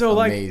 Yeah, so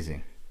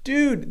amazing.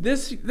 Dude,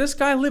 this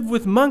guy lived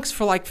with monks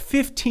for like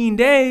 15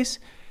 days.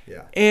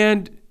 Yeah.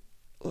 And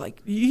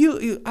like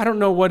I don't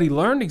know what he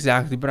learned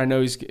exactly, but I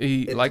know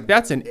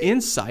that's an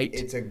insight.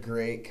 It's a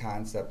great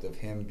concept of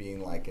him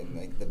being like, and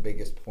like the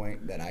biggest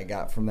point that I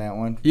got from that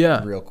one,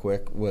 real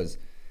quick, was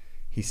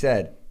he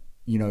said,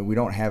 we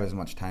don't have as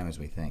much time as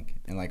we think.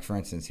 And like, for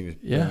instance, he was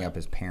bringing up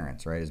his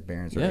parents, right? His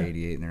parents are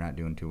 88 and they're not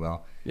doing too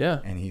well. Yeah.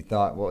 And he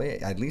thought, well, I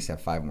at least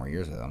have 5 more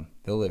years with them.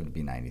 They'll live to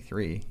be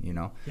 93,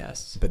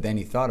 Yes. But then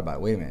he thought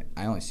about, wait a minute,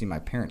 I only see my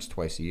parents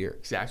twice a year.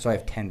 Exactly. So I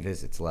have 10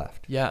 visits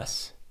left.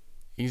 Yes.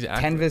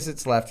 Exactly. 10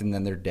 visits left and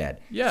then they're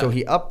dead. Yeah. So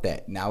he upped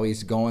that. Now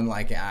he's going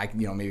like,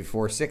 maybe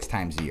 4 or 6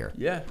 times a year.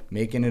 Yeah.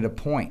 Making it a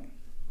point.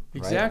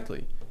 Exactly.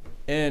 Right?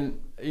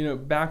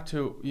 And, back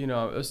to,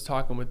 I was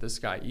talking with this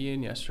guy,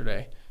 Ian,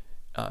 yesterday.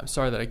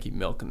 Sorry that I keep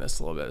milking this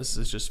a little bit. This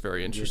is just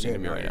very interesting to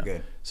me right now.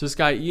 Good. So this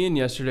guy, Ian,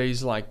 yesterday,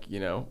 he's like,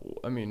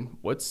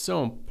 what's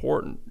so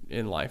important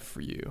in life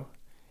for you?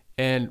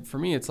 And for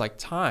me, it's like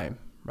time,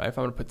 right? If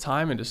I'm going to put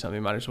time into something,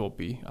 it might as well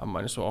be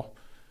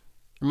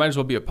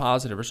a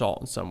positive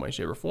result in some way,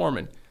 shape, or form.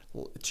 And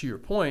to your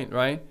point,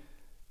 right,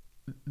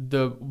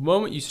 the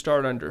moment you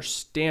start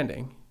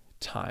understanding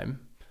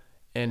time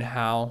and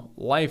how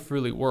life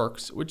really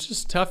works, which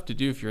is tough to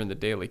do if you're in the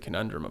daily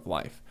conundrum of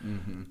life.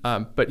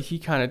 Mm-hmm. But he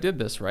kind of did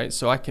this, right?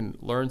 So I can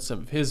learn some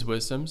of his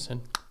wisdoms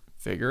and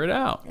figure it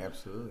out.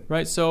 Absolutely.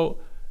 Right? So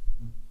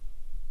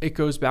it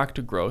goes back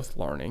to growth,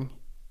 learning.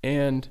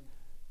 And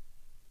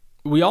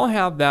we all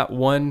have that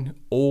one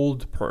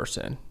old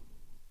person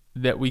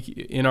that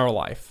in our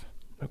life,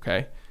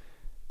 okay?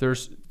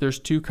 There's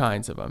 2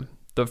 kinds of them.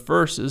 The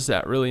first is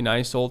that really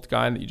nice old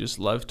guy that you just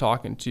love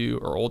talking to,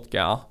 or old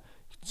gal.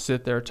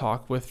 Sit there,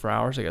 talk with for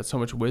hours. They got so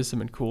much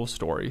wisdom and cool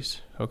stories,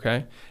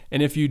 okay?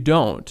 And if you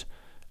don't,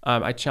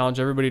 I challenge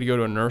everybody to go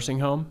to a nursing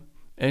home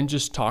and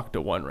just talk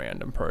to one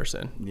random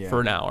person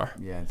for an hour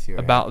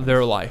about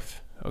their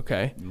life,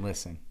 okay? And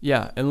listen.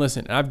 Yeah, and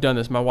listen. And I've done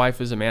this. My wife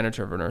is a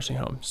manager of a nursing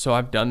home, so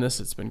I've done this.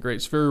 It's been great.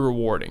 It's very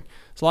rewarding.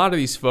 So a lot of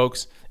these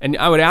folks, and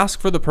I would ask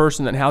for the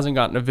person that hasn't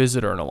gotten a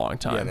visitor in a long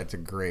time. Yeah, that's a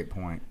great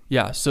point.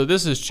 Yeah, so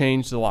this has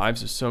changed the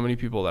lives of so many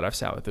people that I've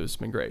sat with. It's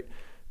been great.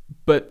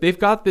 But they've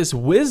got this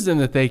wisdom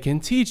that they can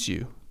teach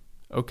you,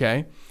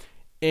 okay?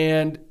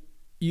 And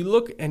you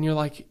look and you're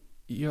like,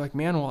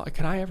 man, well,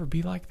 can I ever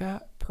be like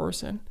that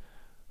person,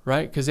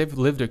 right? Because they've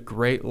lived a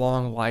great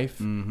long life.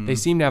 Mm-hmm. They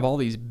seem to have all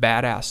these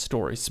badass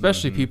stories,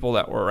 especially people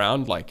that were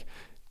around like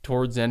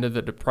towards the end of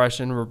the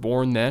Depression, were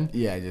born then.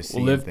 Yeah, just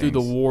lived through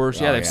the wars.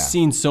 They've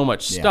seen so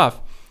much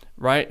stuff.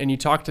 Right? And you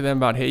talk to them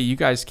about, hey, you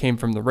guys came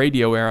from the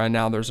radio era and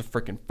now there's a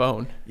freaking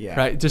phone. Yeah.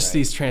 Right? Just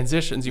these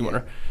transitions you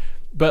wonder.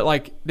 But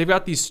like they've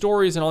got these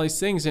stories and all these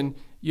things, and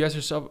you ask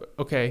yourself,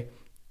 okay,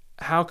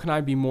 how can I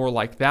be more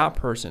like that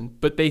person?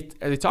 But they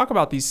talk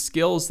about these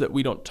skills that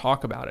we don't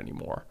talk about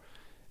anymore.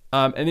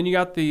 And then you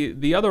got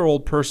the other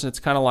old person that's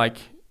kind of like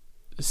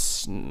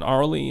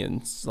snarly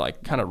and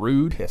like kind of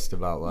rude. Pissed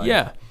about life.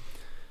 Yeah.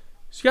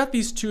 So you got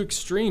these 2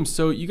 extremes.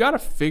 So you got to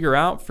figure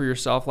out for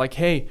yourself, like,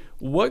 hey,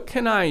 what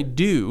can I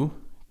do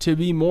to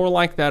be more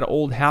like that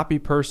old happy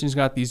person who's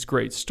got these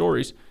great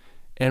stories?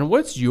 And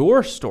what's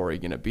your story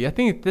going to be? I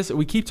think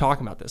we keep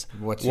talking about this.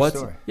 What's your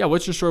story? Yeah,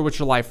 what's your story? What's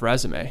your life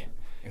resume?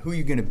 Who are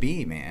you going to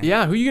be, man?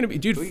 Yeah, who are you going to be?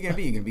 Dude, who are you going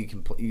to be?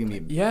 You going to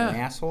be an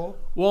asshole?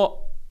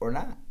 Well, or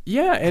not?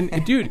 Yeah,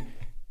 and dude,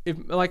 if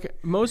like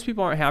most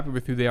people aren't happy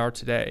with who they are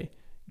today,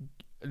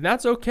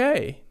 that's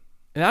okay.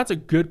 And that's a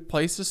good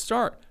place to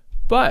start.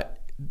 But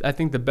I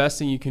think the best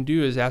thing you can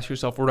do is ask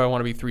yourself, where do I want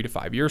to be 3 to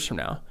 5 years from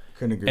now?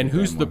 Couldn't agree. And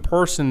who's the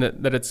person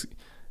that it's,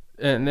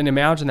 and then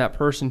imagine that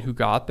person who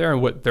got there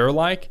and what they're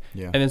like,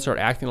 and then start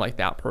acting like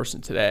that person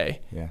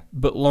today. Yeah.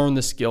 But learn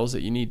the skills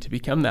that you need to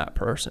become that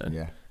person.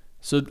 Yeah.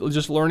 So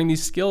just learning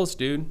these skills,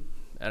 dude.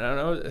 I don't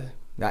know.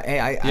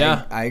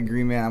 I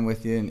agree, man. I'm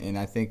with you, and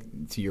I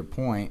think to your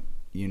point,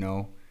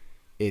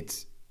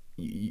 it's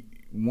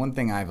one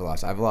thing I've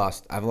lost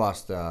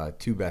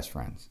 2 best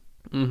friends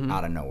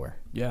out of nowhere.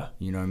 Yeah.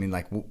 You know what I mean?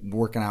 Like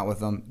working out with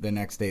them, the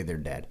next day they're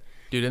dead.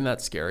 Dude, isn't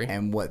that scary?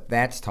 And what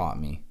that's taught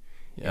me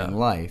in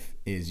life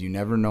is you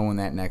never know when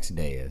that next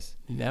day is.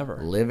 Never.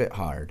 Live it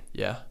hard.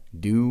 Yeah.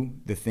 Do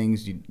the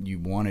things you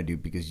want to do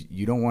because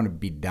you don't want to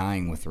be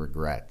dying with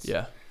regrets.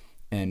 Yeah.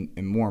 And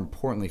more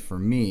importantly for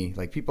me,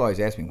 like people always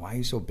ask me, why are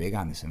you so big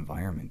on this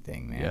environment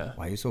thing, man? Yeah.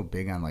 Why are you so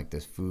big on like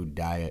this food,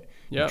 diet,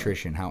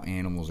 nutrition, how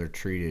animals are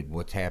treated,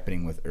 what's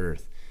happening with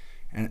Earth?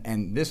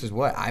 And this is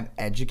what I've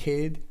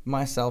educated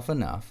myself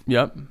enough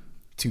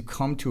to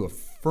come to a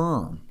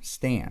firm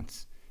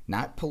stance,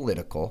 not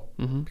political,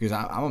 because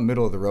I'm a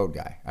middle of the road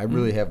guy. I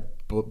really have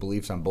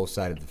beliefs on both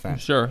sides of the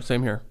fence. Sure,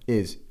 same here.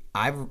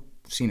 I've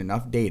seen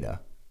enough data,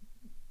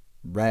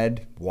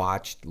 read,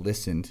 watched,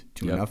 listened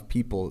to enough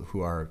people who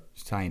are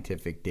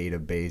scientific,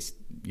 data-based.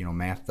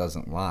 Math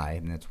doesn't lie,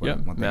 and that's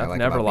one thing I like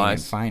about being in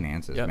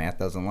finance is math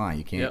doesn't lie.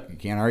 You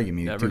can't argue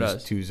me.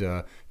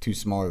 Two's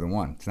smaller than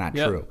 1. It's not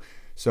true.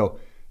 So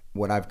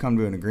what I've come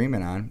to an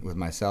agreement on with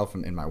myself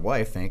and my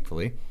wife,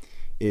 thankfully,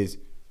 is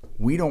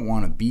we don't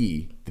want to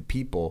be the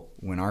people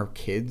when our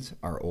kids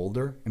are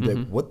older and be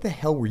like, what the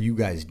hell were you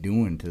guys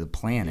doing to the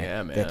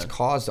planet that's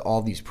caused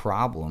all these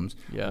problems?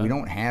 We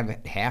don't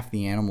have half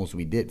the animals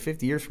we did.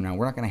 50 years from now,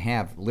 we're not going to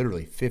have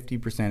literally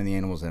 50% of the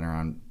animals that are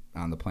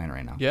on the planet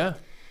right now. Yeah.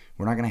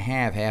 We're not going to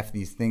have half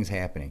these things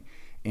happening.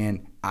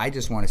 And I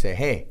just want to say,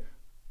 hey,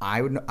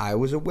 I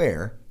was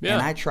aware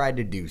and I tried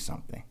to do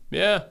something.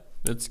 Yeah.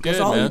 That's good, because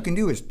all you can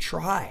do is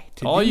try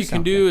to do something. All you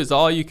can do is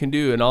all you can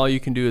do, and all you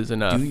can do is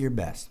enough. Do your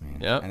best,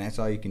 man. Yep. And that's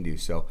all you can do.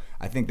 So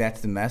I think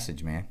that's the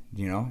message, man.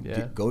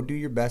 Go do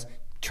your best.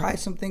 Try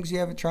some things you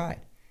haven't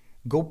tried.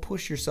 Go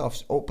push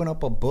yourself. Open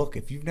up a book.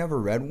 If you've never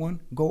read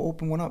one, go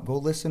open one up. Go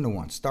listen to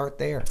one. Start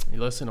there.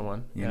 You listen to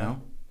one. You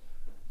know?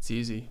 It's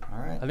easy. All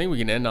right. I think we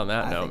can end on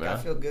that note, man. I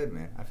feel good,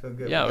 man. I feel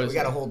good. Yeah, we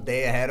got a whole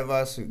day ahead of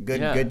us.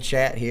 Good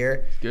chat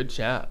here. Good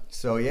chat.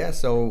 So,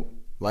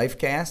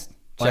 Lifecast.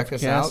 Check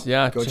us out.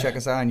 Yeah. Go check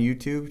us out on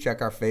YouTube.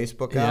 Check our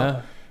Facebook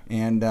out.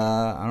 And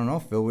I don't know,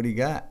 Phil, what do you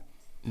got?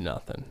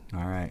 Nothing.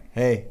 All right.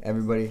 Hey,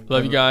 everybody.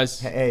 Love you guys.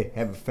 Hey,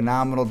 have a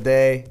phenomenal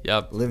day.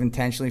 Yep. Live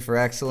intentionally for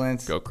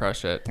excellence. Go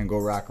crush it. And go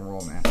rock and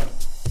roll, man.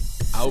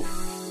 Out.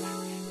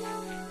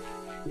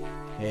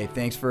 Hey,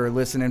 thanks for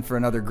listening for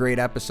another great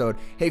episode.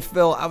 Hey,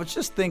 Phil, I was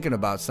just thinking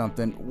about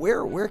something.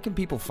 Where can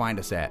people find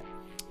us at?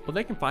 Well,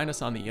 they can find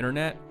us on the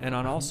internet and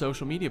on all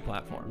social media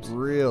platforms.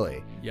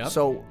 Really? Yep.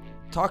 So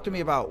talk to me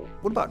about,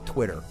 what about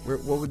Twitter?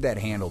 What would that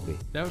handle be?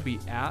 That would be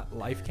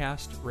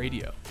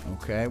 @LifecastRadio.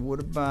 Okay.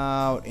 What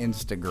about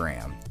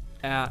Instagram?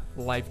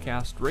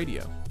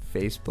 @LifecastRadio.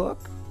 Facebook?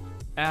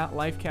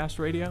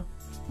 @LifecastRadio.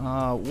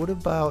 What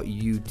about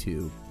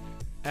YouTube?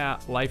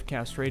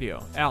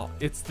 @LifecastRadio. Al,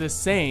 it's the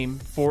same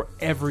for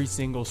every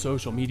single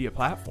social media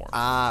platform.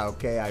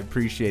 Okay. I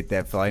appreciate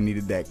that, Phil. I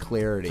needed that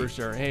clarity. For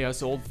sure. Hey,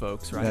 us old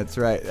folks, right? That's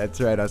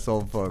right. Us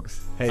old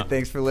folks. Hey,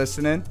 thanks for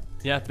listening.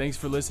 Yeah, thanks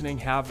for listening.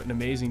 Have an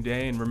amazing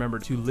day, and remember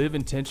to live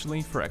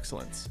intentionally for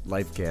excellence.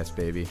 Lifecast,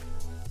 baby.